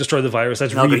Umbrella, finally destroy the virus,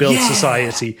 let's rebuild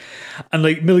society, and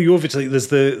like Mila Jovovich, like there's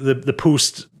the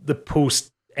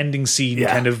post ending scene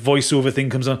kind of voiceover thing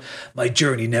comes on. My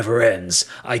journey never ends.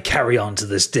 I carry on to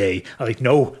this day. I'm like,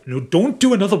 no, don't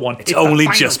do another one. It's only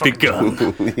just begun.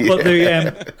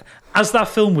 But as that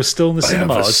film was still in the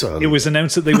cinemas, it was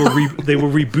announced that they were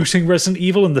rebooting Resident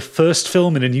Evil, and the first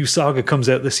film in a new saga comes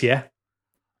out this year.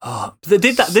 Oh, they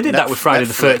did that. They did that with Friday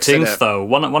the 13th, though.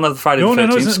 One of the Friday the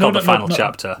 13th got the final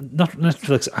chapter. Not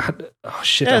Netflix.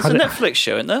 There's a Netflix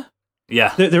show, isn't there?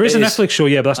 Yeah, there is a Netflix show.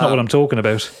 Yeah, but that's not what I'm talking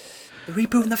about. They're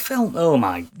rebooting the film. Oh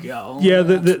my god! Yeah,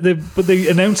 but they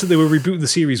announced that they were rebooting the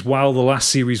series while the last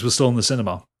series was still in the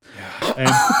cinema.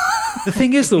 The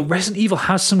thing is, though, Resident Evil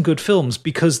has some good films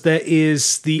because there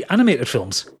is the animated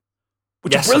films,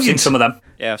 which Yes, are brilliant. I've seen some of them.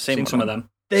 Yeah, I've seen Some of them.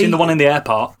 They- Seen the one in the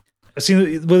airport. I've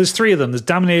seen. Well, there's 3 of them. There's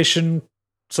Damnation,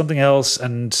 something else,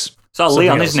 and It's all something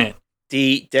Leon, else. isn't it?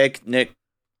 Degeneration.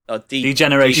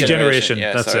 Degeneration,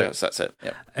 Yeah, that's sorry, it. That's it.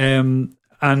 Yeah.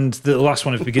 And the last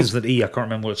one begins with an E. I can't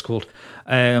remember what it's called.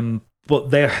 But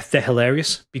they're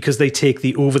hilarious because they take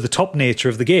the over the top nature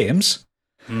of the games.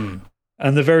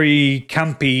 And the very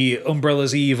campy,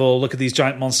 Umbrella's evil, look at these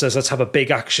giant monsters, let's have a big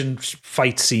action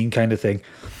fight scene kind of thing.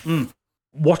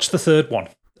 Watch the third one.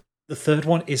 The third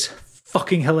one is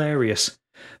fucking hilarious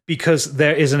because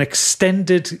there is an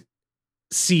extended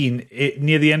scene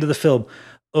near the end of the film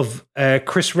of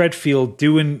Chris Redfield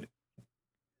doing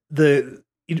the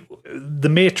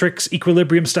Matrix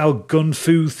Equilibrium style gun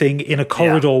fu thing in a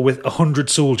corridor with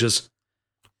 100 soldiers.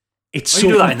 It's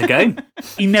You do that in the game.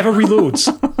 He never reloads.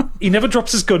 He never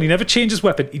drops his gun. He never changes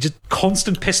weapon. He just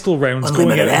constant pistol rounds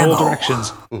going out in all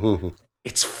directions.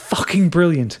 It's fucking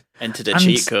brilliant. Entered a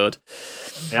cheat code.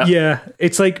 Yeah,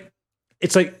 it's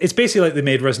basically like they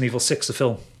made Resident Evil 6 a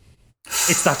film.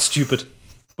 It's that stupid,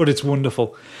 but it's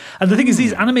wonderful. And the thing is,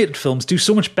 these animated films do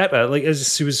so much better. Like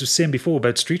as I was saying before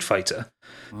about Street Fighter,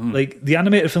 like the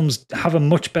animated films have a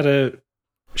much better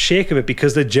shake of it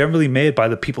because they're generally made by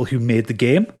the people who made the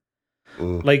game.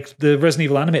 Like the Resident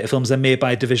Evil animated films, they're made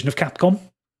by a division of Capcom.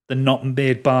 They're not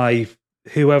made by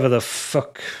whoever the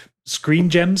fuck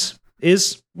Screen Gems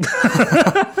is.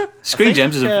 Screen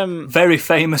Gems is a very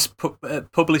famous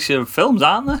publisher of films,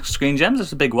 aren't they? Screen Gems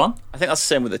is a big one. I think that's the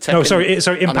same with the Tekken. No, sorry,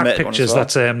 Impact animated one as Pictures.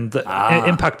 well. That's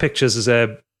Impact Pictures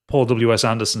is Paul W.S.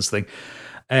 Anderson's thing.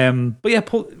 But yeah,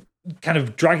 Paul, kind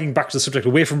of dragging back to the subject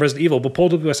away from Resident Evil, but Paul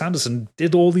W.S. Anderson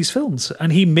did all these films,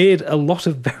 and he made a lot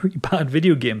of very bad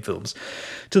video game films,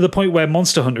 to the point where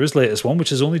Monster Hunter, his latest one, which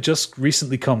has only just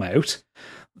recently come out,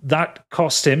 that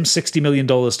cost him $60 million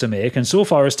to make, and so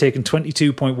far has taken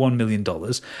 $22.1 million.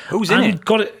 Who's in it?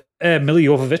 Got it, Mila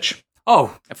Jovovich.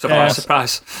 Oh,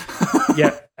 surprise.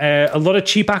 Yeah, a lot of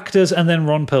cheap actors, and then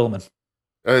Ron Perlman.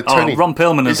 Tony, Ron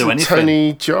Perlman will do anything.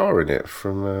 Tony Jaa in it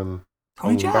from...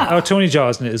 Tony Jaa? Oh, Tony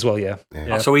Jaa's in it as well, yeah.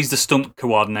 Oh, so he's the stunt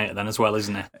coordinator then as well,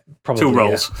 isn't he? Probably, 2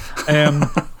 roles. Yeah.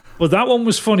 Well, that one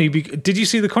was funny. Did you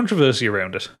see the controversy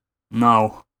around it?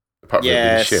 No. Apart from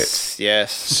it being shit.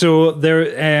 Yes. So there,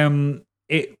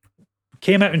 it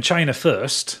came out in China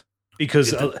first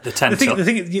because The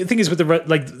thing is with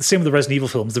the same with the Resident Evil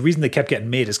films. The reason they kept getting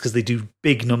made is because they do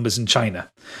big numbers in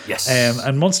China. Yes.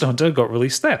 And Monster Hunter got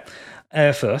released there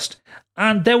first,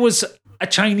 and there was a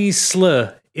Chinese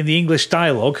slur in the English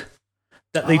dialogue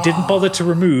that they didn't bother to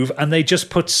remove, and they just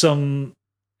put some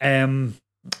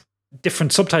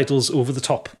different subtitles over the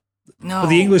top. No. But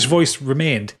the English voice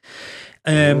remained.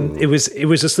 It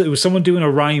was someone doing a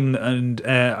rhyme, and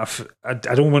I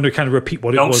don't want to kind of repeat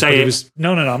what it was. Say but it. it was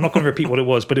no. I'm not going to repeat what it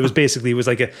was. But it was basically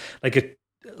like a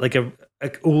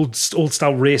old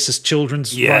style racist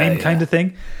children's rhyme kind of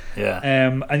thing. Yeah.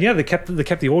 And yeah, they kept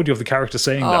the audio of the character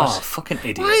saying that. Oh, fucking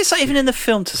idiot. Why is that even in the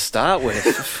film to start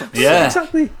with? Yeah.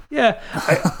 Exactly. Yeah.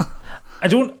 I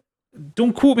don't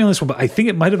quote me on this one, but I think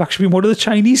it might have actually been one of the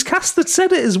Chinese cast that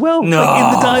said it as well. No. Like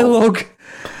in the dialogue.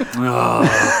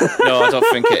 Oh. No, I don't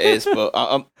think it is. But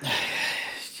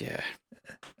yeah.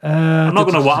 I'm not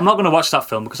going to watch that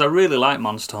film because I really like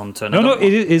Monster Hunter. No,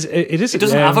 it is. It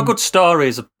doesn't have a good story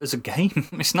as a game.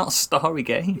 It's not a story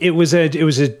game. It was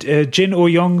a Jin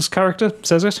Oh-young's character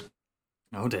says it.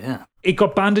 Oh dear. It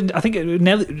got banned in. I don't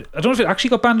know if it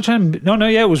actually got banned in China. No,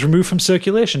 yeah, it was removed from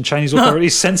circulation. Chinese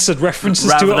authorities censored references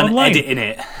Rather to it than online. editing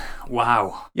it.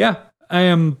 Wow. Yeah.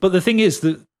 But the thing is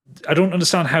that I don't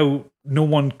understand how no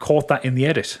one caught that in the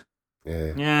edit.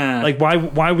 Yeah. Like,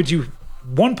 why would you,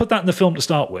 one, put that in the film to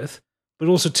start with, but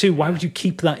also, two, why would you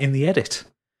keep that in the edit?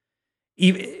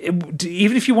 Even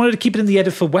if you wanted to keep it in the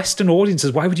edit for Western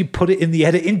audiences, why would you put it in the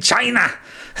edit in China?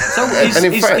 So And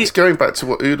in fact, going back to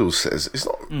what Oodles says, it's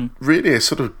not really a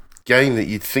sort of game that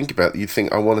you'd think about, that you'd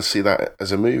think, I want to see that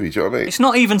as a movie. Do you know what I mean? It's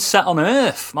not even set on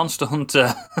Earth, Monster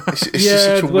Hunter. It's just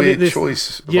such a weird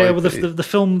choice. of Yeah, well, IP. the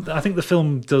film, I think the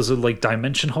film does like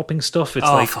dimension hopping stuff. It's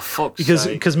For fuck's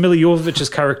sake. because Mila Jovovich's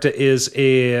character is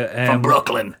a From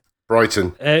Brooklyn.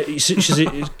 Brighton. She's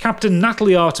Captain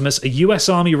Natalie Artemis, a U.S.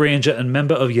 Army Ranger and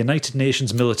member of United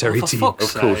Nations military For team.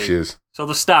 fuck's Of course sake. she is. So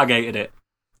the Stargated it.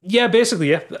 Yeah,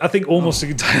 basically, yeah. I think almost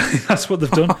entirely that's what they've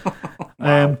done.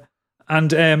 Wow.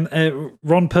 And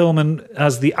Ron Perlman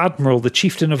as the Admiral, the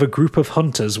chieftain of a group of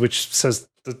hunters, which says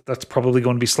that's probably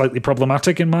going to be slightly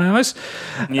problematic in my eyes.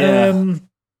 Yeah.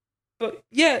 But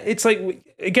yeah, it's like,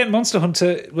 again, Monster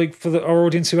Hunter, like for our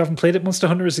audience who haven't played it, Monster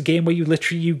Hunter is a game where you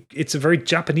literally, it's a very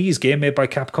Japanese game made by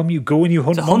Capcom. You go and you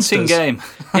hunt monsters. Hunting game.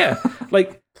 Yeah,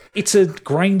 like it's a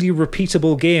grindy,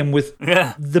 repeatable game with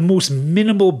the most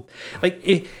minimal,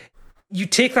 you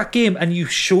take that game and you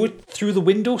show it through the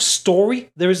window, story.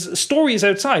 Story is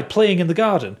outside playing in the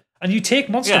garden. And you take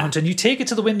Monster Hunter and you take it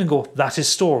to the window and go, that is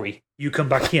story. You come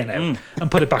back here now and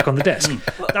put it back on the desk.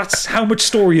 That's how much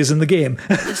story is in the game.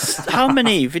 How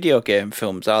many video game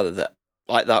films are there that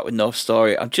like that with no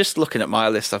story? I'm just looking at my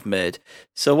list I've made.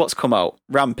 So what's come out?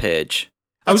 Rampage.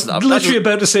 I was literally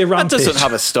about to say Rampage. That doesn't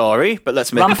have a story, but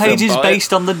let's make Rampage a film is about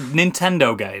based on the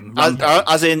Nintendo game.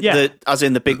 as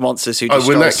in the big monsters who destroy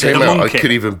when that came the out, monkey. I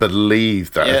couldn't even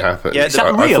believe that had happened. Yeah, Is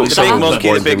that real? the big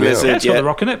monkey, the big Yeah, lizard. it's got The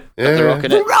Rock in it. The Rock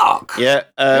in The it. Rock. Yeah.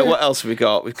 What else have we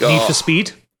got? We've got Need for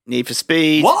Speed. Need for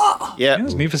Speed. What? Yeah.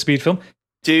 There's a Need for Speed film.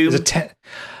 Doom.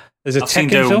 There's a I've seen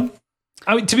Tekken Doom. film.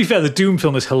 I mean, to be fair, the Doom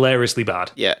film is hilariously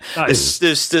bad. Yeah. There's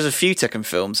a few Tekken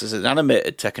films. There's an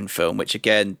animated Tekken film, which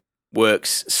again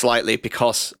works slightly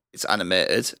because it's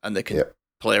animated and they can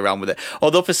play around with it.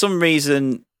 Although for some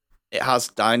reason it has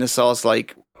dinosaurs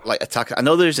like attack. I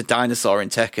know there's a dinosaur in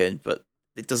Tekken, but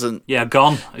it doesn't. Yeah,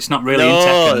 gone. It's not really in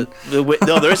Tekken.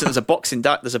 No, there isn't. There's a boxing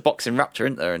raptor,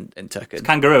 isn't there, in Tekken?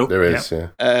 Kangaroo. There is,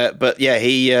 But yeah,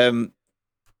 he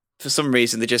for some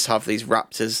reason they just have these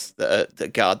raptors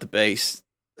that guard the base.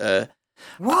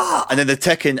 What? And then the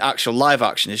Tekken actual live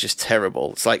action is just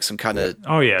terrible. It's like some kind of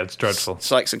it's dreadful.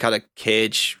 It's like some kind of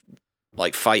cage,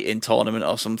 like fighting tournament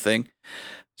or something.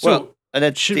 So, and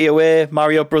then DOA,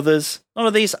 Mario Brothers. None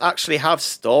of these actually have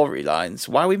storylines.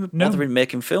 Why are we bothering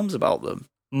making films about them?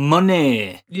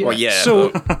 Money. Yeah. Well, yeah. So,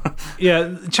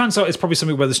 chance out it's probably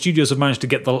something where the studios have managed to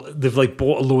get they've like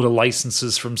bought a load of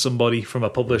licenses from somebody, from a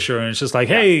publisher, and it's just like,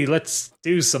 hey, let's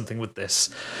do something with this.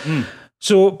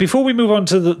 So before we move on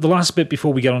to the last bit,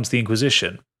 before we get on to the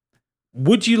Inquisition,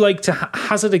 would you like to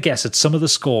hazard a guess at some of the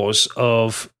scores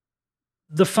of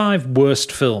the 5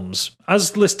 worst films,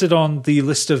 as listed on the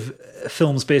list of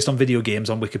films based on video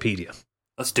games on Wikipedia?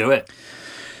 Let's do it.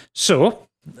 So,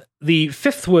 the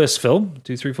 5th worst film,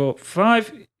 2, 3, 4,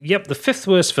 5. Yep, the 5th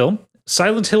worst film,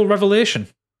 Silent Hill Revelation.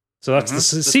 So that's the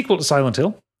sequel to Silent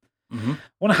Hill.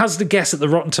 Want to hazard a guess at the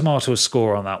Rotten Tomatoes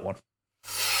score on that one?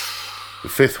 The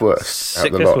 5th worst.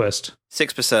 Out the 5th lot. worst.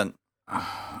 6%.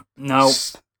 No.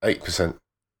 8%.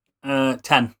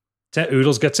 10.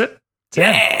 Oodles gets it.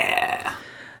 10. Yeah.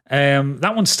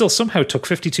 That one still somehow took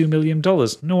 $52 million.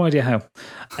 No idea how.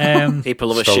 People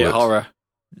love a Solid. shit horror.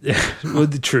 Well,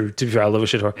 true. To be fair, I love a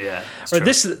shit horror. Yeah. Right,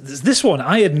 this one,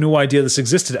 I had no idea this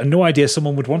existed, and no idea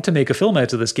someone would want to make a film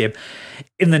out of this game.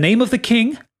 In the Name of the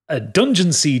King, a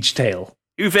Dungeon Siege tale.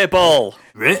 Uwe Ball.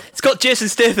 Really? It's got Jason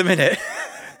Statham in it.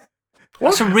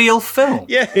 That's a real film.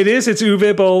 Yeah. It is. It's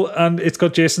Uwe Boll, and it's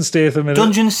got Jason Statham in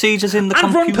Dungeon Siege is in the it.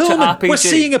 And Ron computer Perlman. RPG. We're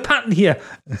seeing a pattern here.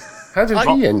 How did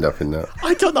he end up in that?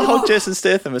 I don't know how Jason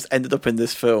Statham has ended up in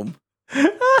this film.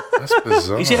 That's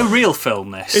bizarre. Is it a real film,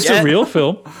 this? It's a real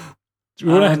film. Do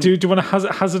you want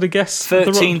to hazard a guess?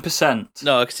 13%.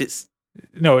 No, because it's...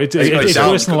 No, it's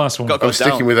down. worse than the last one. Got- I'm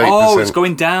sticking with 8%. Oh, it's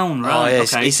going down, Oh, right. yeah,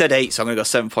 okay. he said 8, so I'm going to go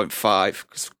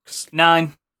 7.5.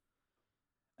 9.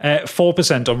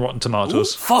 4% on Rotten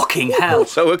Tomatoes. Fucking hell.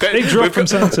 So we're getting, They dropped from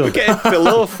Silent Hill. we're getting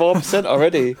below 4%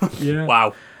 already. Yeah.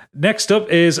 Wow. Next up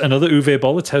is another Uwe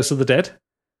Boll. It's House of the Dead.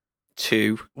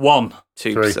 2%.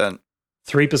 2%.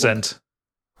 3%.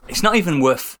 It's not even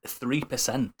worth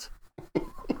 3%.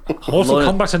 Mortal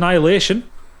Kombat Annihilation.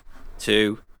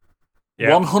 2. Yeah.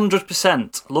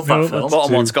 100%. Love that No, film. that's- Bottom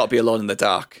 2. one's got to be Alone in the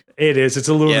Dark. It is. It's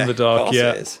Alone in the of Dark. course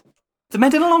Yeah. it is. They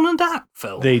made an Alone in the Dark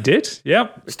film. They did.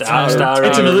 Yep. Starring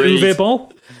It's another Reed. Uwe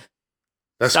Boll.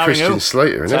 That's Starring Christian who?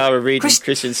 Slater, isn't it? Tara Reid and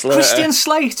Christian Slater. Christian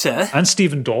Slater? And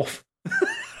Stephen Dorff.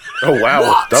 Oh, wow.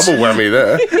 What? Double whammy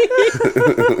there.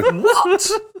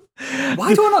 What?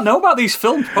 Why do I not know about these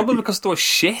films? Probably because they were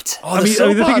shit. Oh, I they're mean, so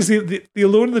the thing bad. is, the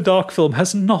Alone in the Dark film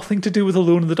has nothing to do with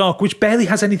Alone in the Dark, which barely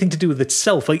has anything to do with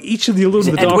itself. Like, each of the Alone Is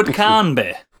in it the Dark... Edward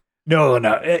Carnby? No.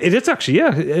 It is actually,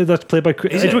 yeah. That's played by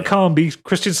Is Edward it? Carnby.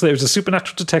 Christian Slater is a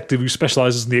supernatural detective who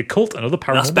specialises in the occult and other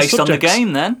paranormal That's based subjects. on the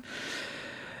game,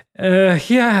 then.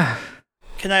 Yeah.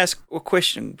 Can I ask a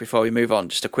question before we move on?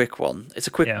 Just a quick one. It's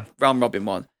a quick Yeah. round robin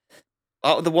one.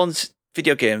 Out of the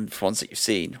video game ones that you've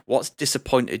seen, what's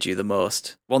disappointed you the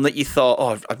most? One that you thought,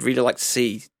 oh, I'd really like to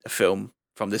see a film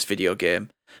from this video game,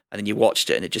 and then you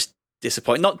watched it and it just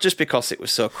disappointed. Not just because it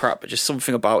was so crap, but just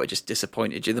something about it just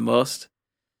disappointed you the most.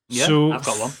 Yeah, So I've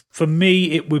got one. For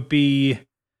me, it would be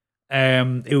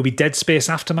Dead Space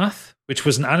Aftermath, which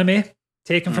was an anime.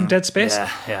 taken from Dead Space.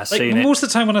 Yeah, like most of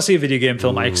the time when I see a video game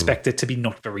film, I expect it to be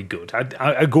not very good.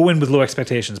 I go in with low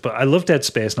expectations, but I love Dead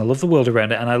Space and I love the world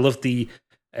around it, and I love the.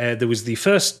 There was the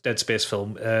first Dead Space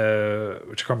film, which I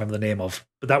can't remember the name of,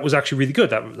 but that was actually really good.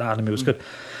 That anime was good.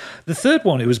 The third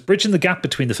one, it was bridging the gap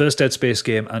between the first Dead Space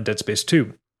game and Dead Space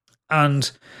 2.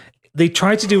 And they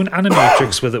tried to do an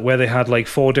animatrix with it where they had like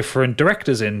 4 different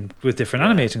directors in with different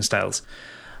animating styles.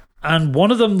 And one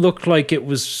of them looked like it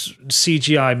was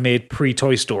CGI made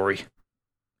pre-Toy Story.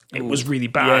 It was really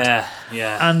bad.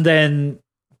 Yeah. And then...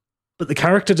 But the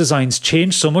character designs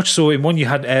changed so much. So in one you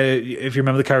had, if you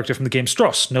remember the character from the game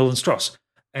Strauss, Nolan Strauss.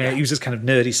 He was this kind of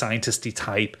nerdy scientist-y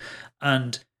type.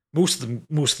 And most of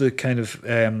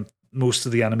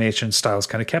the animation styles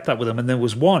kind of kept that with him. And there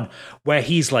was one where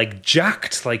he's like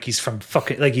jacked, like he's from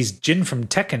he's Jin from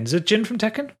Tekken. Is it Jin from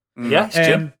Tekken? Yeah, it's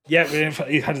Jim. Yeah,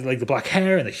 he had like the black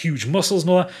hair and the huge muscles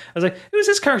and all that. I was like, who's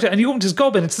this character? And you opened his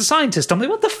gob and it's the scientist. I'm like,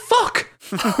 what the fuck?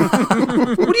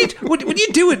 what are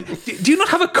you doing? Do you not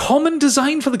have a common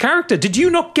design for the character? Did you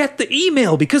not get the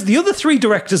email? Because the other 3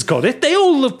 directors got it. They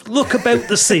all look about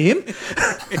the same.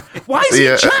 Why is he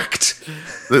jacked?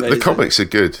 The comics are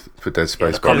good for Dead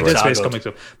Space. By the way. Dead Space comics.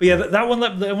 But yeah, that one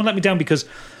let me down because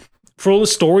for all the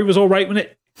story was all right when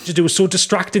it was so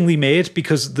distractingly made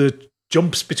because the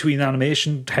jumps between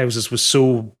animation houses was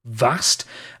so vast,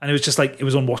 and it was just like it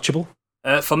was unwatchable.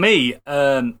 For me,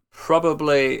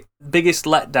 probably biggest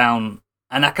letdown,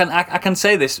 and I can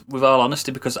say this with all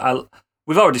honesty because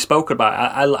we've already spoken about it.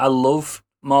 I love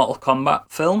Mortal Kombat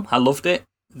film. I loved it,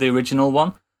 the original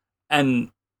one,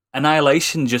 and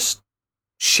Annihilation just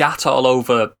shat all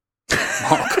over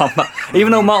Mortal Kombat.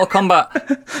 Even though Mortal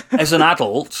Kombat, as an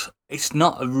adult, it's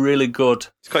not a really good.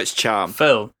 It's got its charm.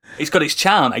 Film. It's got its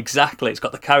charm, exactly. It's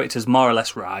got the characters more or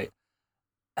less right,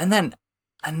 and then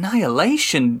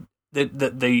Annihilation. They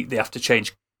have to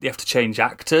change. They have to change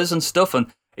actors and stuff, and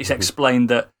it's explained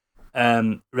that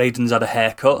Raiden's had a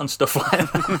haircut and stuff like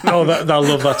that. Oh, I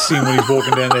love that scene when he's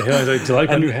walking down the hill. He's like, "Do you like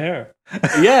my new hair?"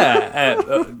 Yeah,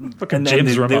 fucking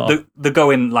James Remar. They're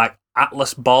going like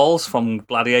Atlas balls from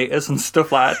Gladiators and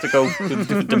stuff like that to go to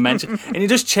different dimensions, and it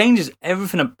just changes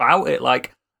everything about it.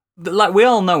 Like we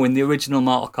all know in the original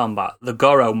Mortal Kombat, the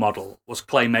Goro model was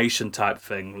claymation type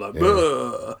thing, like,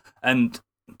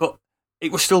 but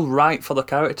it was still right for the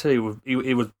character. He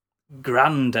was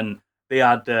grand, and they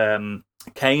had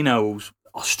Kano's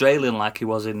Australian like he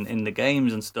was in the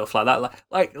games and stuff like that.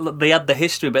 Like they had the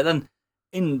history, but then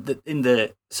in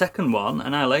the second one,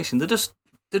 Annihilation, they just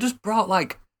brought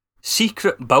like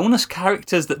secret bonus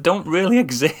characters that don't really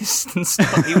exist and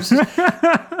stuff. And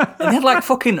they had like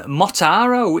fucking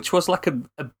Motaro, which was like a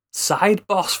side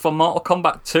boss for Mortal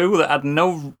Kombat 2 that had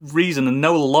no reason and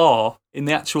no lore in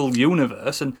the actual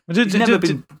universe, and didn't they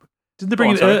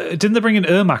bring in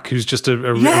Ermac, who's just a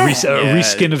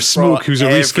reskin of Smoke, who's a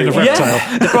reskin of Reptile?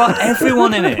 Yeah, they brought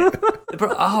everyone in it.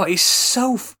 It's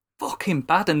so fucking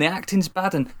bad, and the acting's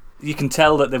bad, and you can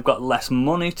tell that they've got less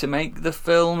money to make the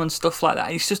film and stuff like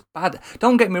that. It's just bad.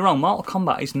 Don't get me wrong, Mortal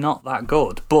Kombat is not that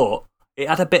good, but it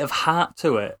had a bit of heart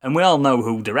to it, and we all know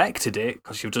who directed it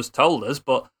because you've just told us,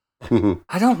 but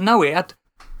I don't know.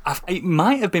 It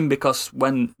might have been because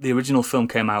when the original film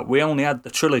came out, we only had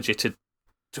the trilogy to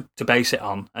base it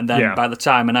on, and then by the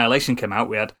time Annihilation came out,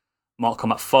 we had Mortal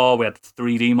Kombat 4, we had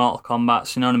 3D Mortal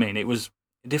Kombats. You know what I mean? It was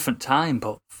a different time,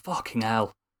 but fucking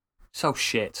hell, so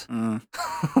shit. What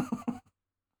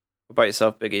about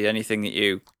yourself, Biggie? Anything that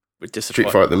you would disappoint?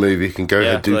 Street Fighter the movie can go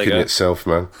Hadouken itself,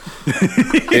 man.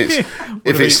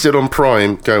 If it's still on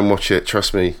Prime, go and watch it.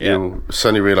 Trust me, you'll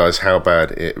suddenly realise how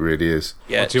bad it really is.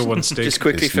 Yeah, what's your one stick? Just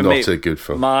quickly it's for not me, a good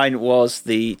film. Mine was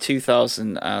the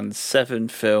 2007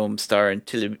 film starring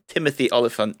Timothy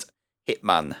Olyphant,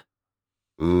 Hitman.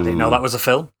 I didn't know that was a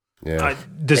film. Yeah,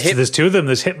 there's 2 of them.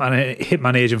 There's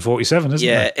Hitman Agent 47, isn't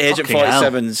there? Yeah, Agent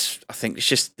 47's. I think it's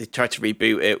just they tried to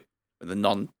reboot it with a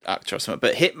non-actor or something.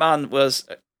 But Hitman was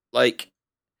like,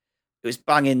 it was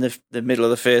bang in the middle of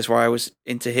the phase where I was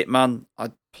into Hitman.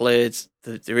 I played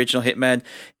the original Hitman.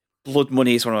 Blood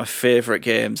Money is one of my favourite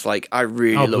games. Like, I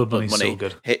really love Blood Money. So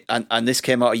good. And this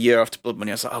came out a year after Blood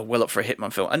Money. I was like, well up for a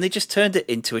Hitman film. And they just turned it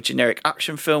into a generic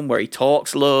action film where he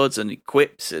talks loads and he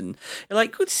quips. And you're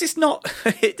like, this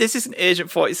isn't Agent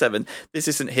 47. This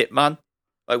isn't Hitman.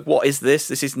 Like, what is this?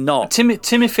 This is not.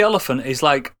 Timothy Olyphant is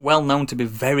like well known to be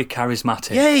very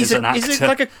charismatic. Yeah, as an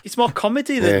actor. It's more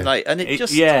comedy than like, and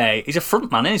just he's a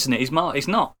frontman, isn't it? He's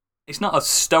not a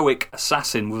stoic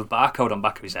assassin with a barcode on the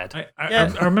back of his head. I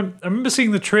remember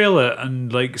seeing the trailer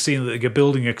and like seeing like a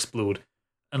building explode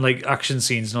and like action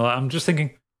scenes and all that. I'm just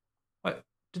thinking,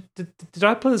 did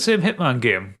I play the same Hitman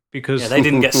game? because they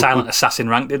didn't get Silent Assassin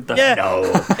rank, did they? Yeah. no.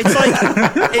 It's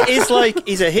like it is like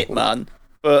he's a hitman,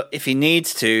 but if he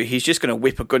needs to, he's just going to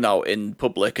whip a gun out in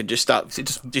public and just start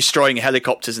destroying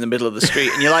helicopters in the middle of the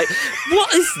street. And you're like,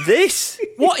 what is this?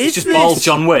 What is Just this? balls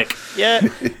John Wick. Yeah,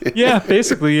 Yeah,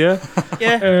 basically, yeah.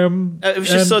 yeah. It was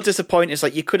just so disappointing. It's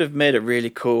like you could have made a really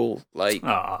cool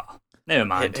Never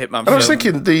mind. Hitman And I was film.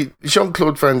 thinking the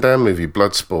Jean-Claude Van Damme movie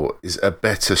Bloodsport is a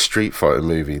better Street Fighter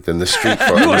movie than the Street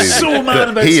Fighter You are movie so mad that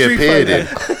about he Street appeared in.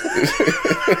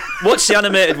 Watch the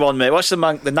animated one, mate. Watch the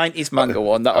 90s manga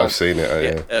one. That I've seen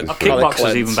it. It's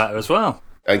Kickboxer's even better as well.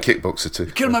 and Kickboxer too.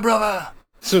 Kill my brother.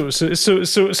 So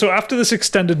after this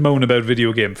extended moan about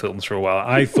video game films for a while,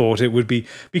 I thought it would be,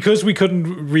 because we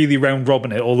couldn't really round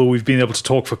robin it, although we've been able to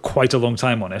talk for quite a long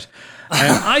time on it.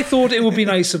 I thought it would be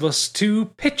nice of us to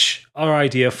pitch our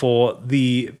idea for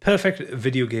the perfect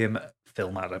video game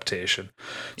film adaptation.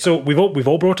 So we've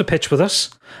all brought a pitch with us.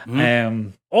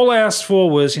 All I asked for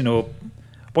was,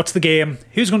 what's the game,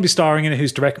 who's going to be starring in it,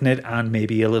 who's directing it, and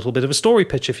maybe a little bit of a story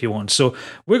pitch if you want. So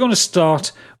we're going to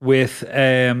start with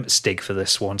Stig for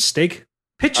this one. Stig,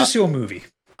 pitch us your movie.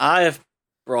 I have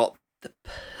brought the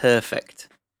perfect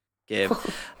game.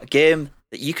 A game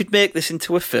that you could make this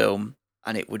into a film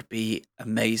and it would be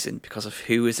amazing because of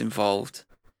who is involved.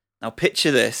 Now picture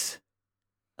this.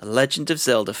 A Legend of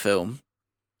Zelda film.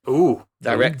 Ooh.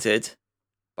 Directed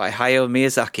by Hayao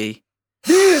Miyazaki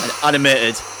and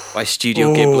animated by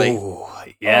Studio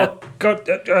Ghibli. Yeah. Oh,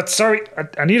 God, sorry,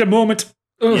 I need a moment.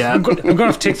 Ugh, Yeah. I'm going to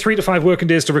have to take 3 to 5 working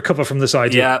days to recover from this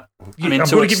idea. Yeah. I'm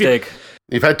into gonna it, give you- Stig.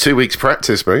 You've had 2 weeks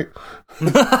practice, mate.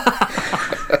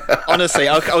 Honestly,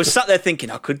 I was sat there thinking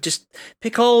I could just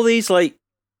pick all these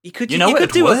You could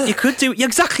it'd work. yeah,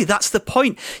 exactly. That's the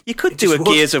point. You could do a just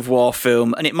would. Gears of War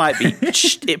film, and it might be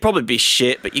it'd probably be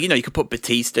shit. But you could put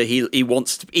Batista.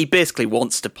 He basically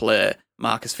wants to play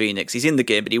Marcus Phoenix. He's in the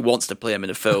game, but he wants to play him in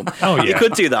a film. Oh, yeah. You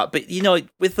could do that, but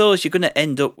with those, you're going to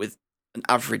end up with an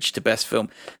average to best film.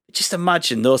 Just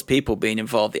imagine those people being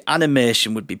involved. The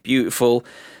animation would be beautiful.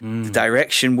 The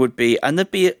direction would be, and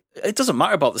there'd be. It doesn't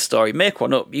matter about the story. Make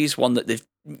one up. Use one that they've.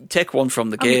 Take one from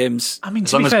the games. I mean,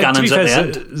 As to long be as fair, Ganon's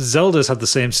at the Zelda's had the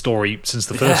same story since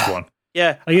the first one.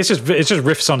 Yeah. Like, it's just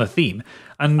riffs on a theme.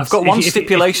 And I've got one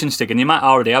stipulation, Stig, and you might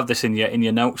already have this in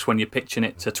your notes when you're pitching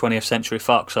it to 20th Century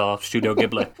Fox or Studio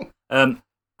Ghibli.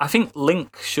 I think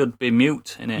Link should be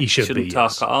mute in it. He shouldn't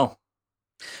talk yes. at all.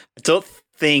 I don't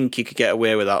think you could get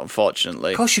away with that,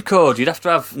 unfortunately. Of course you could. You'd have to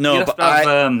have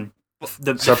the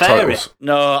fairy. Subtitles.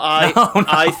 No, No.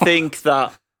 I think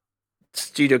that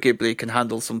Studio Ghibli can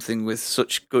handle something with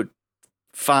such good,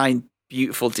 fine,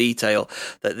 beautiful detail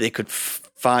that they could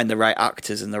find the right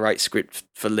actors and the right script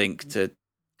for Link to.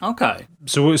 Okay.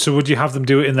 So would you have them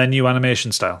do it in their new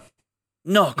animation style?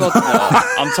 No, God, no.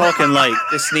 I'm talking like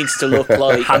this needs to look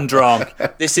like Hand drawn.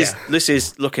 This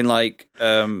is looking like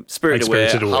Spirited Away,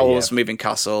 Howl's Moving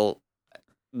Castle,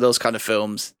 those kind of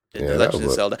films. Yeah, The Legend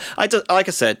of Zelda. Like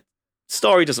I said,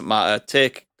 story doesn't matter.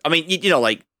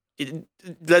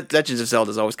 Legends of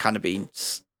Zelda's always kind of been,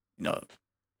 similar.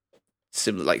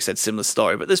 Like I said, similar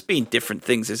story, but there's been different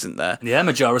things, isn't there? Yeah,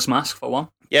 Majora's Mask for one.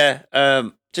 Yeah,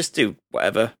 just do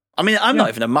whatever. I mean, I'm not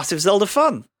even a massive Zelda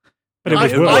fan. But it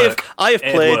would I work. have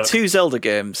It'd played work. 2 Zelda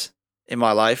games in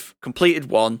my life,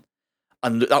 completed one,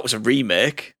 and that was a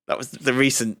remake. That was the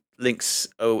recent Link's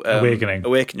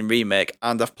Awakening remake,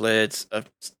 and I've played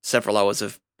several hours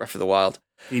of Breath of the Wild.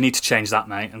 You need to change that,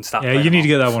 mate, and start. Yeah, playing you need to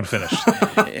more. get that one finished.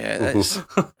 Yeah, that's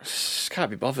just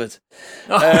can't be bothered.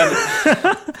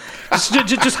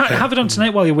 just have it on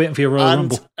tonight while you're waiting for your Royal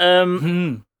Rumble.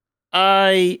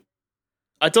 I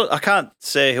can't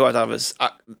say who I'd have as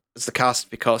the cast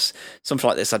because something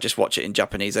like this I just watch it in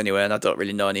Japanese anyway, and I don't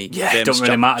really know any Yeah, it famous don't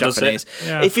really matter, does it? Japanese.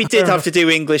 Yeah, If you did have to do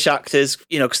English actors,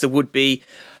 because there would be,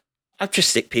 I'd just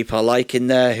stick people I like in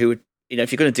there who would,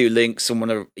 if you're going to do Link, someone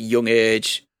of a young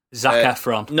age. Zac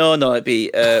Efron. No, it'd be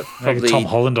probably Tom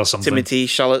Holland or something. Timothy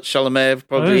Chalamet,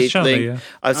 probably Chalamet, Link. yeah.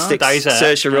 I'd stick Daisy,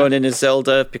 Saoirse Ronan as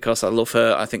Zelda because I love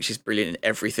her. I think she's brilliant in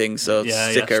everything. So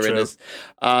stick her in true. as.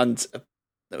 And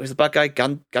that was the bad guy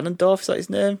Ganondorf. Is that his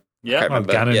name? Yeah. Can't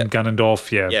remember.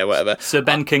 Ganondorf, yeah. Yeah, whatever. Sir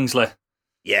Ben Kingsley.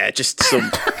 Yeah, just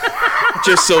some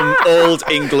old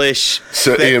English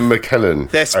Sir Ian McKellen.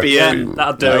 thespian.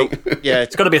 That'll do. Yeah,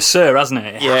 It's got to be a Sir, hasn't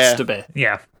it? It has to be.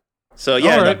 Yeah. so All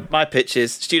right. my pitch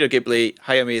is Studio Ghibli,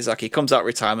 Hayao Miyazaki comes out of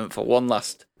retirement for one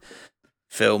last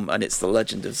film, and it's The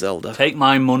Legend of Zelda. Take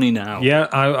my money now. Yeah,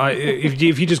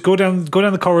 if you just go down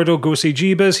the corridor, go see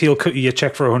Jeebus, he'll cut you a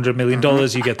check for $100 million.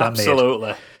 You get that Absolutely.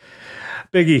 made.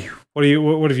 Biggie,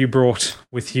 what have you brought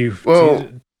with you? Well,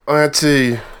 I had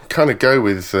to kind of go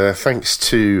with thanks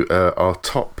to our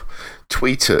top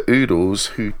tweeter Oodles,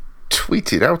 who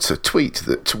tweeted out a tweet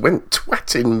that went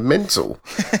twatting mental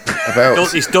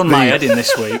about. He's done my head in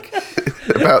this week.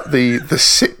 About the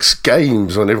 6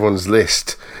 games on everyone's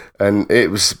list. And it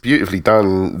was beautifully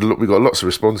done. We got lots of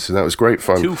responses, and that was great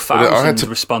fun. 2,000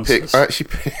 responses. I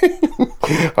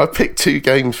picked 2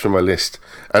 games from my list,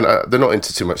 and they're not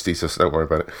into too much detail, so don't worry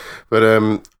about it. But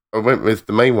I went with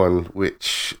the main one,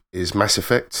 which is Mass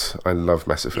Effect. I love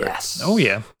Mass Effect. Yes. Oh,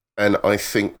 yeah. And I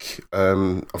think,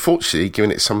 unfortunately,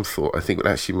 giving it some thought, I think it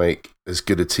would actually make as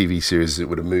good a TV series as it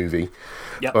would a movie.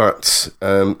 Yep. But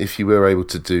if you were able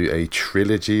to do a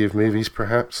trilogy of movies,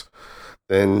 perhaps,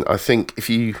 then I think if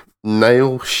you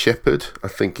nail Shepard, I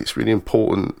think it's really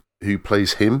important who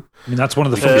plays him. I mean, that's one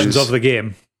of the functions of the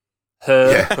game.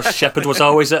 Because Shepard was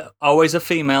always a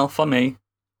female for me.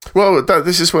 Well,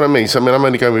 this is what I mean. So, I mean, I'm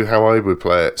only going with how I would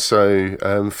play it. So,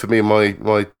 for me,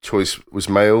 my choice was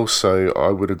male, so I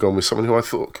would have gone with someone who I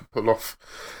thought could pull off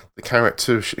the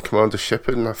character of Commander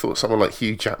Shepard, and I thought someone like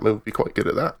Hugh Jackman would be quite good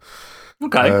at that.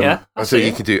 Okay, yeah. I think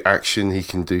he can do action, he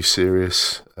can do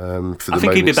serious. I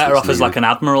think he'd be better off as like an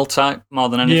admiral type more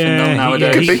than anything though,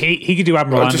 nowadays. He could do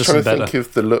Admiral Anderson better. I'm just trying to think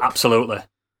of the look. Absolutely.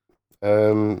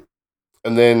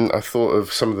 And then I thought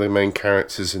of some of the main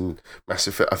characters in Mass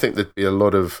Effect. I think there'd be a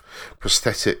lot of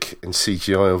prosthetic and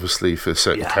CGI, obviously, for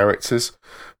certain characters.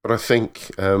 But I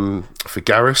think for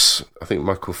Garrus, I think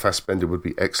Michael Fassbender would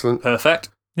be excellent. Perfect.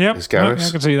 Yep, as Garrus.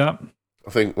 I can see that. I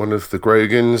think one of the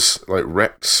Grogans, like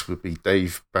Rex, would be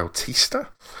Dave Bautista.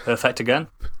 Perfect again.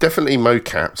 Definitely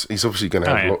mocapped. He's obviously going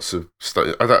to have yeah. lots of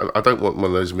stuff. I don't want one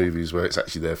of those movies where it's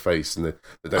actually their face and they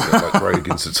don't look like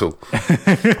Grogans at all.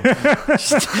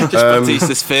 just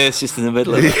Bautista's face just in the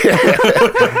middle of it.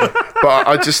 Yeah. But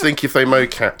I just think if they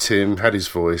mocapped him, had his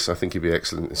voice, I think he'd be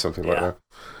excellent in something like that.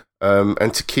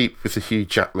 And to keep with the Hugh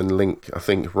Jackman link, I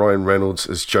think Ryan Reynolds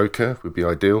as Joker would be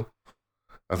ideal.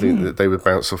 I think that they would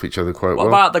bounce off each other quite well. What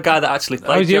about the guy that actually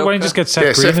played Joker? Why don't you just get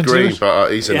Seth Green Seth Green,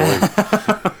 but he's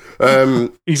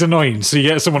annoying. He's annoying, so you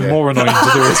get someone more annoying to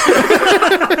do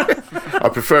it. I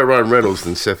prefer Ryan Reynolds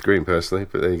than Seth Green, personally,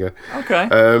 but there you go. Okay.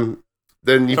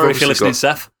 Then you've Sorry if you're listening,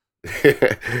 Seth.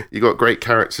 You got great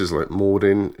characters like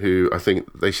Mordin, who I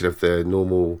think they should have their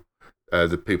normal...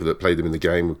 the people that played them in the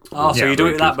game. Oh, so you're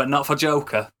doing that, but not for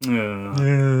Joker?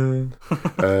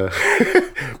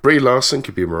 Brie Larson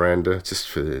could be Miranda,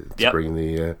 just to bring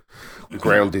the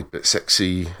grounded but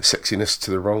sexiness to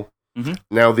the role. Mm-hmm.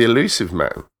 Now, the Elusive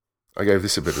Man, I gave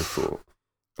this a bit of thought,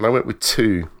 and I went with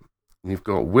 2. You've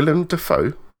got Willem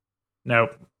Dafoe. No.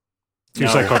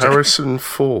 Harrison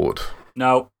Ford.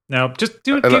 No, just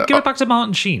do it. Give it back to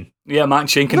Martin Sheen. Yeah, Martin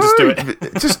Sheen can just do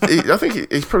it. I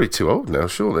think he's probably too old now,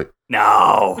 surely.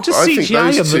 No. Just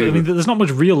CGI him. I mean, there's not much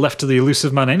real left to the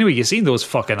Elusive Man anyway. You've seen those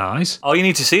fucking eyes. All you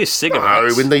need to see is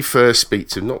cigarettes. No, when they first speak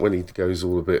to him, not when he goes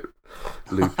all a bit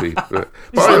loopy. But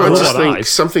I just think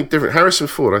something different. Harrison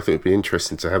Ford, I think, would be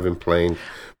interesting to have him playing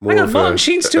more of Martin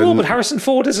Sheen's too old, but Harrison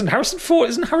Ford isn't.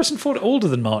 Isn't Harrison Ford older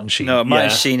than Martin Sheen? No,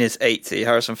 Martin Sheen is 80.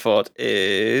 Harrison Ford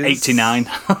is... 89.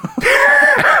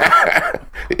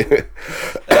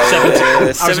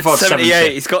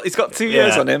 78. He's got 2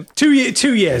 years on him. 2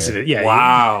 years in it. Yeah.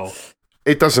 Wow.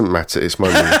 It doesn't matter. It's my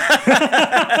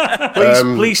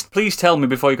movie. Please tell me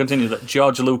before you continue that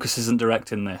George Lucas isn't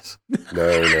directing this.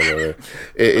 No. It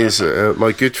is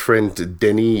my good friend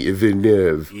Denis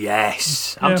Villeneuve.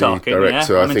 Yes, I'm talking.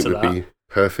 Director, Yeah, I think would be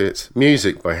perfect.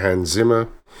 Music by Hans Zimmer.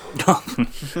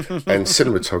 And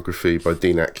cinematography by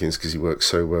Dean Atkins, because he works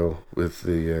so well with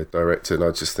the director, and I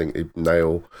just think he'd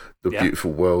nail the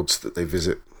beautiful worlds that they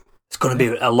visit. It's going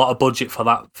to be a lot of budget for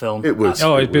that film. It would.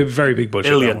 It'd be a very big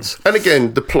budget. Billions. And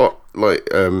again, the plot, like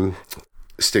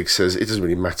Stig says, it doesn't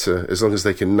really matter as long as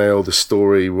they can nail the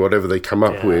story, whatever they come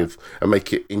up with, and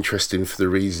make it interesting for the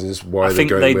reasons why they're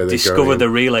going where they're going. I think they discovered the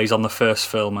relays on the first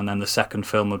film, and then the second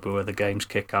film would be where the games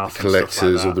kick off. The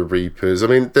collectors or the Reapers. I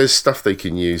mean, there's stuff they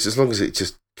can use as long as it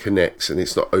just connects and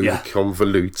it's not over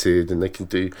convoluted, and they can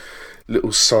do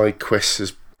little side quests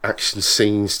as action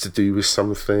scenes to do with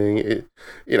something. It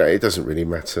doesn't really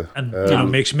matter.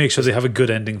 And make sure they have a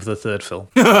good ending for the third film.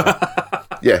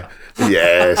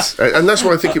 Yes, and that's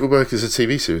why I think it would work as a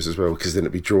TV series as well, because then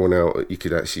it'd be drawn out. You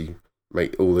could actually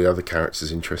make all the other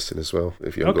characters interesting as well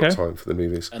if you haven't got time for the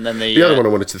movies. And then the other one I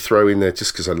wanted to throw in there,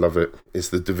 just because I love it, is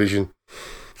The Division.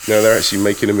 Now they're actually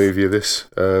making a movie of this.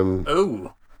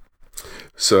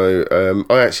 So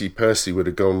I actually personally would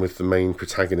have gone with the main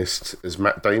protagonist as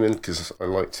Matt Damon, because I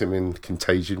liked him in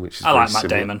Contagion, which is I like Matt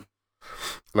Damon,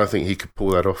 and I think he could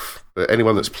pull that off. But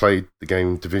anyone that's played the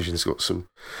game Division's got some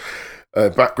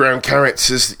background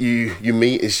characters that you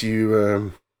meet as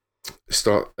you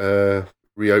start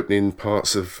reopening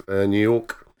parts of New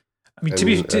York. I mean, to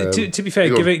be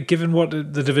fair, given what the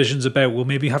Division's about, we'll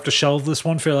maybe have to shelve this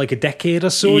one for like a decade or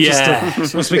so. Yeah.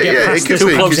 Once we get past it could this.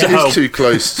 be, 'cause it is too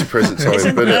close to present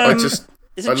time. But I love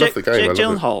the game. Jake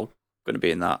Gyllenhaal going to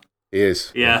be in that? He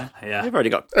is. Yeah. They've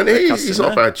already got. And he's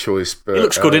not a bad choice. But He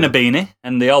looks good in a beanie,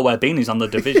 and they all wear beanies on the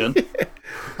Division.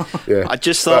 Yeah. I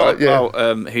just thought about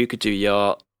who could do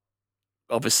your,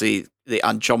 obviously, the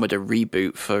Andromeda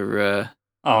reboot for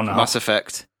Mass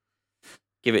Effect.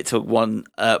 Give it to one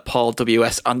Paul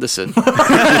W.S. Anderson. Yeah,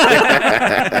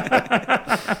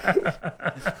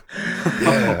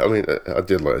 I mean, I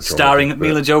did like it. Starring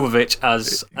Mila Jovovich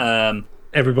as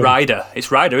Everybody. Ryder.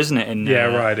 It's Ryder, isn't it?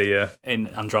 Ryder, yeah. In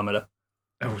Andromeda.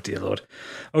 Oh, dear Lord.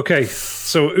 Okay,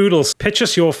 so Oodles, pitch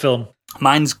us your film.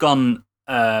 Mine's gone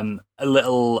a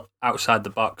little outside the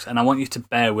box, and I want you to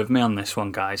bear with me on this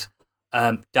one, guys.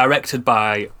 Directed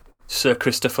by Sir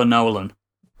Christopher Nolan.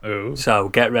 Oh. So,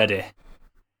 get ready.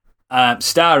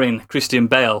 Starring Christian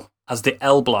Bale as the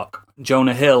L block,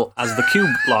 Jonah Hill as the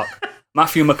Q block,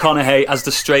 Matthew McConaughey as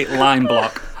the straight line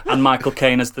block, and Michael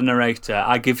Caine as the narrator.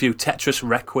 I give you Tetris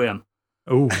Requiem.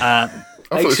 Oh. I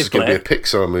thought this was going to be a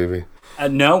Pixar movie.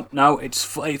 No, it's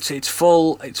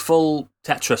full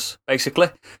Tetris, basically.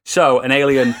 So an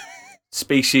alien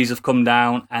species have come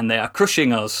down and they are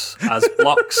crushing us as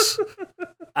blocks.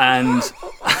 And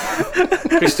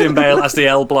Christian Bale as the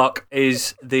L block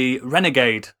is the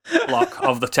renegade block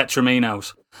of the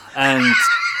Tetraminos. And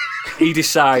he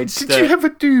decides Did you have a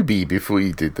doobie before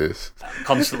you did this?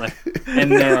 Constantly.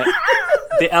 And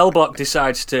the L block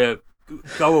decides to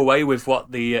go away with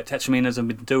what the Tetraminos have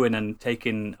been doing and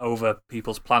taking over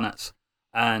people's planets.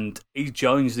 And he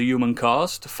joins the human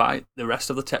cause to fight the rest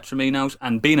of the Tetraminos.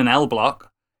 And being an L block,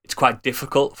 it's quite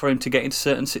difficult for him to get into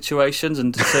certain situations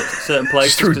and to certain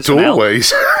places. Just through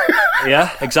doorways.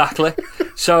 Yeah, exactly.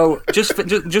 So just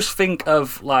think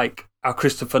of like how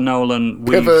Christopher Nolan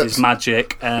weaves his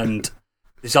magic, and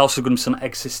there's also going to be some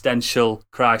existential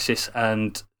crisis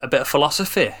and a bit of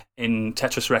philosophy in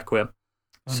Tetris Requiem.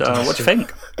 So what do you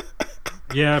think?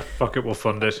 Yeah, fuck it, we'll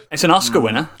fund it. It's an Oscar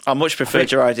winner. I much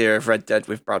preferred your idea of Red Dead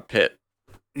with Brad Pitt.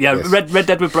 Yeah, Yes. Red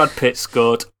Dead with Brad Pitt's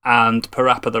good, and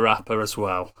Parappa the Rapper as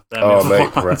well. Oh, mate,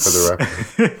 Parappa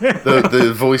the Rapper.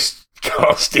 The voice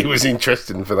casting was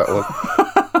interesting for that one.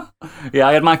 Yeah,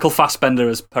 I had Michael Fassbender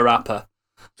as Parappa.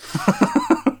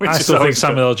 I still think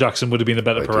Samuel L. Jackson would have been a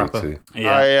better Parappa. Too.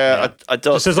 Yeah, I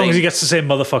don't. Just as long as he gets to say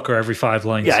motherfucker every 5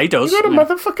 lines. yeah, he does. You gotta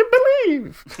motherfucking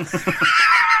believe.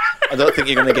 I don't think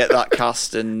you're going to get that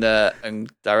cast and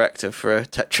director for a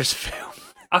Tetris film.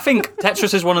 I think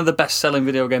Tetris is one of the best-selling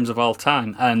video games of all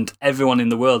time, and everyone in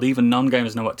the world, even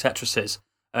non-gamers, know what Tetris is.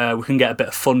 We can get a bit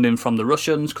of funding from the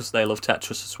Russians because they love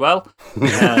Tetris as well.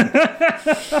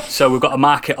 So we've got a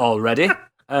market already.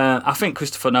 I think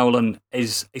Christopher Nolan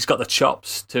he's got the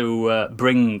chops to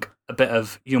bring a bit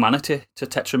of humanity to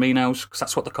Tetraminos, because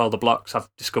that's what they call the blocks. I've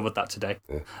discovered that today.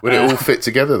 Yeah. Would it all fit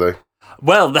together, though?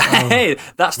 Well, hey,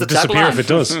 that's the disappear tagline. if it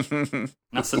does.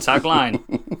 That's the tagline.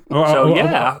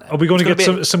 Are we going to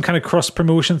get some kind of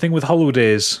cross-promotion thing with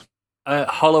Holidays?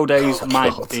 Holidays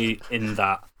might be in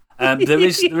that. There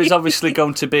is obviously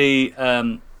going to be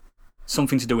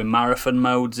something to do with marathon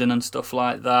modes and stuff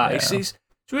like that. Yeah. It's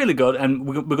really good, and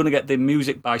we're going to get the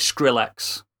music by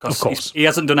Skrillex. Of course. He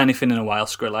hasn't done anything in a while,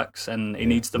 Skrillex, and he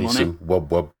needs the money. Some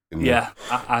wob in there. Yeah,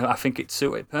 I think it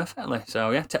suited perfectly.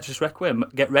 So, yeah, Tetris Requiem,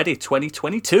 get ready,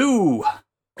 2022.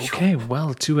 Okay,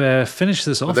 well, to finish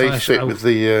this off... They fit with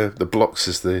the blocks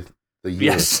as the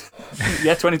year. Yes.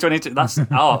 Yeah, 2022.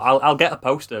 I'll get a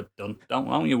poster done.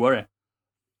 Don't you worry.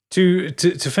 To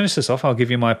finish this off, I'll give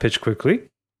you my pitch quickly.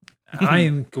 I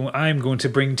am going to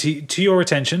bring to your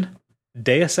attention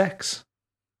Deus Ex.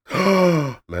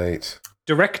 Mate.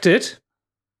 Directed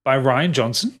by Rian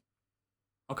Johnson.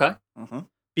 Okay. Uh-huh.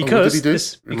 Because what did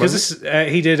he do?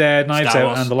 he did Knives Star Out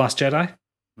Wars. and The Last Jedi.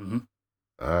 Mm-hmm.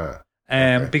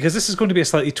 Okay. Because this is going to be a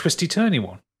slightly twisty-turny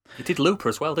one. He did Looper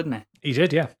as well, didn't he? He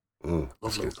did, yeah. Love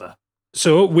That's good. Looper.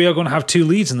 So we are going to have 2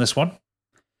 leads in this one.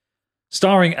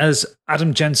 Starring as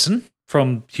Adam Jensen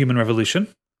from Human Revolution.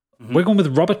 Mhm. We're going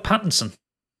with Robert Pattinson.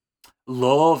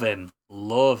 Love him.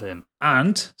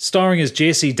 And starring as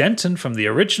JC Denton from the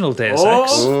original Deus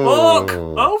Ex.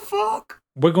 Oh, fuck.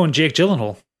 We're going Jake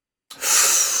Gyllenhaal.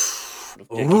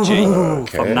 Ooh,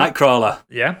 from Nightcrawler.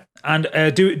 Yeah. And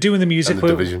doing the music, And The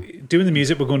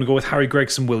Division. we're going to go with Harry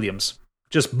Gregson Williams.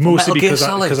 Just mostly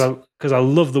Metal Gear because I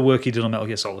love the work he did on Metal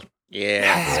Gear Solid. Yeah,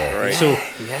 that's great. So,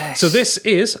 Yes. so this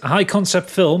is a high concept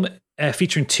film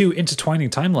featuring 2 intertwining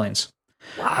timelines.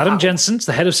 Wow. Adam Jensen's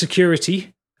the head of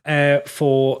security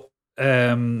for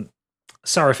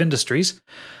Sarif Industries,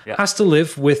 has to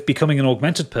live with becoming an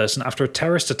augmented person after a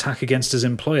terrorist attack against his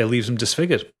employer leaves him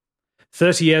disfigured.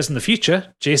 30 years in the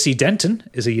future, J.C. Denton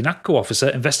is a UNATCO officer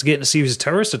investigating a series of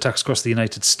terrorist attacks across the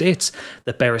United States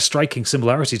that bear a striking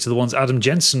similarity to the ones Adam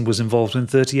Jensen was involved in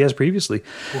 30 years previously.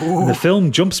 And the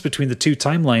film jumps between the two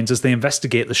timelines as they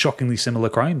investigate the shockingly similar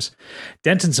crimes.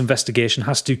 Denton's investigation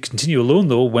has to continue alone,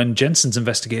 though, when Jensen's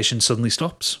investigation suddenly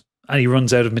stops. And he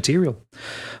runs out of material.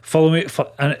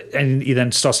 And he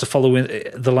then starts to follow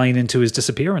the line into his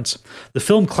disappearance. The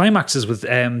film climaxes with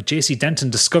J.C. Denton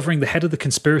discovering the head of the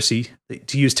conspiracy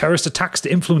to use terrorist attacks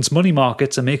to influence money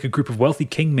markets and make a group of wealthy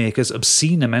kingmakers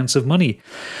obscene amounts of money.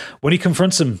 When he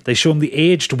confronts him, they show him the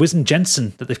aged, wizened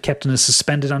Jensen that they've kept in a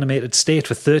suspended animated state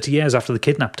for 30 years after they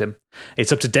kidnapped him.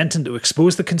 It's up to Denton to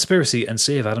expose the conspiracy and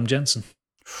save Adam Jensen.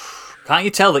 Can't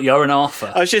you tell that you're an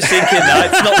author? I was just thinking that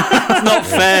it's not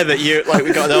fair that you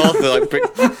we got an author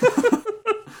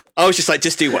I was just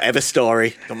just do whatever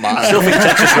story. Don't matter. I still think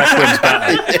Texas Requiem's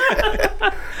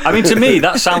better. I mean, to me,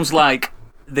 that sounds like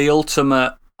the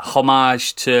ultimate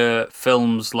homage to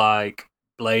films like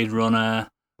Blade Runner,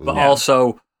 but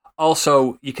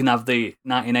also you can have the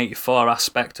 1984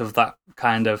 aspect of that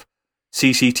kind of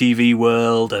CCTV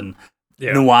world and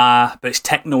noir, but it's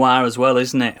tech noir as well,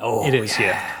 isn't it? Oh, it is,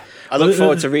 yeah. I look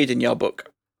forward to reading your book.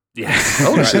 Yeah. I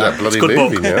want to see that bloody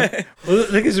movie now. Well, I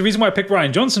think the reason why I picked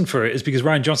Rian Johnson for it is because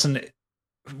Rian Johnson,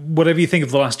 whatever you think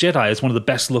of The Last Jedi, is one of the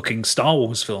best looking Star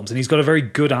Wars films, and he's got a very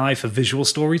good eye for visual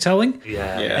storytelling.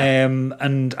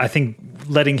 And I think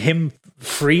letting him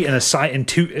free in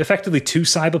effectively two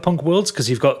cyberpunk worlds, because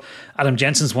you've got Adam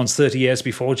Jensen's one's 30 years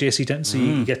before J.C. Denton, so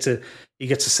you get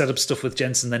to set up stuff with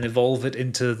Jensen, then evolve it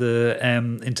into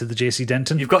the J.C.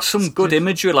 Denton. You've got some good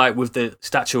imagery, like with the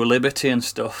Statue of Liberty and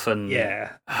stuff, and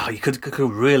you could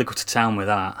really go to town with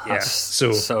that. That's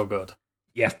so good.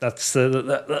 Yeah,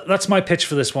 that's my pitch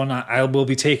for this one. I will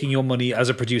be taking your money as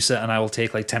a producer, and I will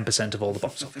take 10% of all the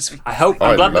box office. I'm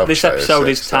glad that this episode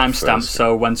is timestamped,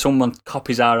 so when someone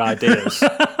copies our ideas,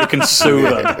 we can sue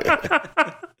them.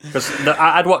 Because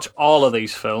I'd watch all of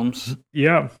these films.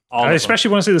 Yeah, I especially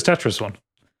want to see this Tetris one.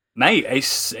 Mate,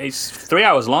 it's 3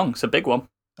 hours long. It's a big one.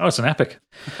 Oh, it's an epic.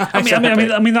 I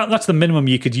mean, that's the minimum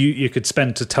you could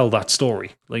spend to tell that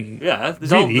story. You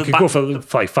could go for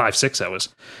 5-6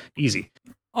 hours, easy.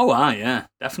 Oh, yeah,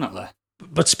 definitely.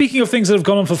 But speaking of things that have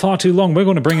gone on for far too long, we're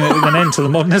going to bring an end to the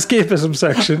modern escapism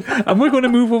section, and we're going to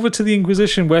move over to the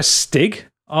Inquisition, where Stig,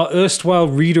 our erstwhile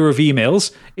reader of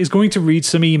emails, is going to read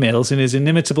some emails in his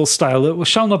inimitable style that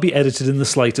shall not be edited in the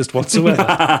slightest whatsoever.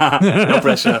 No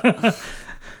pressure.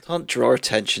 Don't draw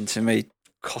attention to me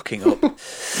cocking up.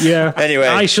 Yeah. Anyway,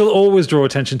 I shall always draw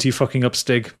attention to you fucking up,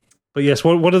 Stig. But yes,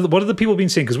 what are the people been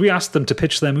saying? Because we asked them to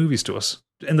pitch their movies to us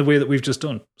in the way that we've just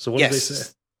done. So what did they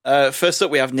say? First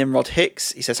up, we have Nimrod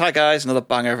Hicks. He says, "Hi guys, another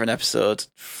banger of an episode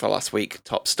for last week.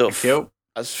 Top stuff. Thank you.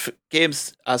 As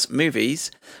games as movies,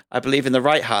 I believe in the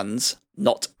right hands,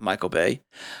 not Michael Bay,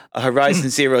 a Horizon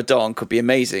Zero Dawn could be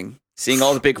amazing. Seeing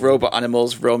all the big robot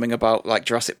animals roaming about like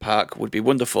Jurassic Park would be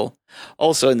wonderful.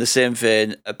 Also, in the same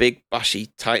vein, a big bashy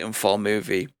Titanfall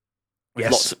movie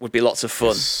would be lots of fun.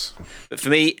 Yes. But for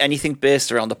me, anything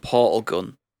based around the portal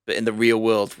gun, but in the real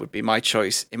world, would be my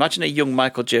choice. Imagine a young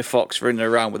Michael J. Fox running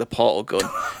around with a portal gun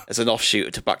as an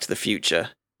offshoot to Back to the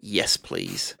Future. Yes,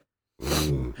 please."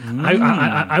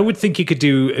 I would think you could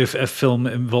do a film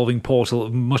involving Portal,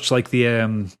 much like the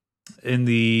in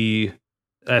the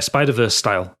Spider-Verse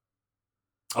style.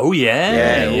 Oh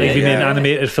yeah, If you made an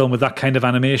animated film with that kind of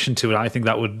animation to it, I think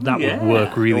that would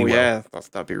work really well. Yeah,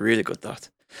 that'd be really good. That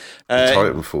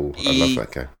Titanfall, I love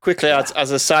that game. Quickly,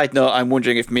 as a side note, I'm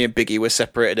wondering if me and Biggie were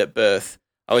separated at birth.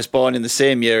 I was born in the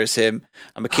same year as him.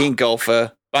 I'm a keen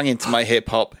golfer, bang into my hip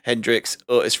hop, Hendrix,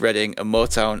 Otis Redding, and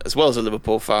Motown, as well as a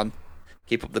Liverpool fan.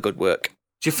 Keep up the good work.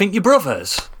 Do you think you're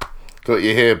brothers? Got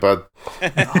you here, bud.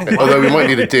 Although we might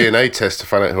need a DNA test to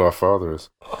find out who our father is.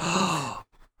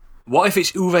 What if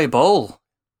it's Uwe Boll?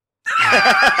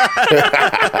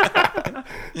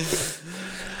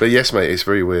 But yes, mate, it's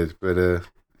very weird. But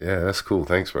yeah, that's cool.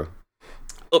 Thanks, bro.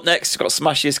 Up next, we've got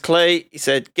Smashes Clay. He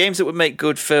said, "Games that would make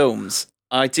good films.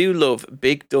 I do love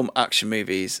big, dumb action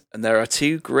movies, and there are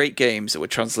two great games that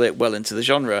would translate well into the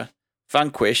genre.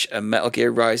 Vanquish and Metal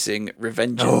Gear Rising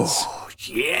Revengeance. Oh,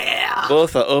 yeah.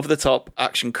 Both are over-the-top,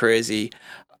 action crazy,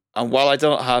 and while I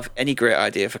don't have any great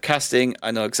idea for casting,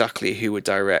 I know exactly who would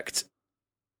direct."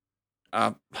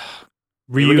 Ryuhei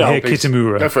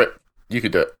Kitamura. Go for it. You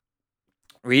could do it.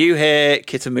 Ryuhei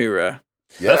Kitamura.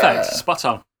 Yeah. Perfect. Spot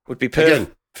on. Would be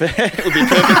perfect. Would be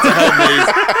perfect to help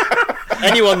me.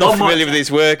 Anyone not familiar with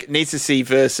his work needs to see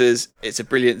Versus. It's a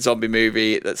brilliant zombie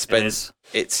movie that spends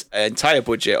its entire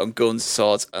budget on guns,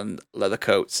 swords, and leather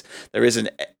coats. There isn't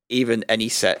even any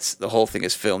sets. The whole thing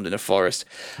is filmed in a forest.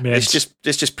 This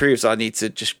just proves I need to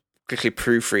just quickly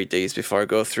proofread these before I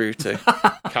go through to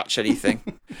catch anything.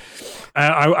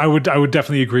 I would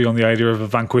definitely agree on the idea of a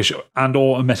Vanquish and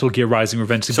or a Metal Gear Rising: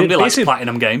 Revenge. Somebody likes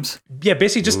Platinum games. Yeah,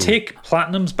 basically just take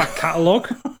Platinum's back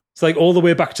catalogue. It's like all the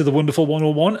way back to the Wonderful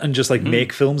 101 and just like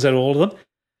make films out of all of them.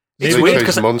 It's weird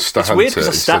because Monster Hunter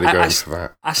instead of going for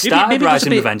that. I started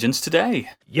Rising Revengeance today.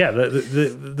 Yeah,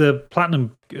 the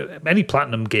Platinum, any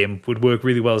Platinum game would work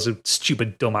really well as a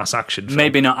stupid dumbass action film.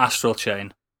 Maybe not Astral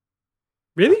Chain.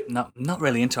 Really? Not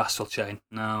really into Astral Chain.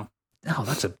 No. Oh,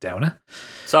 that's a downer.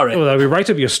 Sorry. Well, that'll be right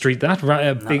up your street. That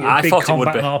big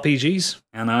combat and RPGs.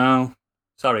 I know.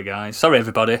 Sorry, guys. Sorry,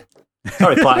 everybody.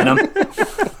 Sorry, Platinum.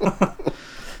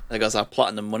 There goes our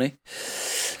Platinum money.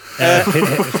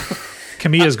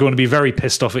 Kamiya's going to be very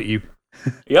pissed off at you.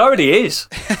 He already is.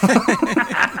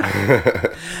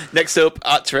 Next up,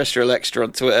 at Terrestrial Extra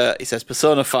on Twitter, he says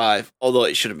Persona 5, although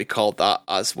it shouldn't be called that,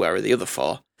 as where are the other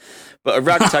four? But a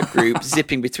ragtag group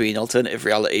zipping between alternative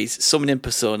realities, summoning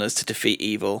personas to defeat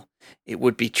evil. It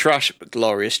would be trash, but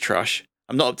glorious trash.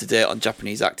 I'm not up to date on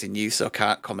Japanese acting news, so I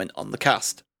can't comment on the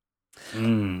cast.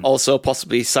 Also,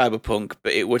 possibly Cyberpunk,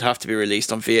 but it would have to be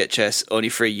released on VHS only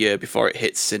for a year before it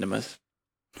hits cinemas.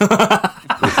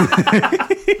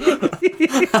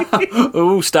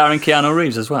 Ooh, starring Keanu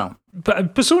Reeves as well.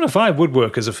 But Persona 5 would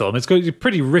work as a film. It's got a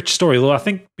pretty rich story, though I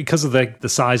think because of the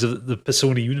size of the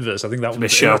Persona universe, I think that would be a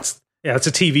show. It's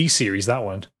a TV series, that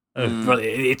one. Well,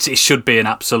 it should be an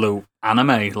absolute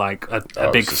anime, like a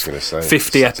big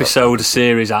 50-episode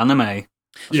series anime.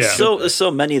 Yeah. There's so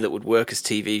many that would work as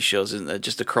TV shows, isn't there?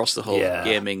 Just across the whole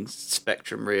gaming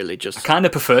spectrum, really. Just I kind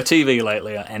of prefer TV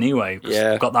lately, anyway.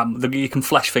 Yeah, got that you can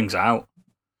flesh things out.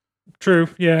 True.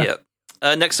 Yeah.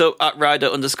 Next up, at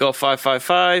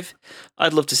Rider_555,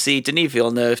 I'd love to see Denis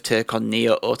Villeneuve take on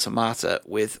Nier Automata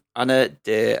with Ana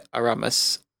de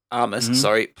Armas, play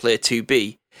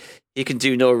 2B. He can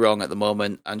do no wrong at the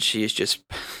moment, and she is just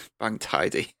bang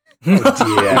tidy.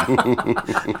 Oh,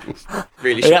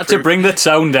 really, you have to bring the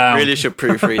tone down. Really should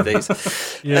proofread these.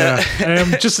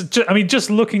 Just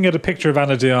looking at a picture of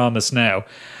Ana de Armas now,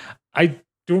 I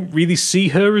don't really see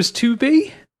her as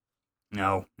 2B.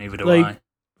 No, neither do I.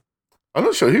 I'm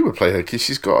not sure who would play her because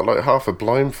she's got like half a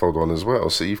blindfold on as well.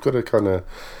 So you've got to kind of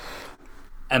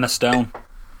Emma Stone.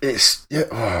 Maybe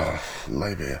I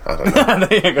don't know.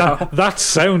 There you go. That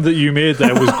sound that you made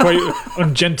there was quite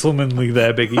ungentlemanly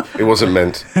there, Biggie. It wasn't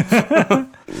meant.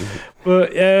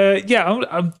 But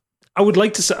I would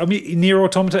like to say. I mean, Nier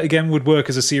Automata again would work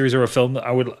as a series or a film.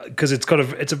 Because it's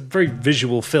a very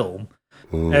visual film,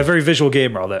 a very visual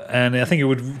game rather, and I think it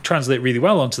would translate really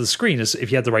well onto the screen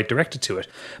if you had the right director to it.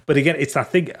 But again, I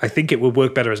think it would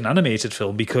work better as an animated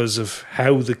film because of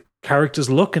how the characters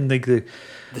look and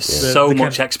There's so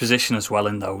much exposition as well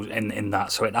in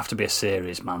that, so it'd have to be a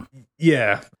series, man.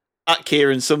 Yeah. At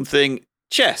Kieran something,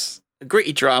 Chess, a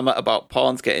gritty drama about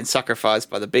pawns getting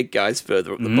sacrificed by the big guys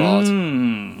further up the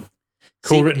board.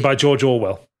 Co-written by George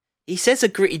Orwell. He says a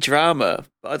gritty drama,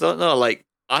 but I don't know, like,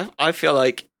 I feel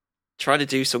like trying to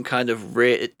do some kind of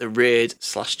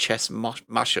raid/chess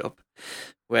mashup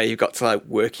where you've got to like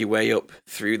work your way up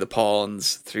through the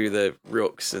pawns, through the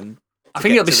rooks, and I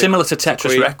think it'll be similar to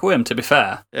Tetris Requiem, to be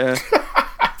fair. Yeah.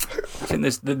 I think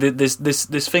there's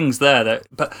things there that,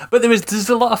 but there's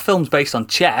a lot of films based on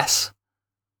chess.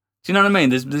 Do you know what I mean?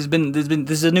 There's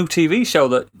a new TV show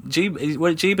that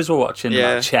Jeebus were watching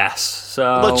about chess. So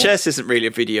well, chess isn't really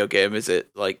a video game, is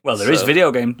it? There is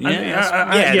video game.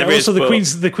 Also,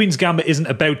 the Queen's Gambit isn't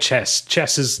about chess.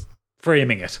 Chess is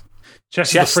framing it.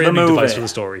 Chess is the framing device for the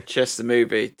story. Chess the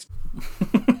movie.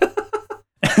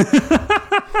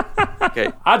 Okay,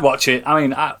 I'd watch it. I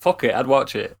mean, fuck it, I'd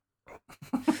watch it.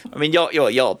 I mean, your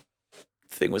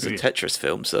thing was a Tetris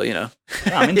film, so you know.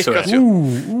 Yeah, I'm into it.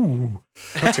 Ooh.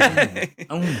 It's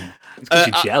because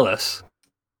you're jealous.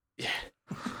 Yeah.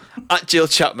 At Jill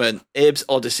Chapman, Abe's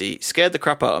Odyssey scared the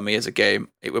crap out of me as a game.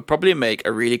 It would probably make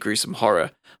a really gruesome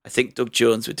horror. I think Doug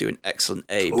Jones would do an excellent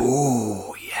Abe.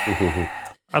 Oh yeah.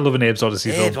 I love an Abe's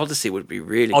Odyssey film. Abe's Odyssey would be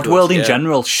really Oddworld good, in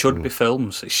general should be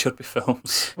films. It should be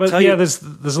films. Well, there's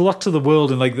a lot to the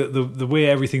world and like the way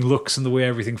everything looks and the way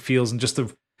everything feels and just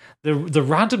the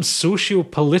random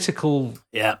socio-political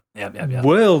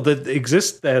world that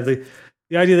exists there. The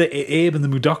idea that Abe and the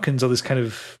Mudokons are this kind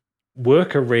of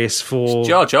worker race for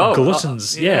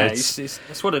gluttons.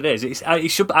 That's what it is. I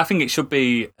think it should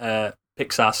be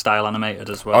Pixar style animated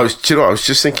as well. I was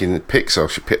just thinking that Pixar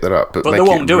should pick that up, but make they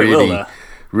won't do really, it, will they?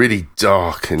 really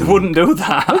dark and They wouldn't do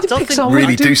that. I don't think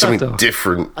really do that, something though.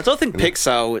 different. I don't think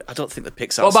Pixar. I don't think the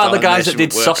Pixar. What about the style guys that animation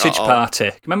did would work Sausage at all.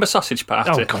 Party? Remember Sausage Party?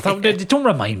 Oh God, don't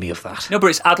remind me of that. No, but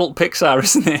it's adult Pixar,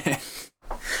 isn't it?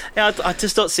 Yeah, I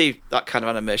just don't see that kind of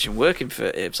animation working for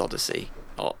Abe's Odyssey.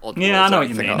 Or Yeah, I know or what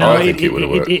you anything mean. like No, that. I think it would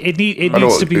work. It I know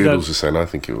needs what to be Oodles the are saying. I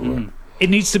think it will work. it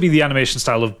needs to be the animation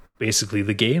style of basically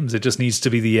the games. It just needs to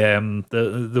be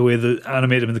the way they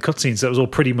animate them in the cutscenes. That was all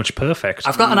pretty much perfect.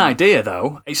 I've got an idea,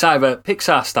 though. It's either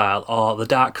Pixar style or the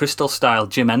Dark Crystal style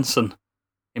Jim Henson.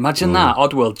 Imagine that,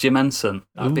 Oddworld Jim Henson.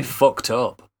 That would be fucked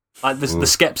up. Like the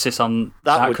skepsis on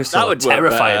Dark Crystal that would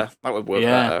terrifying. Work better. That would work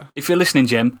Yeah, better. if you're listening,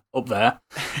 Jim, up there.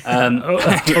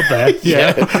 Up there,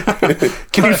 yeah.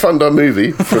 Can you fund our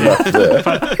movie from up there?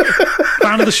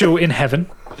 Fan of the show in heaven.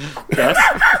 Yes,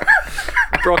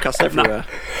 Broadcast everywhere.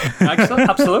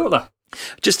 absolutely.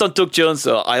 Just on Doug Jones,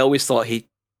 though, I always thought he'd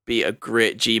be a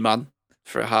great G-Man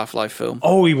for a Half-Life film.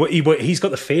 Oh, he's got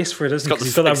the face for it, hasn't he?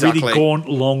 He's got that really exactly. gaunt,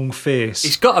 long face.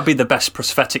 He's got to be the best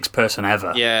prosthetics person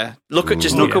ever. Yeah, look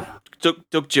up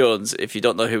Doug Jones if you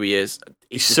don't know who he is.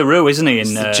 He's Saru, isn't he,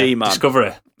 in the G-Man.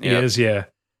 Discovery? He is, yeah.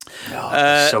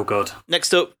 Oh, so good.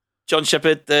 Next up, John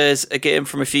Shepard. There's a game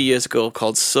from a few years ago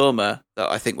called Soma that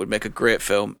I think would make a great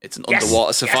film. It's an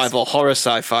underwater survival horror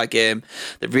sci-fi game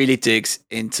that really digs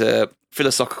into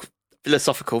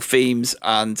philosophical themes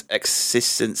and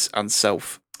existence and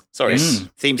self. Sorry,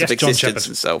 themes Yes, of John existence Shepard.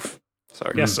 and self.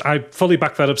 Sorry. Yes, I fully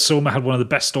back that up. Soma had one of the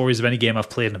best stories of any game I've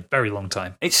played in a very long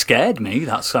time. It scared me,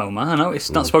 that Soma. I know it's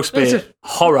not supposed to Is be it?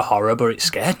 horror, but it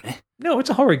scared me. No, it's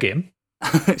a horror game.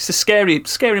 It's the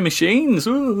scary machines.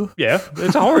 Ooh. Yeah,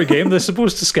 it's a horror game. They're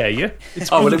supposed to scare you.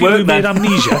 It's Oh, well, it people who worked made then.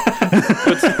 Amnesia.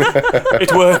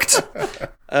 It worked.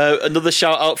 Another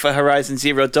shout out for Horizon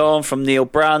Zero Dawn from Neil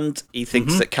Brand. He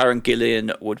thinks that Karen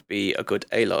Gillian would be a good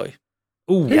Aloy.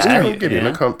 Ooh, Who's Yeah, Karen Gillian?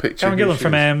 yeah. I can't picture. Karen who Gillan she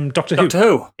from is. Doctor Doctor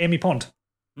Who. Who? Amy Pond.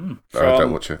 No, I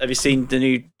don't watch it. Have you seen the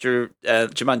new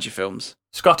Jumanji films?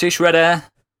 Scottish red hair.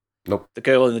 The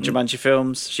girl in the Jumanji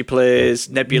films. She plays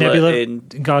Nebula in.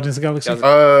 Guardians of the Galaxy.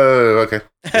 Oh, okay.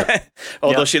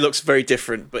 Although Yeah. she looks very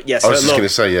different, but yes, I was her just look- going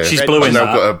to say, yeah. She's Red blue in She's now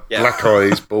that. got a Yeah. black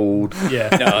eyes, bald. Yeah.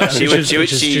 No, she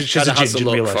She's kind a of has ginger, the you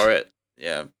look realise. for it.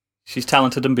 Yeah. She's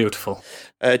talented and beautiful.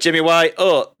 Jimmy White.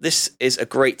 Oh, this is a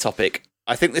great topic.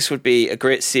 I think this would be a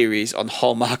great series on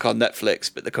Hallmark on Netflix,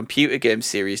 but the computer game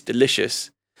series Delicious.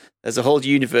 There's a whole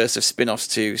universe of spin-offs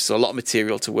too, so a lot of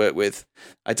material to work with.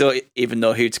 I don't even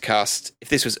know who to cast. If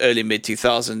this was early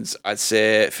mid-2000s, I'd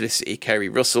say Felicity Carey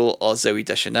Russell or Zooey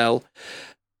Deschanel.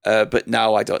 But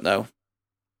now I don't know.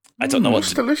 I don't know what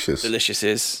It's delicious. Delicious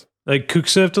is. Like Cook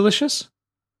Serve Delicious?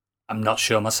 I'm not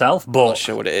sure myself, Not but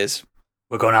sure what it is.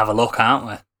 we're going to have a look, aren't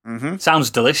we? Mm-hmm.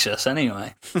 Sounds delicious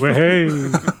anyway. Hey.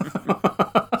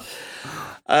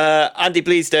 Andy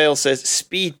Bleasdale says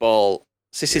Speedball.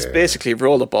 This is basically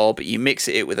rollerball, but you mix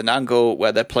it with an angle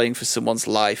where they're playing for someone's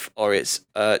life, or it's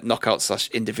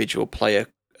knockout/individual player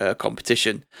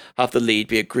competition. Have the lead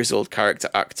be a grizzled character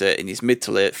actor in his mid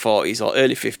to late 40s or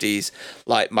early 50s,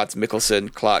 like Mads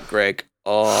Mikkelsen, Clark Gregg,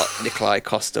 or Nikolai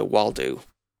Coster-Waldau.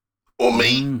 Or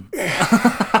me.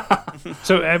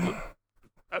 So,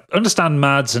 understand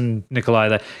Mads and Nikolai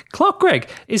there. Clark Gregg,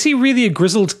 is he really a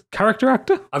grizzled character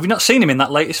actor? Have you not seen him in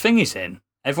that latest thing he's in?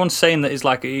 Everyone's saying that he's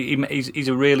like he's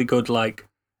a really good like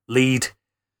lead,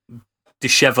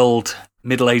 dishevelled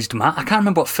middle-aged man. I can't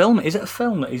remember what film. Is it a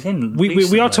film that he's in?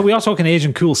 We are talking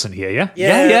Agent Coulson here, yeah?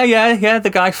 Yeah. The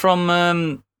guy from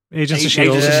Agents of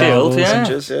Agents of S.H.I.E.L.D. yeah.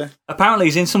 Messengers, yeah. Apparently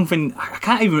he's in something. I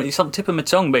can't even. It's on the tip of my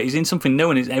tongue, but he's in something new,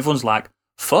 and everyone's like,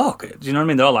 "Fuck!" Do you know what I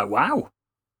mean? They're all like, "Wow."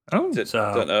 Oh,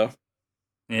 So Don't know.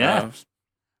 yeah, No.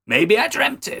 maybe I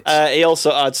dreamt it. He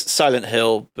also adds Silent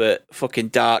Hill, but fucking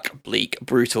dark, bleak,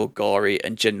 brutal, gory,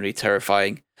 and generally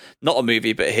terrifying. Not a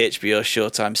movie, but a HBO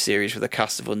Showtime series with a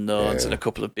cast of unknowns and a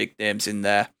couple of big names in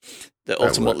there that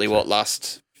ultimately won't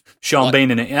last. Sean Bean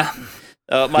in it, yeah.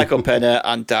 Michael Pena,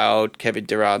 Ann Dowd, Kevin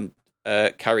Durant,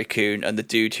 Carrie Coon, and the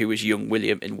dude who was young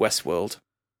William in Westworld.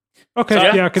 okay, So,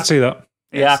 yeah, I can see that.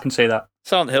 Yeah, I can see that.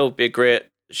 Silent Hill would be a great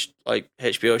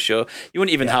HBO show. You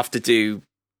wouldn't even have to do.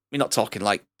 We're not talking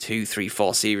like 2, 3,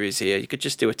 4 series here. You could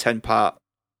just do a 10-part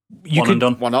You One could, and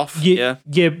done. one-off. yeah,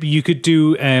 you could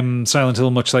do Silent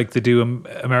Hill much like they do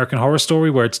American Horror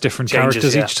Story, where it's different Changes,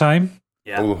 characters yeah. each time.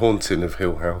 Yeah. Or the Haunting of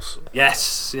Hill House.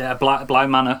 Yes, yeah, Bly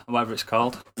Manor, whatever it's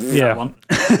called. Yeah. That one.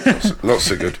 Not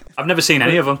so good. I've never seen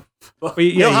any of them. Well,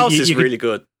 Hill House is you could- really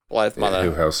good. Blythe Yeah, Manor.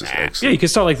 Hill House is Yeah, excellent. you can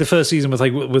start like the first season with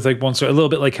like one story, a little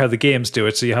bit like how the games do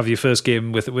it. So you have your first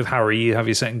game with Harry, you have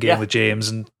your second game Yeah. with James,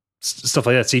 and stuff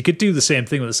like that. So you could do the same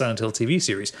thing with the Silent Hill TV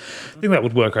series. I think that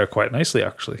would work out quite nicely,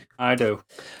 actually. I do.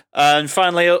 And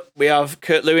finally up, we have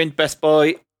Kurt Lewin, Best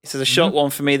Boy. He says, a short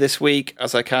one for me this week,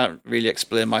 as I can't really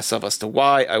explain myself as to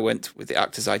why I went with the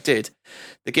actors I did.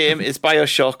 The game is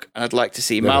BioShock, and I'd like to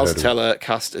see Miles Teller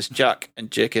cast as Jack and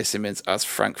J.K. Simmons as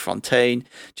Frank Fontaine,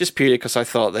 just purely because I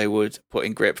thought they would put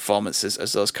in great performances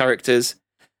as those characters.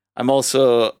 I'm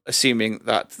also assuming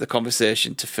that the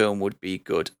conversation to film would be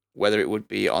good. Whether it would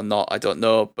be or not, I don't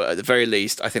know, but at the very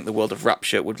least, I think the world of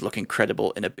Rapture would look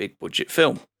incredible in a big budget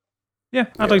film. Yeah,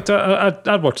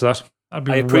 I'd watch that. I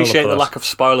appreciate the lack of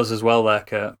spoilers as well there,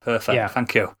 Kurt. Perfect. Yeah.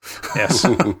 Thank you. Yes.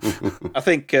 I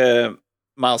think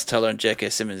Miles Teller and J.K.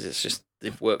 Simmons, it's just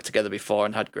they've worked together before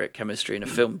and had great chemistry in a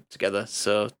film together.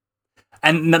 So,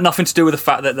 and nothing to do with the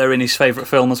fact that they're in his favourite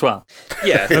film as well.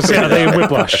 Yeah. They in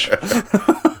Whiplash.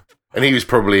 And he was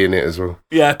probably in it as well.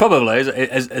 Yeah, probably,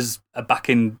 as a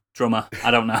backing drummer.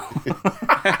 I don't know.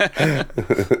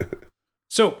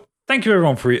 So, thank you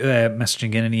everyone for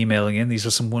messaging in and emailing in. These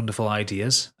are some wonderful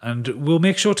ideas, and we'll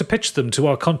make sure to pitch them to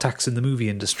our contacts in the movie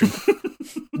industry.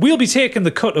 We'll be taking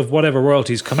the cut of whatever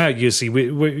royalties come out, you see.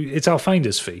 It's our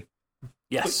finder's fee.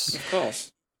 Yes. Of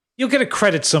course. You'll get a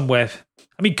credit somewhere.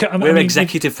 We're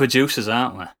executive producers,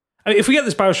 aren't we? If we get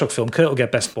this BioShock film, Kurt will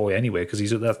get Best Boy anyway, because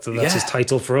that's his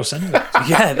title for us anyway.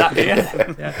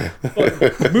 Yeah.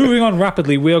 But moving on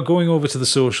rapidly, we are going over to the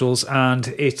socials, and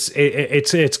it's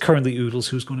currently Oodles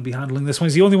who's going to be handling this one.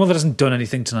 He's the only one that hasn't done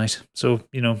anything tonight. So,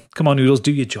 come on, Oodles,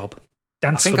 do your job.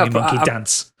 Dance for me, monkey,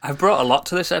 dance. I've brought a lot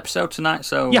to this episode tonight,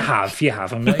 so... You have.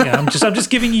 I'm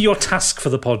just giving you your task for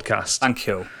the podcast. Thank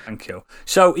you.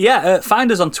 So,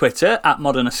 find us on Twitter,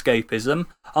 @ModernEscapism.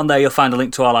 On there, you'll find a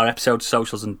link to all our episode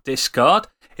socials and Discord.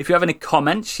 If you have any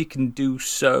comments, you can do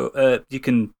so. You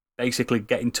can basically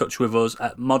get in touch with us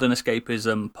at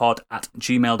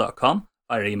modernescapismpod@gmail.com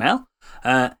via email.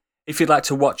 If you'd like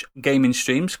to watch gaming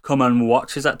streams, come and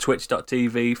watch us at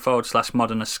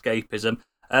twitch.tv/modernescapism.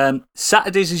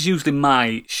 Saturdays is usually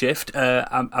my shift.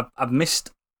 I've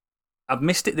missed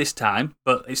it this time,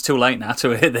 but it's too late now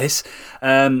to hear this.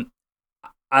 I'm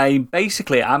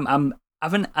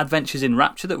having adventures in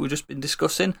Rapture that we've just been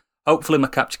discussing. Hopefully my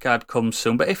capture card comes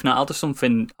soon, but if not, I'll do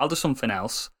something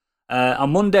else.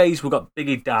 On Mondays we've got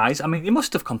Biggie Dies. I mean, you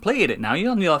must have completed it now.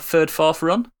 You're on your third, fourth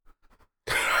run.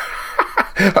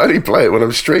 I only play it when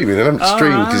I'm streaming, and I haven't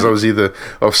streamed because I was either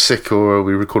off sick or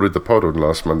we recorded the pod on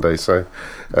last Monday. So,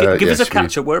 give us a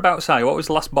catch up. Whereabouts are you? What was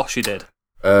the last boss you did?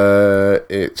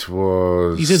 It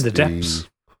was. He's in the depths.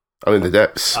 I'm in the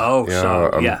depths. Oh,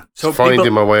 I'm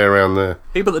finding my way around there.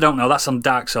 People that don't know, that's on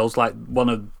Dark Souls, like one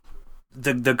of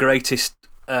the greatest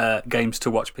games to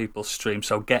watch people stream.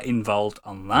 So get involved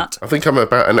on that. I think I'm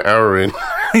about an hour in.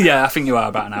 Yeah, I think you are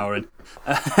about an hour in.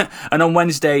 And on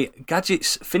Wednesday,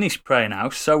 Gadget's finished Praying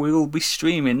House, so we will be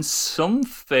streaming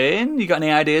something. You got any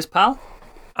ideas, pal?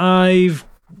 I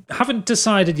haven't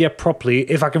decided yet properly.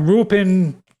 If I can rope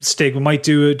in Stig, we might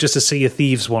do just a Sea of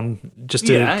Thieves one, just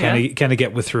to kind of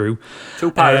get through. 2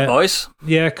 pirate boys.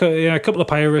 Yeah, a couple of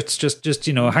pirates, just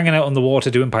hanging out on the water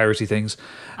doing piratey things.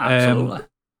 Absolutely.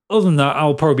 Other than that,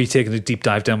 I'll probably be taking a deep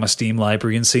dive down my Steam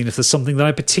library and seeing if there's something that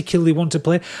I particularly want to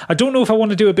play. I don't know if I want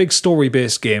to do a big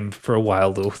story-based game for a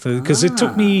while, though, because it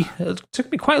took me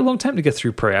quite a long time to get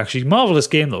through Prey, actually. Marvellous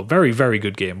game, though. Very, very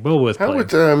good game. Well worth playing. How would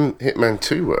Hitman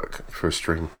 2 work for a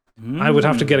stream? I would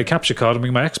have to get a capture card and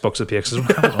bring my Xbox up here, because I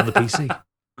don't have it on the PC.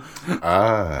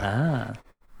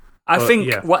 I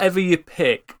think whatever you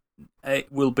pick, it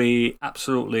will be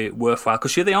absolutely worthwhile,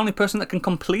 because you're the only person that can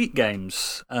complete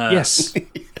games. Yes.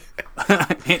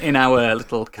 In our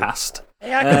little cast.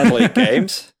 Hey, I can complete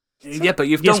games. Yeah, but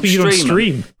you don't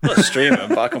stream. I don't stream them,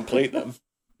 but I complete them.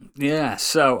 Yeah,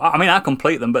 so, I mean, I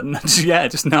complete them, but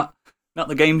just not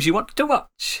the games you want to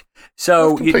watch.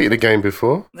 So I've completed a game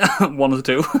before. 1 or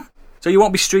 2. So you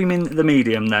won't be streaming The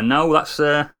Medium then? No, that's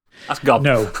gone.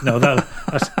 No,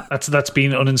 that's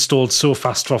been uninstalled so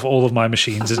fast off all of my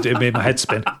machines, it made my head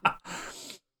spin.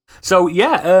 So,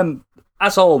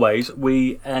 as always,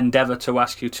 we endeavour to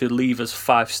ask you to leave us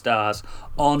 5 stars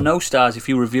or no stars if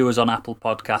you review us on Apple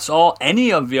Podcasts or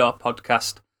any of your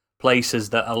podcast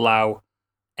places that allow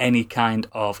any kind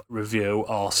of review,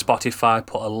 or Spotify,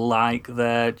 put a like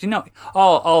there. Do you know,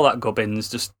 all that gubbins,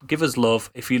 just give us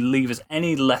love. If you leave us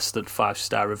any less than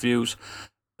 5-star reviews,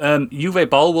 Uwe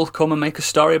Boll will come and make a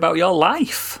story about your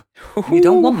life. You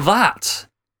don't want that.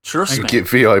 Trust me. Get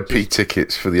VIP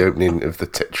tickets for the opening of the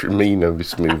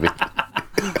Tetraminos movie.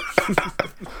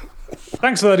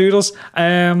 Thanks for that, Doodles.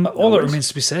 All that remains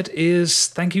to be said is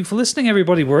thank you for listening,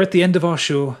 everybody. We're at the end of our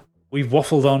show. We've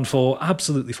waffled on for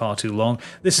absolutely far too long.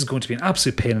 This is going to be an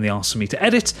absolute pain in the arse for me to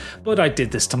edit, but I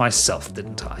did this to myself,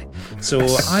 didn't I? So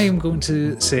I am going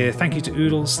to say thank you to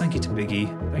Oodles, thank you to Biggie,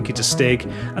 thank you to Stig,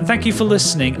 and thank you for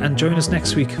listening, and join us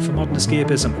next week for Modern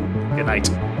Escapism. Good night.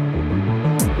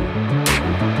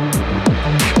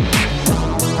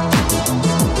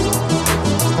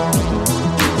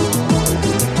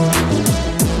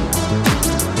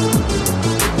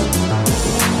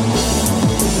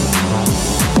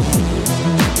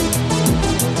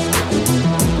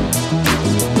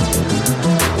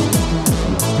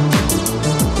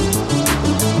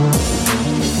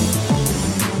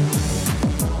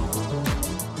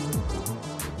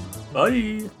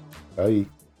 Bye. Bye.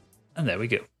 And there we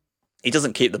go. He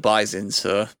doesn't keep the buys in,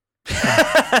 so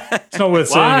It's not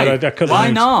worth Why? saying that I cut Why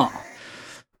them out. not?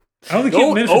 I only keep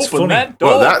them in if it's funny. that door.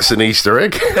 Well, that's an Easter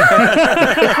egg.